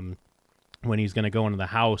 When he's going to go into the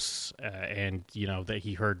house and, that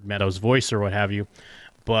he heard Meadows' voice or what have you.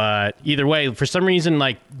 But either way, for some reason,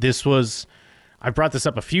 like I brought this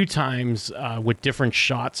up a few times with different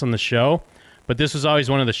shots on the show, but this was always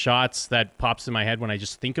one of the shots that pops in my head when I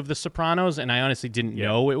just think of The Sopranos, and I honestly didn't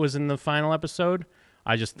know it was in the final episode.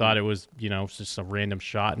 I just thought it was, just a random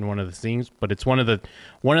shot in one of the scenes, but it's one of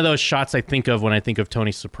those shots I think of when I think of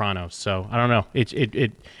Tony Soprano. So I don't know,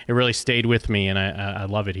 it really stayed with me, and I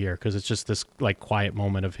love it here because it's just this like quiet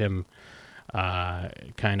moment of him,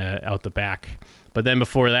 kind of out the back. But then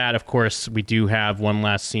before that, of course, we do have one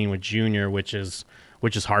last scene with Junior, which is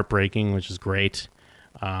heartbreaking, which is great.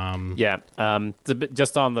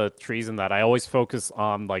 Just on the trees and that, I always focus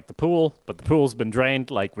on like the pool, but the pool's been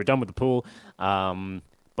drained. Like we're done with the pool.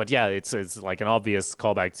 But yeah, it's like an obvious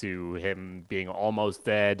callback to him being almost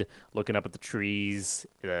dead, looking up at the trees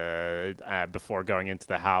before going into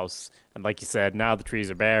the house. And like you said, now the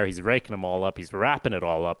trees are bare. He's raking them all up. He's wrapping it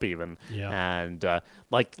all up even. Yeah. And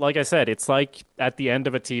like I said, it's like at the end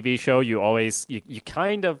of a TV show, you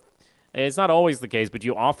kind of. It's not always the case, but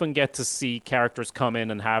you often get to see characters come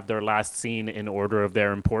in and have their last scene in order of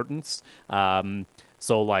their importance.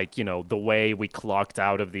 So, like, the way we clocked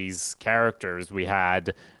out of these characters, we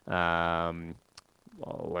had,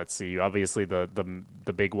 let's see, obviously the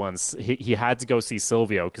big ones. He had to go see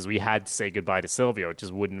Silvio because we had to say goodbye to Silvio. It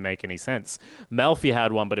just wouldn't make any sense. Melfi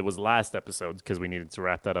had one, but it was last episode because we needed to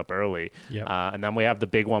wrap that up early. Yep. And then we have the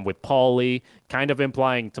big one with Paulie, kind of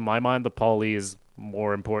implying, to my mind, that Paulie is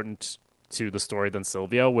more important to the story than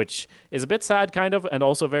Silvio, which is a bit sad, kind of, and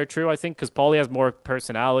also very true, I think, because Paulie has more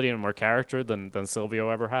personality and more character than Silvio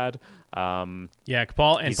ever had. We've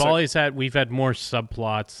had more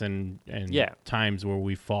subplots and times where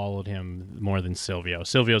we followed him more than Silvio.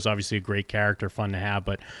 Silvio's obviously a great character, fun to have,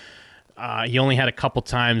 but he only had a couple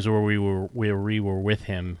times where we were with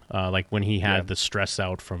him, like when he had the stress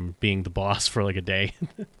out from being the boss for like a day.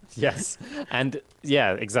 Yes, and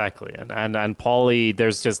yeah, exactly. And Paulie,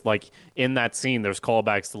 there's just like in that scene, there's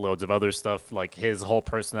callbacks to loads of other stuff, like his whole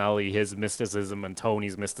personality, his mysticism, and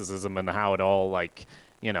Tony's mysticism, and how it all like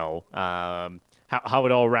how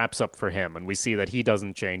it all wraps up for him. And we see that he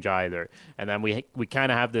doesn't change either. And then we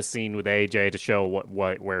kind of have this scene with AJ to show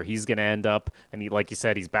where he's going to end up. And he, like you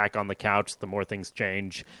said, he's back on the couch the more things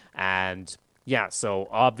change. And yeah, so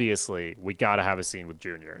obviously we got to have a scene with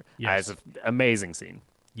Junior. Yes. It's an amazing scene.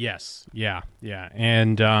 Yes. Yeah.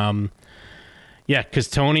 And because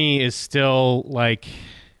Tony is still like,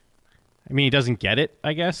 I mean, he doesn't get it,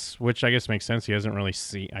 I guess, which I guess makes sense. He hasn't really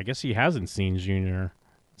seen, I guess he hasn't seen Junior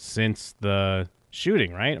since the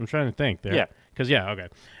shooting, right? I'm trying to think there. Yeah. Because, okay.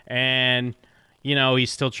 And,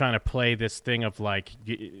 he's still trying to play this thing of like,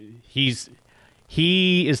 he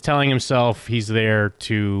is telling himself he's there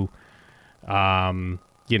to,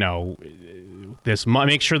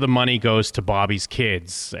 make sure the money goes to Bobby's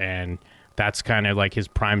kids, and that's kind of like his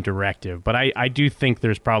prime directive. But I do think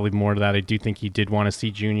there's probably more to that. I do think he did want to see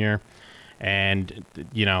Junior, and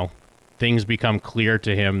things become clear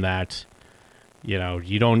to him that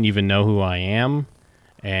you don't even know who I am.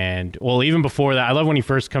 And well, even before that, I love when he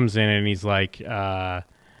first comes in and he's like,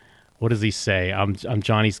 what does he say? I'm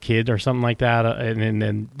Johnny's kid or something like that. And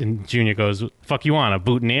then Junior goes, "Fuck you on a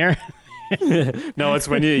boutonniere." No, it's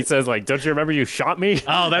when he says, like, "Don't you remember you shot me?"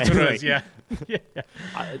 Oh, that's what it is. Yeah.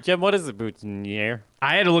 Jim, what is a boutonniere?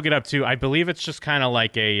 I had to look it up too. I believe it's just kind of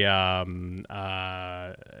like a,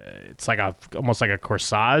 it's like almost like a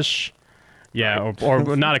corsage. Yeah,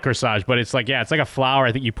 or not a corsage, but it's like it's like a flower.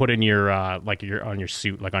 I think you put in your on your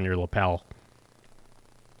suit, like on your lapel.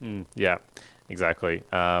 Yeah, exactly.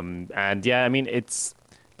 And yeah, I mean, it's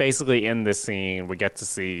basically in this scene we get to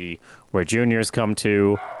see where Junior's come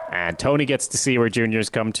to, and Tony gets to see where Junior's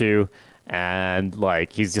come to, and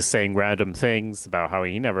like he's just saying random things about how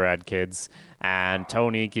he never had kids, and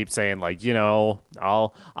Tony keeps saying like,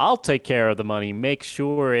 I'll take care of the money, make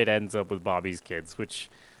sure it ends up with Bobby's kids, which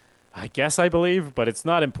I guess I believe, but it's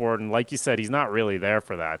not important. Like you said, he's not really there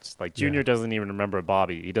for that. Like, Junior doesn't even remember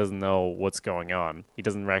Bobby. He doesn't know what's going on. He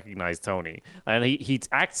doesn't recognize Tony. And he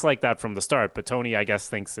acts like that from the start, but Tony, I guess,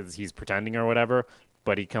 thinks that he's pretending or whatever,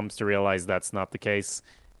 but he comes to realize that's not the case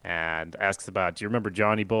and asks about, do you remember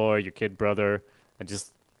Johnny Boy, your kid brother? And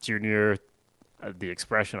just Junior, the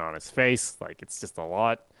expression on his face, like it's just a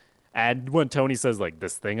lot. And when Tony says like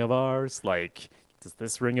this thing of ours, like does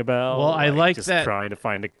this ring a bell? Well, I like just that. Trying to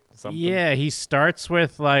find something. Yeah, he starts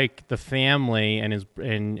with like the family and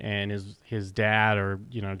his dad, or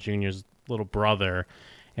Junior's little brother,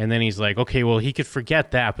 and then he's like, okay, well, he could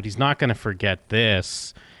forget that, but he's not going to forget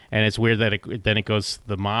this. And it's weird that then it goes to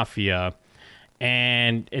the mafia,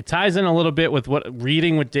 and it ties in a little bit with what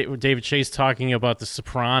David Chase talking about The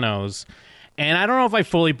Sopranos. And I don't know if I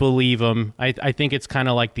fully believe him. I think it's kind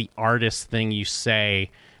of like the artist thing you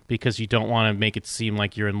say because you don't want to make it seem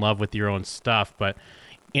like you're in love with your own stuff. But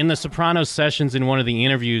in the Sopranos sessions, in one of the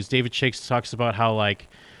interviews, David Chase talks about how, like,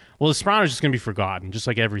 well, The Sopranos is just going to be forgotten, just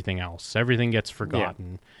like everything else. Everything gets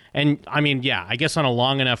forgotten. Yeah. And, I mean, yeah, I guess on a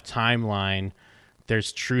long enough timeline,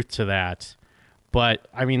 there's truth to that. But,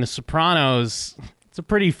 I mean, The Sopranos, it's a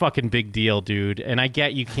pretty fucking big deal, dude. And I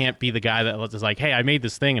get you can't be the guy that is like, hey, I made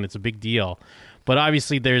this thing and it's a big deal. But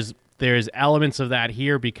obviously there's elements of that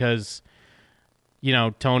here because,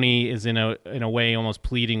 Tony is in a way almost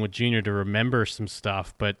pleading with Junior to remember some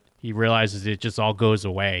stuff, but he realizes it just all goes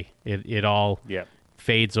away. It all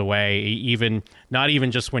fades away. Not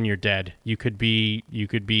even just when you're dead. You could be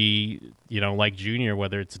like Junior,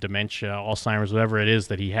 whether it's dementia, Alzheimer's, whatever it is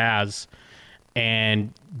that he has.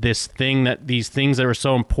 And these things that are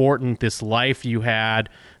so important, this life you had,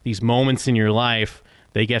 these moments in your life,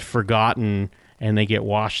 they get forgotten and they get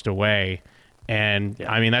washed away. And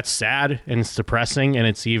I mean, that's sad and it's depressing, and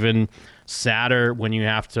it's even sadder when you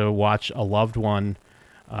have to watch a loved one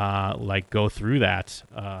go through that.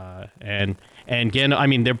 And again, I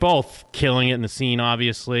mean, they're both killing it in the scene,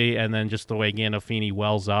 obviously, and then just the way Gandolfini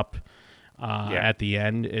wells up at the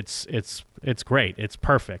end, it's great. It's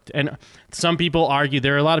perfect. And some people argue,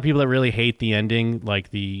 there are a lot of people that really hate the ending,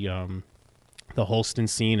 like the Holston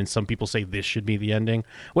scene, and some people say this should be the ending,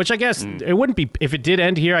 which I guess it wouldn't be. If it did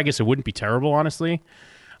end here, I guess it wouldn't be terrible, honestly.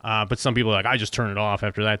 But some people are like, I just turn it off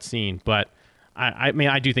after that scene. But I mean,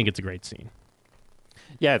 I do think it's a great scene.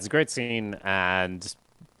 Yeah, it's a great scene, and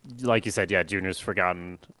like you said, Junior's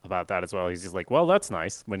forgotten about that as well. He's just like, well, that's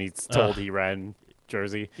nice, when he's told he ran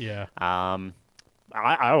Jersey. Yeah.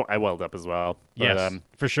 I welled up as well. But, yes,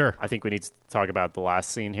 for sure. I think we need to talk about the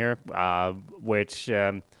last scene here, which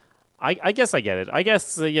I guess I get it. I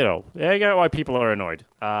guess, I get why people are annoyed,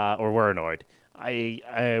 or were annoyed. Watching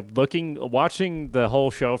the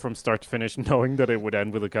whole show from start to finish, knowing that it would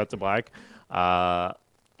end with a cut to black, I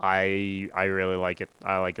really like it.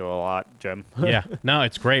 I like it a lot, Jim. Yeah. No,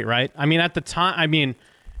 it's great, right? I mean, at the time,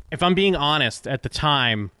 if I'm being honest, at the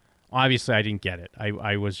time, obviously I didn't get it.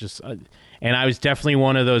 I was just, and I was definitely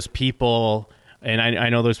one of those people, and I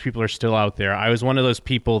know those people are still out there. I was one of those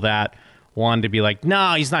people that wanted to be like,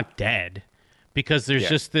 no, he's not dead, because there's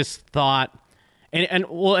just this thought,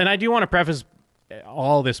 and I do want to preface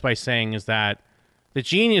all this by saying is that the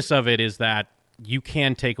genius of it is that you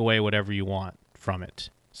can take away whatever you want from it.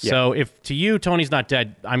 So if to you Tony's not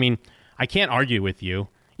dead, I mean, I can't argue with you,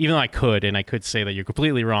 even though I could say that you're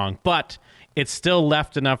completely wrong, but it's still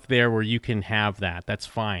left enough there where you can have that. That's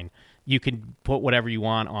fine. You can put whatever you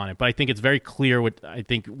want on it. But I think it's very clear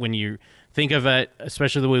when you think of it,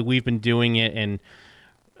 especially the way we've been doing it, and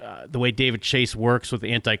the way David Chase works with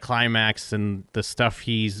Anticlimax and the stuff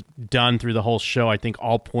he's done through the whole show, I think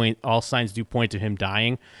all signs do point to him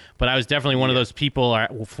dying. But I was definitely one of those people,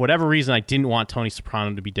 for whatever reason, I didn't want Tony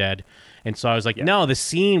Soprano to be dead. And so I was like, no, the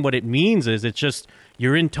scene, what it means is it's just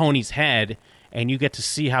you're in Tony's head, and you get to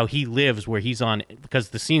see how he lives where he's on, because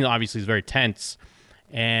the scene obviously is very tense,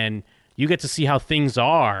 and you get to see how things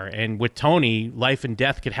are. And with Tony, life and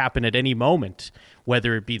death could happen at any moment,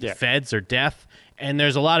 whether it be the feds or death. And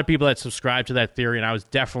there's a lot of people that subscribe to that theory, and I was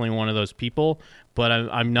definitely one of those people, but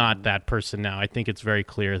I'm not that person now. I think it's very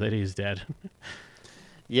clear that he's dead.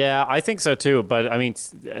 Yeah, I think so too. But I mean,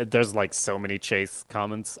 there's like so many Chase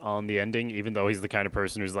comments on the ending, even though he's the kind of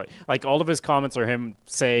person who's like all of his comments are him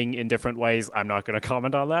saying in different ways. I'm not going to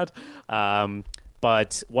comment on that.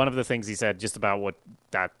 But one of the things he said just about what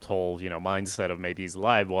that whole, mindset of maybe he's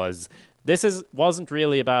alive was, wasn't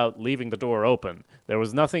really about leaving the door open. There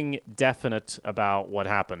was nothing definite about what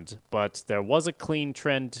happened, but there was a clean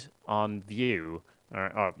trend on view.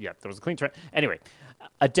 There was a clean trend. Anyway,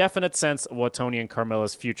 a definite sense of what Tony and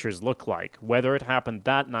Carmilla's futures look like. Whether it happened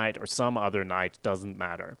that night or some other night doesn't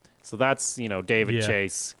matter. So that's, David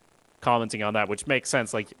Chase commenting on that, which makes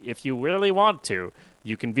sense. Like, if you really want to,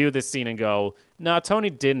 you can view this scene and go, no, Tony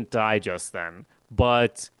didn't die just then,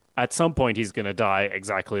 but at some point he's going to die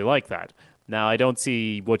exactly like that. Now, I don't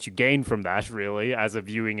see what you gain from that, really, as a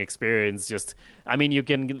viewing experience. Just, I mean, you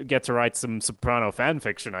can get to write some Soprano fan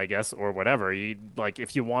fiction, I guess, or whatever. Like,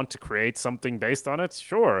 if you want to create something based on it,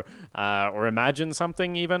 sure. Or imagine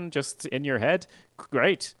something even just in your head,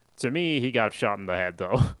 great. To me, he got shot in the head,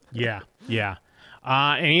 though. Yeah, yeah.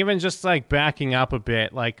 And even just, like, backing up a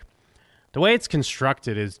bit, like, the way it's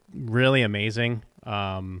constructed is really amazing.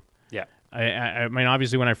 Yeah. I mean,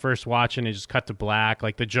 obviously, when I first watched it, it just cut to black.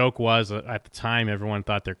 Like, the joke was, at the time, everyone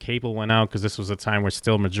thought their cable went out because this was a time where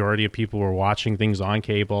still majority of people were watching things on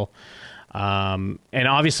cable. And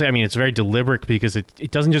obviously, I mean, it's very deliberate because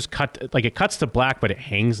it doesn't just cut, like, it cuts to black, but it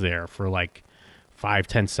hangs there for, like,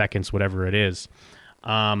 5-10 seconds, whatever it is.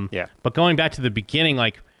 Yeah. But going back to the beginning,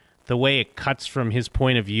 like, the way it cuts from his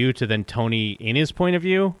point of view to then Tony in his point of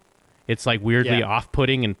view, it's like weirdly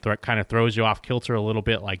off-putting and kind of throws you off kilter a little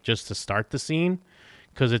bit, like just to start the scene,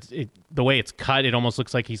 because the way it's cut, it almost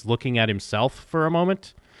looks like he's looking at himself for a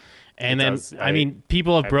moment. And then, I mean,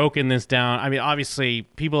 people have broken this down. I mean, obviously,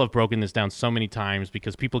 people have broken this down so many times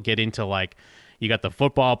because people get into, like, you got the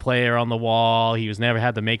football player on the wall. He was never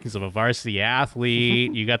had the makings of a varsity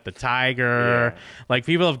athlete. You got the tiger. Yeah. Like,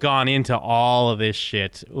 people have gone into all of this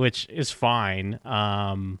shit, which is fine.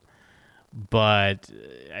 But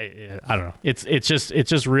I don't know. It's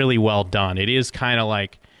just really well done. It is kind of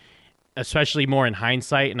like, especially more in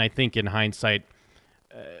hindsight, and I think in hindsight,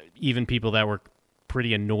 even people that were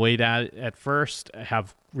pretty annoyed at first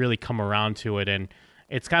have really come around to it, and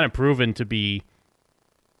it's kind of proven to be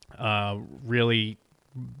really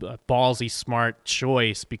ballsy, smart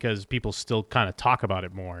choice because people still kind of talk about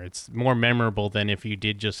it more. It's more memorable than if you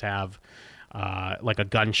did just have like a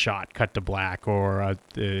gunshot cut to black or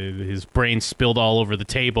his brain spilled all over the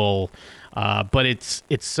table. But it's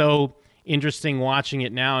so interesting watching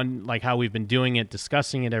it now, and like how we've been doing it,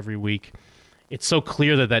 discussing it every week. It's so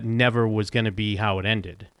clear that never was going to be how it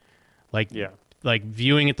ended. Like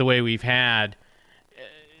viewing it the way we've had,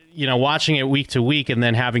 watching it week to week and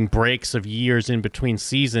then having breaks of years in between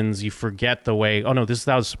seasons, you forget the way, oh no, this is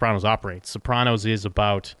how The Sopranos operates. Sopranos is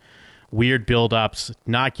about weird build-ups,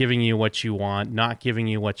 not giving you what you want, not giving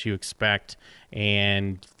you what you expect,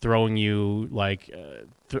 and throwing you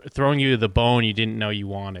throwing you the bone you didn't know you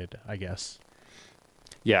wanted, I guess.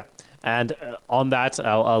 Yeah, and on that,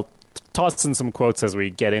 I'll toss in some quotes as we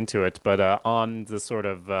get into it, but on the sort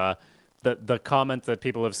of the comment that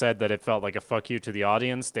people have said that it felt like a fuck you to the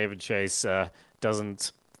audience, David Chase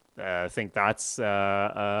doesn't think that's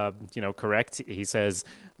correct. He says,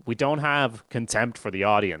 we don't have contempt for the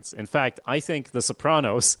audience. In fact, I think The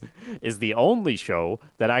Sopranos is the only show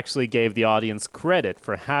that actually gave the audience credit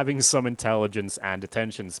for having some intelligence and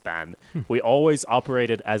attention span. We always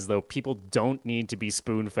operated as though people don't need to be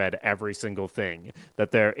spoon-fed every single thing, that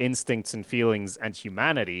their instincts and feelings and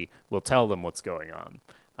humanity will tell them what's going on.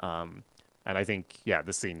 And I think,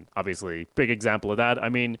 this scene, obviously, big example of that. I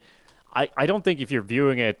mean, I don't think if you're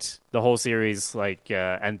viewing it, the whole series,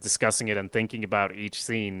 and discussing it and thinking about each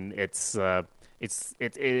scene, it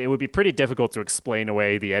would be pretty difficult to explain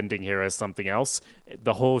away the ending here as something else.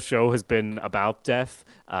 The whole show has been about death,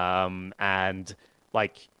 and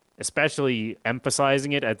especially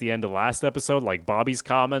emphasizing it at the end of last episode, like Bobby's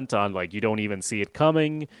comment on you don't even see it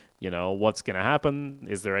coming. What's gonna happen?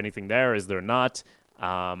 Is there anything there? Is there not?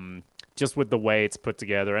 Just with the way it's put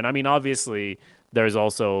together, and I mean, obviously. There's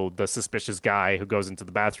also the suspicious guy who goes into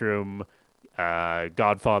the bathroom,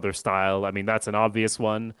 Godfather style. I mean, that's an obvious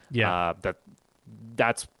one. Yeah.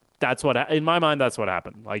 That's what, in my mind, that's what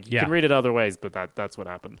happened. You can read it other ways, but that's what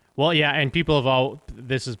happened. Well, yeah, and people have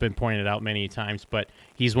this has been pointed out many times, but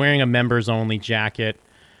he's wearing a members only jacket.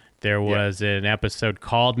 There was an episode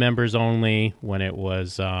called Members Only when it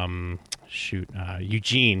was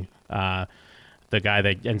Eugene, the guy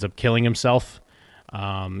that ends up killing himself.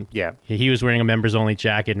 He was wearing a members only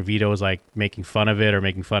jacket, and Vito was making fun of it or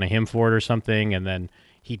making fun of him for it or something. And then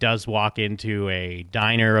he does walk into a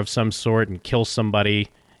diner of some sort and kill somebody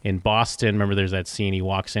in Boston. Remember, there's that scene. He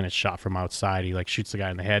walks in, it's shot from outside. He shoots the guy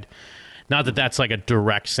in the head. Not that that's a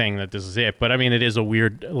direct saying that this is it, but I mean, it is a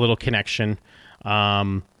weird little connection.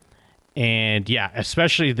 And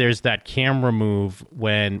especially there's that camera move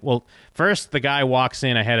when, first the guy walks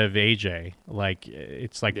in ahead of AJ,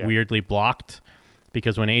 it's weirdly blocked.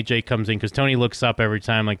 Because when AJ comes in, because Tony looks up every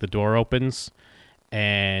time the door opens,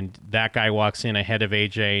 and that guy walks in ahead of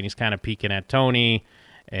AJ, and he's kind of peeking at Tony,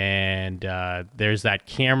 and there's that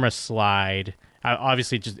camera slide.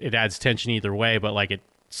 Obviously, it adds tension either way, but it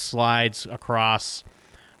slides across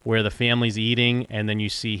where the family's eating, and then you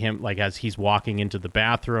see him as he's walking into the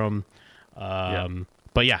bathroom.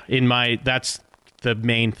 But yeah, that's the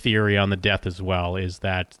main theory on the death as well, is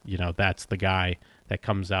that, that's the guy that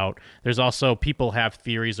comes out. There's also, people have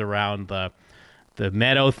theories around the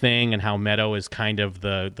Meadow thing and how Meadow is kind of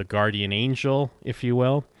the guardian angel, if you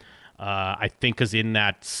will. I think because in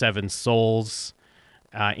that Seven Souls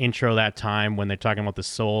intro that time, when they're talking about the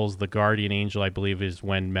souls, the guardian angel, I believe, is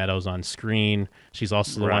when Meadow's on screen. She's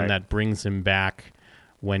also the one that brings him back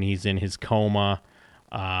when he's in his coma.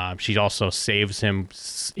 She also saves him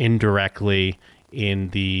indirectly in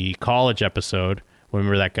the college episode.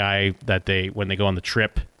 Remember that guy when they go on the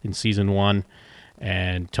trip in season 1,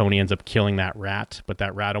 and Tony ends up killing that rat, but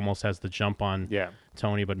that rat almost has the jump on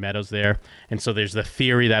Tony, but Meadow's there. And so there's the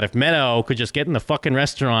theory that if Meadow could just get in the fucking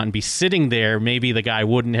restaurant and be sitting there, maybe the guy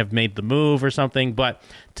wouldn't have made the move or something. But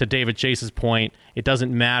to David Chase's point, it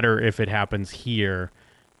doesn't matter if it happens here.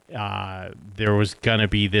 There was going to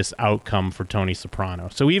be this outcome for Tony Soprano.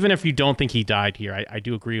 So even if you don't think he died here, I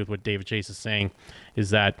do agree with what David Chase is saying,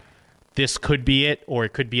 is that this could be it, or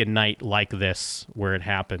it could be a night like this where it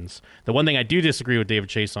happens. The one thing I do disagree with David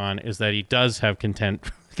Chase on is that he does have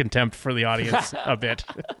contempt for the audience a bit.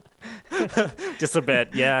 Just a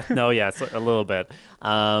bit, yeah. No, yeah, a little bit.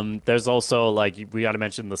 There's also, we got to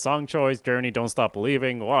mention the song choice, Journey, Don't Stop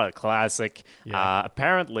Believing. What a classic. Yeah.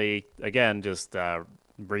 Apparently, again, just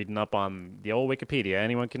reading up on the old Wikipedia.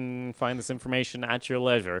 Anyone can find this information at your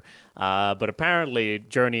leisure. But apparently,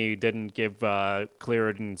 Journey didn't give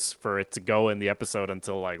clearance for it to go in the episode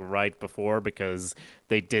until right before, because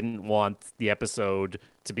they didn't want the episode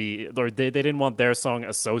to be, or they didn't want their song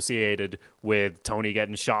associated with Tony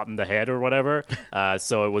getting shot in the head or whatever.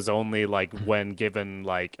 So it was only when given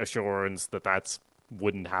assurance that that's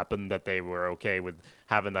wouldn't happen, that they were okay with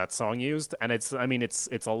having that song used. And it's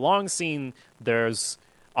a long scene. There's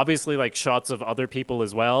obviously shots of other people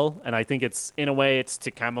as well, and I think it's, in a way, it's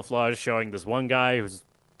to camouflage showing this one guy who's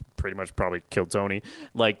pretty much probably killed Tony,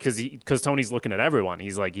 because Tony's looking at everyone.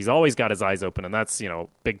 He's always got his eyes open, and that's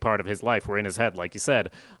big part of his life. We're in his head, like you said.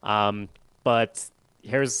 But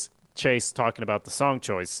here's Chase talking about the song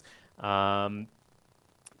choice. The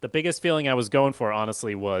biggest feeling I was going for,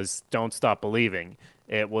 honestly, was Don't Stop Believing.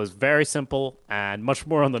 It was very simple and much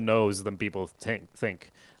more on the nose than people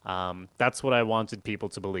think. That's what I wanted people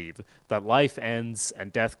to believe, that life ends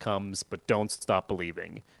and death comes, but don't stop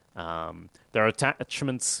believing. There are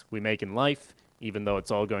attachments we make in life, even though it's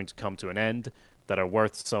all going to come to an end, that are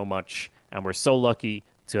worth so much, and we're so lucky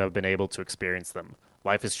to have been able to experience them.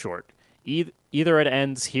 Life is short. Either it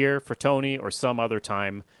ends here for Tony or some other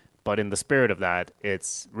time, but in the spirit of that,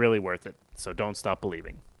 it's really worth it. So don't stop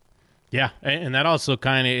believing. Yeah, and that also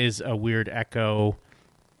kind of is a weird echo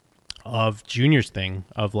of Junior's thing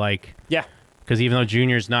of because even though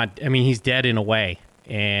Junior's not, he's dead in a way,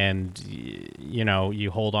 and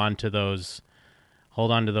you hold on to those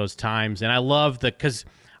times. And I love because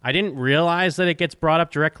I didn't realize that it gets brought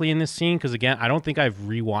up directly in this scene, because again, I don't think I've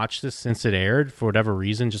rewatched this since it aired for whatever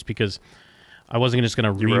reason, just because I wasn't just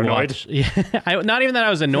going to rewatch. Yeah, not even that I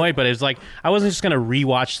was annoyed, but it was I wasn't just going to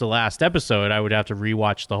rewatch the last episode. I would have to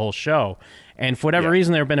rewatch the whole show. And for whatever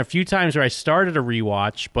reason, there have been a few times where I started a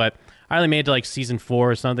rewatch, but I only made it to season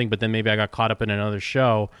 4 or something, but then maybe I got caught up in another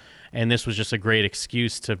show, and this was just a great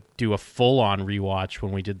excuse to do a full-on rewatch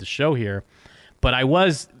when we did the show here. But I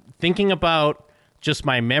was thinking about just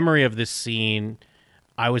my memory of this scene.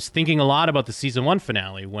 I was thinking a lot about the season 1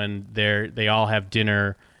 finale when they all have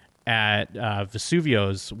dinner at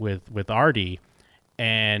Vesuvio's with Artie,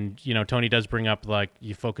 and Tony does bring up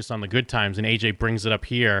you focus on the good times, and AJ brings it up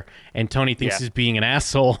here, and Tony thinks he's being an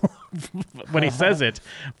asshole when he says it,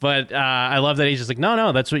 but I love that AJ's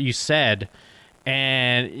no, that's what you said.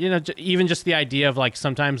 And even just the idea of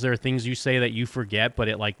sometimes there are things you say that you forget, but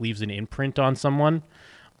it leaves an imprint on someone.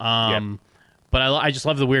 But I just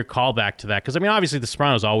love the weird callback to that, because obviously The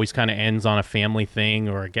Sopranos always kind of ends on a family thing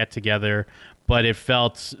or a get together, but it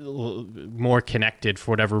felt more connected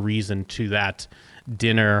for whatever reason to that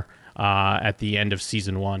dinner at the end of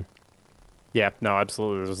season 1. Yeah, no,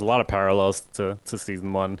 absolutely. There's a lot of parallels to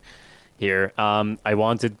season 1 here. I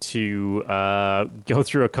wanted to go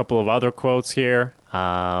through a couple of other quotes here.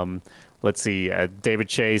 Let's see. David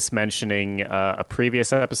Chase mentioning a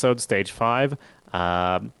previous episode, Stage 5.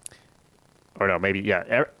 Or no, maybe,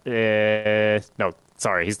 yeah. No,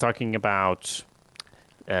 sorry. He's talking about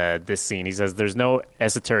this scene. He says, there's no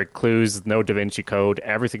esoteric clues, no Da Vinci Code.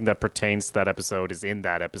 Everything that pertains to that episode is in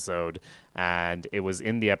that episode. And it was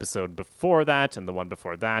in the episode before that, and the one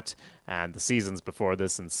before that, and the seasons before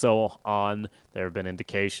this, and so on. There have been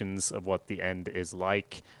indications of what the end is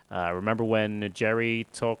like. Remember when Jerry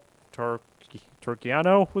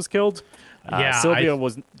Turciano was killed. Yeah, Silvio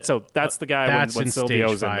was. So that's the guy That's when in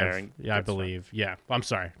Silvio's stage in 5. there. And Yeah, I gets shot. believe. Yeah, I'm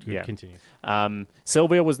sorry. Yeah. Continue.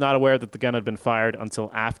 Silvio was not aware that the gun had been fired until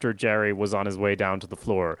after Jerry was on his way down to the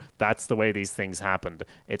floor. That's the way these things happened.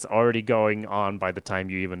 It's already going on by the time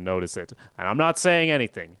you even notice it. And I'm not saying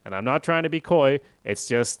anything, and I'm not trying to be coy. It's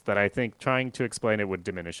just that I think trying to explain it would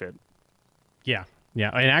diminish it. Yeah, yeah.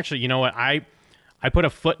 And actually, you know what? I put a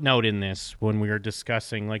footnote in this when we were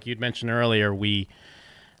discussing, like you'd mentioned earlier, we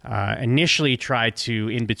initially tried to,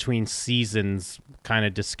 in between seasons, kind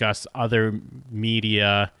of discuss other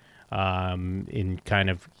media in kind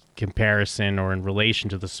of comparison or in relation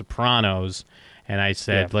to The Sopranos. And I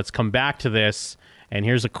said, let's come back to this. And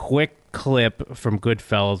here's a quick clip from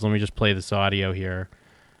Goodfellas. Let me just play this audio here.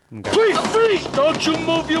 Freeze! Freeze! Don't you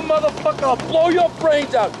move, you motherfucker! I'll blow your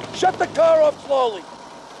brains out! Shut the car off slowly!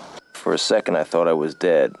 For a second, I thought I was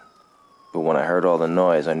dead. But when I heard all the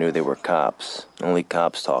noise, I knew they were cops. Only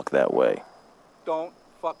cops talk that way. Don't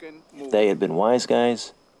fucking move. If they had been wise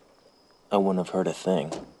guys, I wouldn't have heard a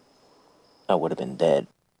thing. I would have been dead.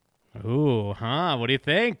 Ooh, huh? What do you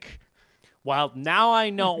think? Well, now I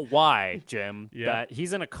know why, Jim, Yeah. that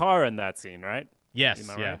he's in a car in that scene, right? Yes,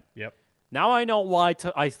 Am I yeah, right? yep. Now I know why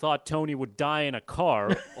I thought Tony would die in a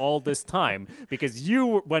car all this time. Because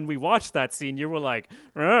when we watched that scene, you were like,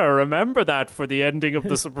 remember that for the ending of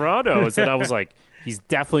The Sopranos. And I was like, he's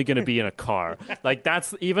definitely going to be in a car. Like,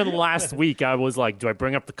 that's, even last week, I was like, do I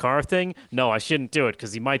bring up the car thing? No, I shouldn't do it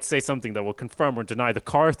because he might say something that will confirm or deny the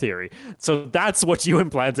car theory. So that's what you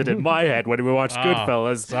implanted in my head when we watched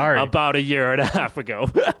Goodfellas about a year and a half ago.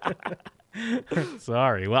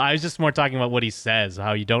 Sorry. Well, I was just more talking about what he says,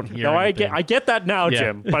 how you don't hear No, anything. I get that now, Yeah.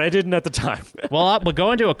 Jim, but I didn't at the time. Well, we'll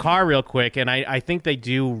go into a car real quick, and I think they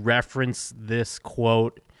do reference this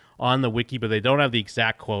quote on the wiki, but they don't have the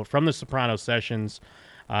exact quote from the Soprano sessions.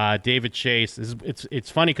 David Chase. It's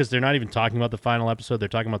funny because they're not even talking about the final episode; they're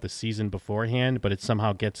talking about the season beforehand, but it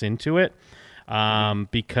somehow gets into it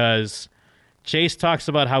because Chase talks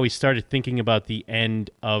about how he started thinking about the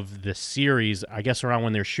end of the series. I guess around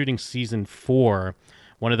when they're shooting season 4,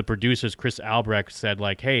 one of the producers, Chris Albrecht, said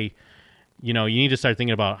like, "Hey, you need to start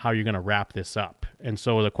thinking about how you're going to wrap this up." And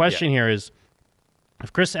so the question here is,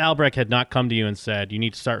 if Chris Albrecht had not come to you and said, you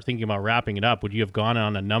need to start thinking about wrapping it up, would you have gone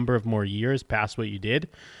on a number of more years past what you did?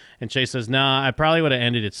 And Chase says, nah, I probably would have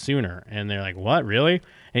ended it sooner. And they're like, what, really?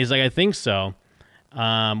 And he's like, I think so.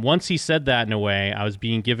 Once he said that in a way, I was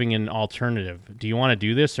being given an alternative. Do you want to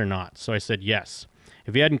do this or not? So I said, yes.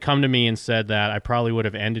 If he hadn't come to me and said that, I probably would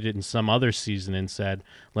have ended it in some other season and said,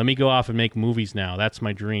 let me go off and make movies now. That's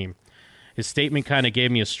my dream. His statement kind of gave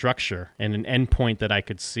me a structure and an end point that I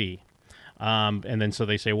could see. And then so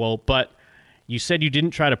they say, well, but you said you didn't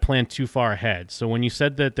try to plan too far ahead. So when you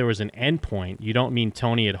said that there was an end point, you don't mean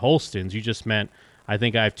Tony at Holston's. You just meant, I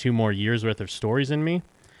think I have 2 more years worth of stories in me.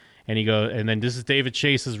 And and then this is David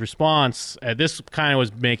Chase's response. This kind of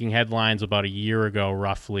was making headlines about a year ago,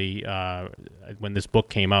 roughly, when this book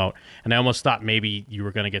came out. And I almost thought maybe you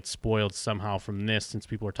were going to get spoiled somehow from this since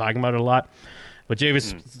people were talking about it a lot. But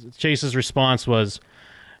Chase's response was,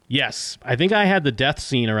 yes, I think I had the death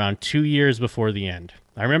scene around 2 years before the end.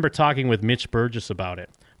 I remember talking with Mitch Burgess about it,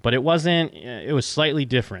 but it was slightly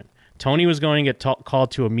different. Tony was going to get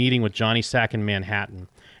called to a meeting with Johnny Sack in Manhattan,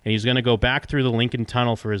 and he was going to go back through the Lincoln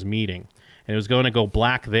Tunnel for his meeting, and it was going to go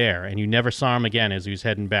black there, and you never saw him again as he was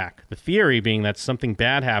heading back. The theory being that something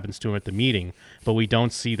bad happens to him at the meeting, but we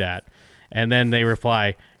don't see that. And then they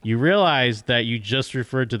reply, you realize that you just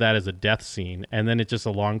referred to that as a death scene, and then it's just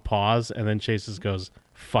a long pause, and then Chase goes,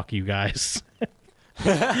 fuck you guys.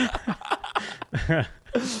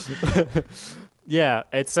 Yeah,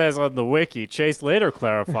 it says on the wiki, Chase later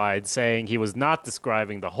clarified, saying he was not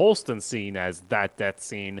describing the Holston scene as that death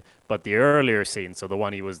scene, but the earlier scene, so the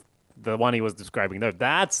one he was describing there.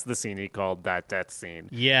 That's the scene he called that death scene.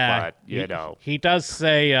 Yeah. But, He does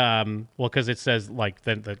say, because it says, like,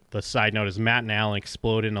 the side note is Matt and Alan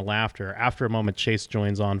explode into laughter. After a moment, Chase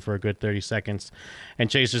joins on for a good 30 seconds. And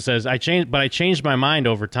Chase just says, I changed my mind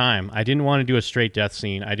over time. I didn't want to do a straight death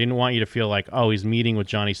scene. I didn't want you to feel like, oh, he's meeting with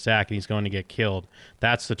Johnny Sack and he's going to get killed.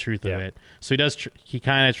 That's the truth of it. So he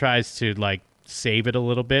kind of tries to, like, save it a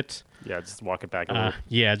little bit. Yeah, just walk it back a little.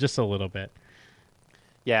 Yeah, just a little bit.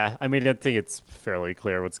 Yeah, I mean, I think it's fairly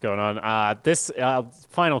clear what's going on. This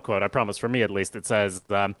final quote, I promise, for me at least, it says,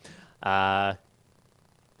 let's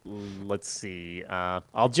see.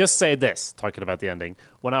 I'll just say this, talking about the ending.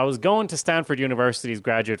 When I was going to Stanford University's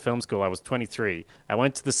graduate film school, I was 23. I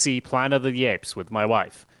went to see Planet of the Apes with my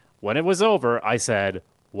wife. When it was over, I said,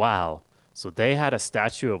 wow, so they had a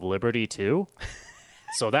Statue of Liberty too?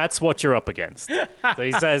 So that's what you're up against. So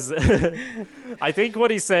he says, I think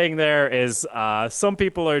what he's saying there is some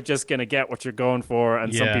people are just going to get what you're going for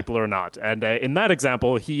and some people are not. And in that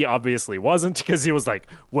example, he obviously wasn't because he was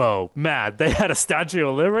like, whoa, mad. They had a Statue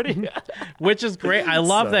of Liberty. Which is great. I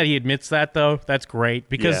love that he admits that, though. That's great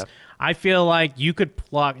because I feel like you could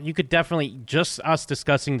definitely, just us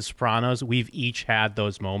discussing The Sopranos, we've each had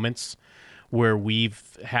those moments where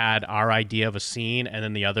we've had our idea of a scene and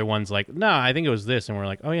then the other one's like, no, I think it was this. And we're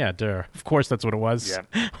like, oh, yeah, duh. Of course that's what it was.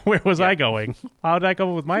 Yeah. Where was I going? How did I come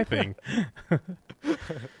up with my thing?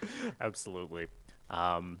 Absolutely.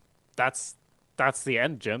 That's the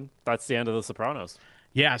end, Jim. That's the end of The Sopranos.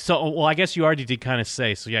 Yeah, so, well, I guess you already did kind of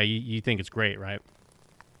say, so yeah, you think it's great, right?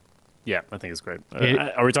 Yeah, I think it's great.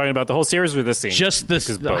 Are we talking about the whole series or this scene? Just this,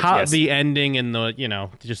 the ending and the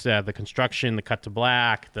just the construction, the cut to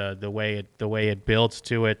black, the way it builds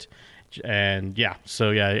to it, and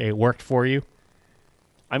it worked for you.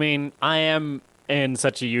 I mean, I am in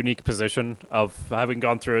such a unique position of having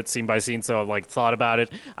gone through it scene by scene, so I've like thought about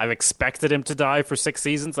it. I've expected him to die for 6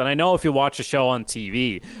 seasons, and I know if you watch a show on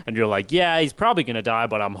TV and you're like, yeah, he's probably gonna die,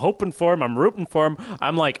 but I'm hoping for him, I'm rooting for him.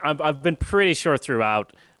 I'm like, I've been pretty sure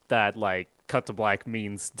throughout that like cut to black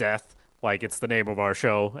means death, like it's the name of our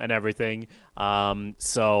show and everything.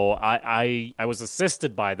 So I was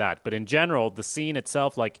assisted by that, but in general, the scene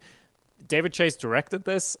itself, like David Chase directed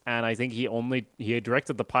this, and I think he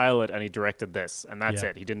directed the pilot and he directed this, and that's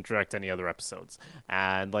it. He didn't direct any other episodes,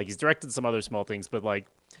 and like he's directed some other small things, but like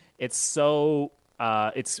it's so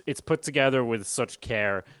it's put together with such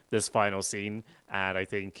care, this final scene, and I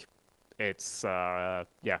think it's I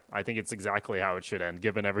think it's exactly how it should end,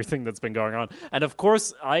 given everything that's been going on. And of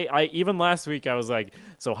course, I even last week I was like,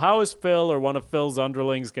 so how is Phil or one of Phil's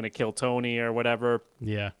underlings going to kill Tony or whatever?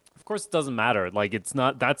 Yeah. Of course, it doesn't matter. Like, that's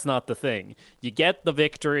not the thing. You get the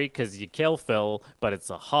victory because you kill Phil, but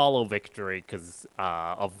it's a hollow victory because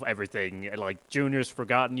of everything. Like, Junior's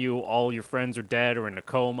forgotten you. All your friends are dead or in a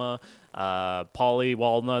coma. Paulie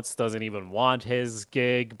Walnuts doesn't even want his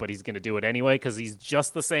gig, but he's going to do it anyway because he's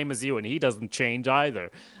just the same as you, and he doesn't change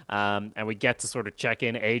either. And we get to sort of check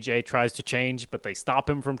in. AJ tries to change, but they stop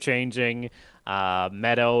him from changing.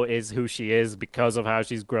 Meadow is who she is because of how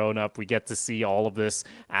she's grown up. We get to see all of this,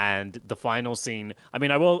 and the final scene. I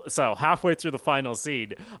mean, so halfway through the final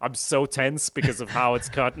scene, I'm so tense because of how it's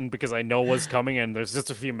cut and because I know what's coming, and there's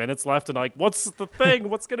just a few minutes left, and like, what's the thing?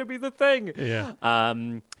 What's going to be the thing? Yeah.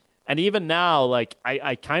 And even now, like,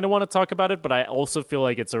 I kind of want to talk about it, but I also feel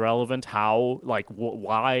like it's irrelevant how, like,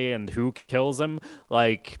 why and who kills him.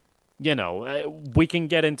 Like, we can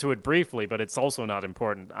get into it briefly, but it's also not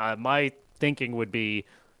important. My thinking would be,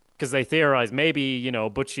 because they theorize maybe,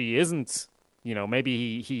 Butchie isn't,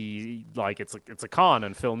 maybe he like, it's a con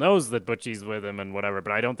and Phil knows that Butchie's with him and whatever,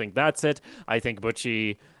 but I don't think that's it. I think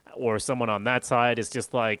Butchie or someone on that side is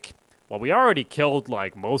just like, well, we already killed,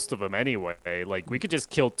 like, most of them anyway. Like, we could just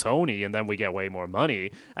kill Tony and then we get way more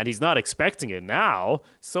money. And he's not expecting it now,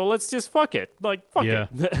 so let's just fuck it. Like, fuck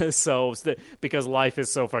it. So, because life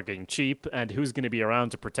is so fucking cheap, and who's going to be around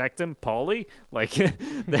to protect him? Paulie? Like,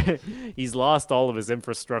 he's lost all of his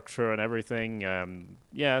infrastructure and everything.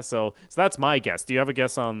 So that's my guess. Do you have a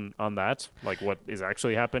guess on that? Like, what is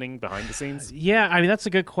actually happening behind the scenes? Yeah, I mean, that's a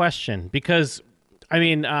good question, because I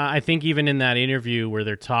mean, I think even in that interview where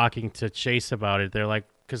they're talking to Chase about it, they're like,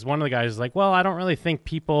 because one of the guys is like, well, I don't really think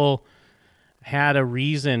people had a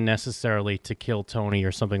reason necessarily to kill Tony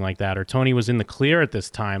or something like that, or Tony was in the clear at this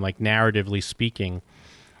time, like narratively speaking.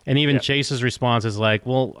 And even Chase's response is like,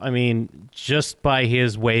 well, I mean, just by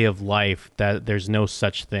his way of life, that there's no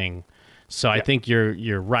such thing. So I think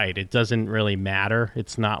you're right. It doesn't really matter.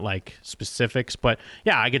 It's not like specifics, but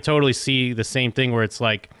yeah, I could totally see the same thing where it's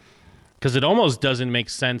like, because it almost doesn't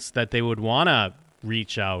make sense that they would want to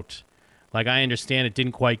reach out. Like, I understand it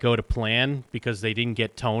didn't quite go to plan because they didn't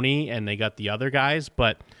get Tony and they got the other guys,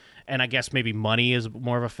 and I guess maybe money is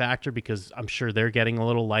more of a factor because I'm sure they're getting a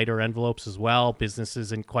little lighter envelopes as well. Business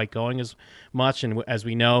isn't quite going as much, and as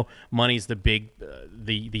we know, money's the big,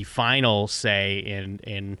 the final say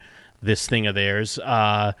in this thing of theirs.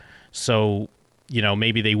 So,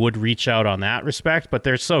 maybe they would reach out on that respect, but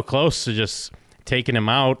they're so close to just taking him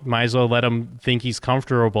out. Might as well let him think he's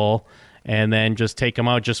comfortable and then just take him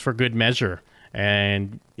out just for good measure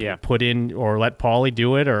and put in, or let Paulie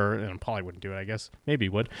do it, or Paulie wouldn't do it, I guess. Maybe he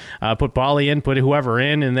would. Put Paulie in, put whoever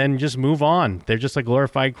in, and then just move on. They're just a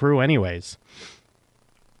glorified crew anyways.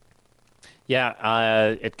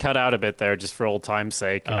 Yeah, it cut out a bit there just for old time's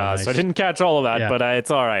sake. Nice. So I didn't catch all of that, but it's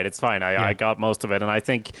all right. It's fine. I got most of it, and I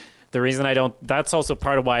think the reason that's also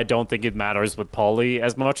part of why I don't think it matters with Paulie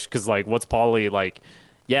as much, because, like, what's Paulie, like,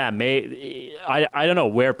 yeah, I don't know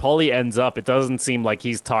where Paulie ends up. It doesn't seem like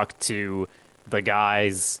he's talked to the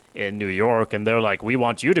guys in New York and they're like, we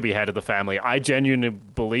want you to be head of the family. I genuinely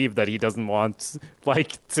believe that he doesn't want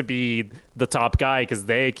like to be the top guy because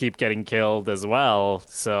they keep getting killed as well.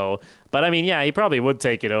 So, but I mean, yeah, he probably would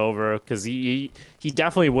take it over because he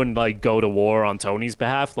definitely wouldn't like go to war on Tony's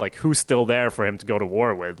behalf. Like, who's still there for him to go to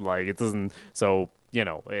war with? Like, it doesn't. So, you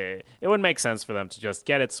know, it wouldn't make sense for them to just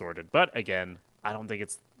get it sorted. But again, I don't think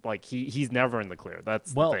it's like he's never in the clear.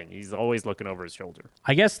 That's the thing. He's always looking over his shoulder.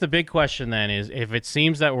 I guess the big question then is, if it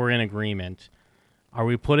seems that we're in agreement, are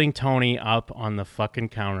we putting Tony up on the fucking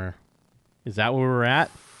counter? Is that where we're at?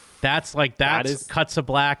 That's Cuts to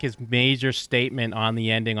Black, his major statement on the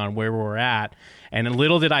ending on where we're at. And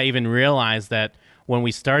little did I even realize that when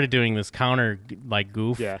we started doing this counter like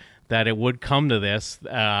goof, that it would come to this,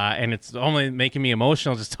 and it's only making me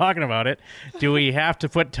emotional just talking about it. Do we have to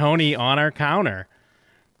put Tony on our counter?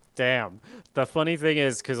 Damn. The funny thing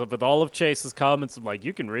is, because with all of Chase's comments, I'm like,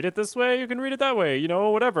 you can read it this way, you can read it that way, you know,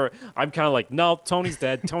 whatever. I'm kind of like, no, Tony's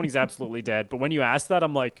dead. Tony's absolutely dead. But when you ask that,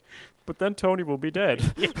 I'm like, but then Tony will be dead.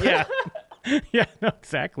 Yeah. Yeah, no,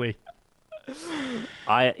 exactly.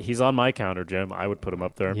 He's on my counter, Jim. I would put him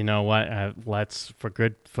up there. You know what? Let's, for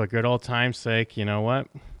good old time's sake, you know what?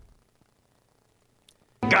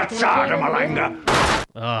 Ugh,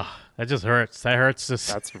 that just hurts. That hurts.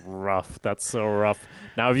 That's rough. That's so rough.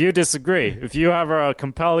 Now, if you disagree, if you have a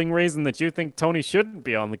compelling reason that you think Tony shouldn't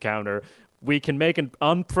be on the counter, we can make an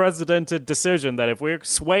unprecedented decision that if we're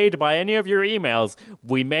swayed by any of your emails,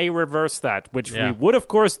 we may reverse that, which we would, of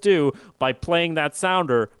course, do by playing that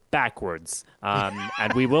sounder backwards.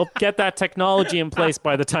 And we will get that technology in place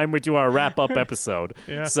by the time we do our wrap-up episode.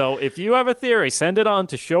 Yeah. So if you have a theory, send it on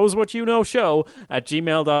to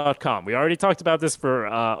showswhatyouknowshow@gmail.com. We already talked about this for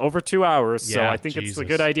over 2 hours, so I think it's a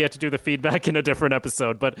good idea to do the feedback in a different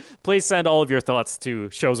episode. But please send all of your thoughts to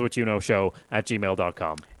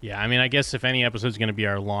showswhatyouknowshow@gmail.com. Yeah, I mean, I guess if any episode is going to be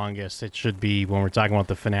our longest, it should be when we're talking about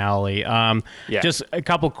the finale. Just a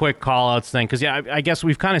couple quick call-outs then, because, I guess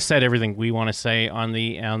we've kind of said everything we want to say on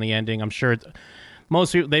the ending. I'm sure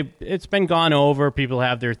most people, it's been gone over. People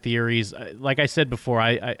have their theories. Like I said before,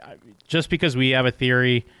 I just because we have a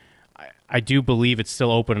theory, I do believe it's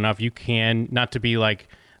still open enough. You can, not to be like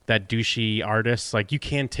that douchey artist, like you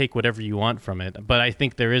can take whatever you want from it. But I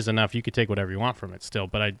think there is enough. You could take whatever you want from it still.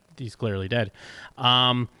 But he's clearly dead.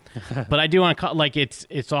 But I do want to like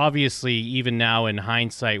it's obviously, even now in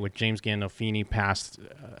hindsight, with James Gandolfini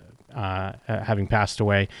having passed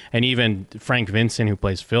away, and even Frank Vincent, who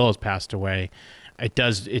plays Phil, has passed away.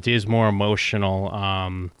 It is more emotional,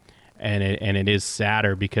 and it is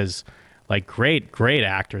sadder because, like, great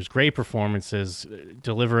actors, great performances,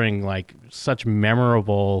 delivering like such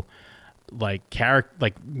memorable, like character,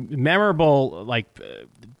 like memorable, like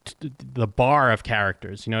the bar of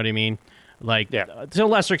characters. You know what I mean? Like, to a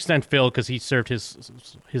lesser extent, Phil, because he served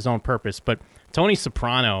his own purpose, but Tony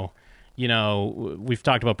Soprano. You know, we've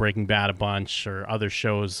talked about Breaking Bad a bunch or other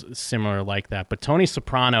shows similar like that, but Tony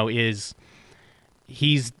Soprano he's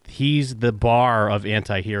the bar of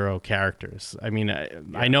anti-hero characters. I mean,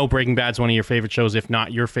 I know Breaking Bad's one of your favorite shows, if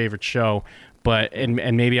not your favorite show, but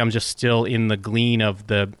and maybe I'm just still in the glean of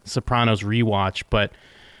the Sopranos rewatch, but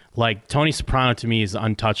like Tony Soprano to me is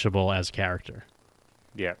untouchable as a character.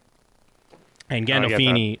 Yeah. And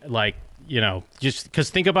Gandolfini, like, you know, just because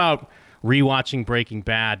think about rewatching Breaking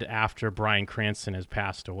Bad after Bryan Cranston has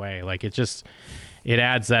passed away. Like, it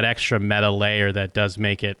adds that extra meta layer that does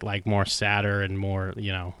make it like more sadder and more,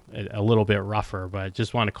 you know, a little bit rougher. But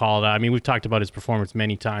just want to call it out. I mean, we've talked about his performance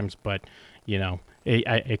many times, but, you know,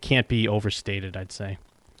 it can't be overstated, I'd say.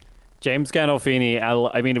 James Gandolfini,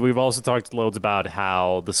 I mean, we've also talked loads about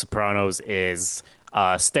how The Sopranos is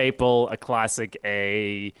a staple, a classic,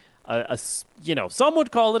 you know, some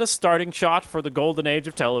would call it a starting shot for the golden age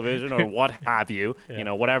of television or what have you. You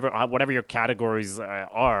know, whatever your categories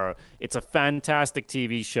are. It's a fantastic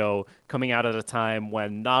TV show coming out at a time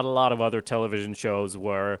when not a lot of other television shows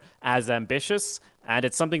were as ambitious. And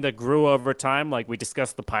it's something that grew over time. Like, we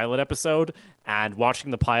discussed the pilot episode, and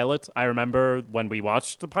watching the pilot, I remember when we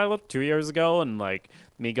watched the pilot 2 years ago, and like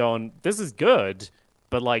me going, this is good,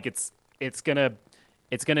 but like it's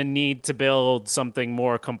gonna need to build something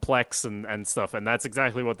more complex and stuff. And that's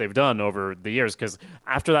exactly what they've done over the years. Because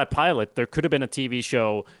after that pilot, there could have been a TV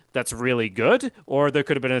show that's really good, or there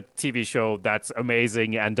could have been a TV show that's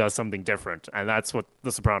amazing and does something different. And that's what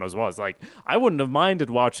The Sopranos was. Like, I wouldn't have minded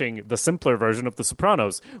watching the simpler version of The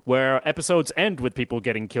Sopranos, where episodes end with people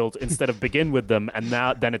getting killed instead of begin with them, and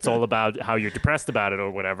then it's all about how you're depressed about it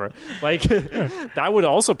or whatever. Like, that would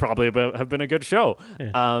also probably have been a good show.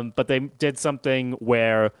 But they did something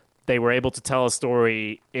where they were able to tell a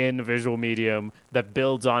story in a visual medium that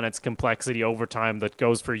builds on its complexity over time, that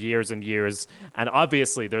goes for years and years. And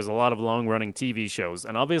obviously, there's a lot of long-running TV shows.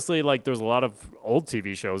 And obviously, like, there's a lot of old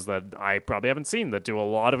TV shows that I probably haven't seen that do a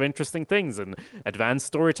lot of interesting things and advanced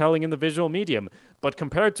storytelling in the visual medium. But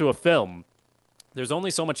compared to a film, there's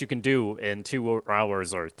only so much you can do in 2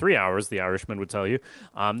 hours or 3 hours, the Irishman would tell you.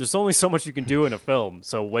 There's only so much you can do in a film.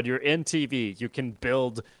 So when you're in TV, you can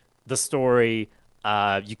build the story.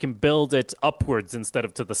 You can build it upwards instead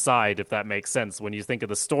of to the side, if that makes sense. When you think of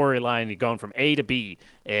the storyline, you're going from A to B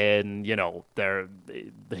in,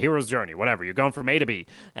 the hero's journey, whatever. You're going from A to B.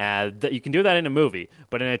 You can do that in a movie.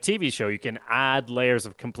 But in a TV show, you can add layers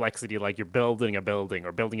of complexity, like you're building a building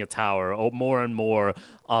or building a tower, or more and more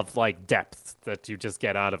of, like, depth that you just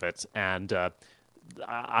get out of it. And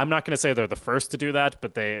I'm not going to say they're the first to do that,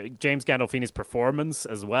 but James Gandolfini's performance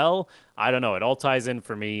as well, I don't know, it all ties in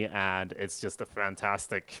for me, and it's just a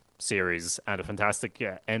fantastic series and a fantastic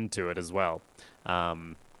end to it as well.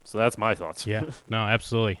 So that's my thoughts. Yeah, no,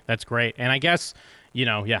 absolutely. That's great. And I guess,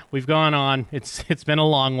 we've gone on. It's been a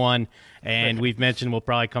long one, and we've mentioned we'll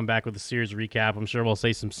probably come back with a series recap. I'm sure we'll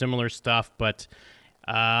say some similar stuff, but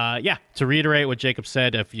to reiterate what Jacob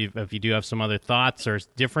said, if you do have some other thoughts or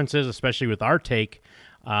differences, especially with our take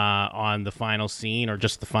on the final scene or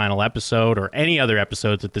just the final episode or any other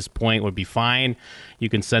episodes at this point, would be fine. You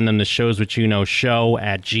can send them to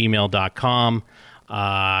showswhatyouknow@gmail.com.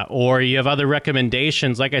 Or you have other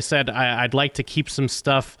recommendations. Like I said, I'd like to keep some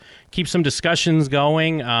discussions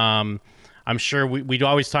going. I'm sure we'd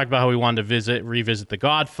always talk about how we wanted to revisit The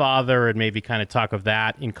Godfather and maybe kind of talk of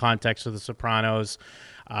that in context of The Sopranos.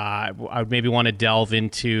 I would maybe want to delve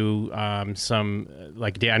into some,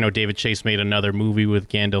 like, I know David Chase made another movie with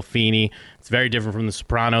Gandolfini. It's very different from The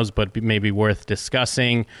Sopranos, but maybe worth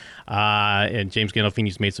discussing. And James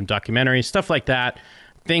Gandolfini's made some documentaries, stuff like that.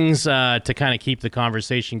 Things to kind of keep the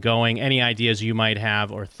conversation going. Any ideas you might have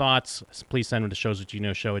or thoughts, please send them to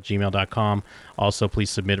showswhatyouknowshow@gmail.com. Also, please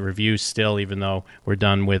submit reviews still, even though we're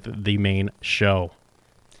done with the main show.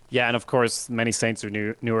 Yeah, and of course, Many Saints of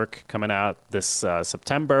Newark coming out this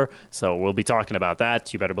September, so we'll be talking about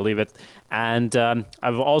that. You better believe it. And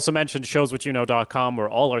I've also mentioned showswhatyouknow.com, where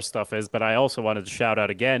all our stuff is, but I also wanted to shout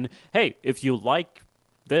out again, hey, if you like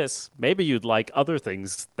this, maybe you'd like other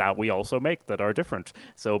things that we also make that are different.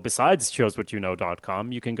 So besides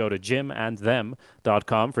showswhatyouknow.com, you can go to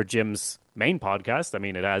jimandthem.com for Jim's main podcast. I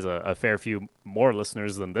mean, it has a fair few more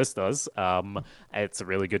listeners than this does. It's a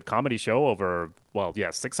really good comedy show over,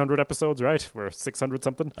 600 episodes, right? We're 600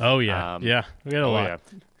 something. Oh, yeah. We got a lot. Yeah.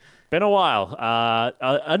 Been a while.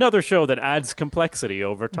 Another show that adds complexity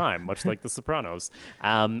over time, much like The Sopranos.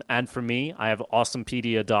 And for me, I have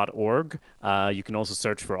awesomepedia.org. You can also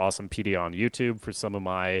search for Awesomepedia on YouTube for some of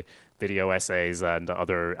my video essays and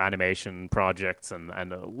other animation projects and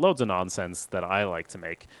loads of nonsense that I like to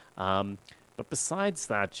make. But besides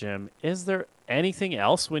that, Jim, is there anything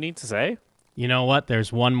else we need to say? You know what?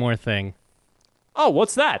 There's one more thing. Oh,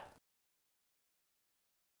 what's that?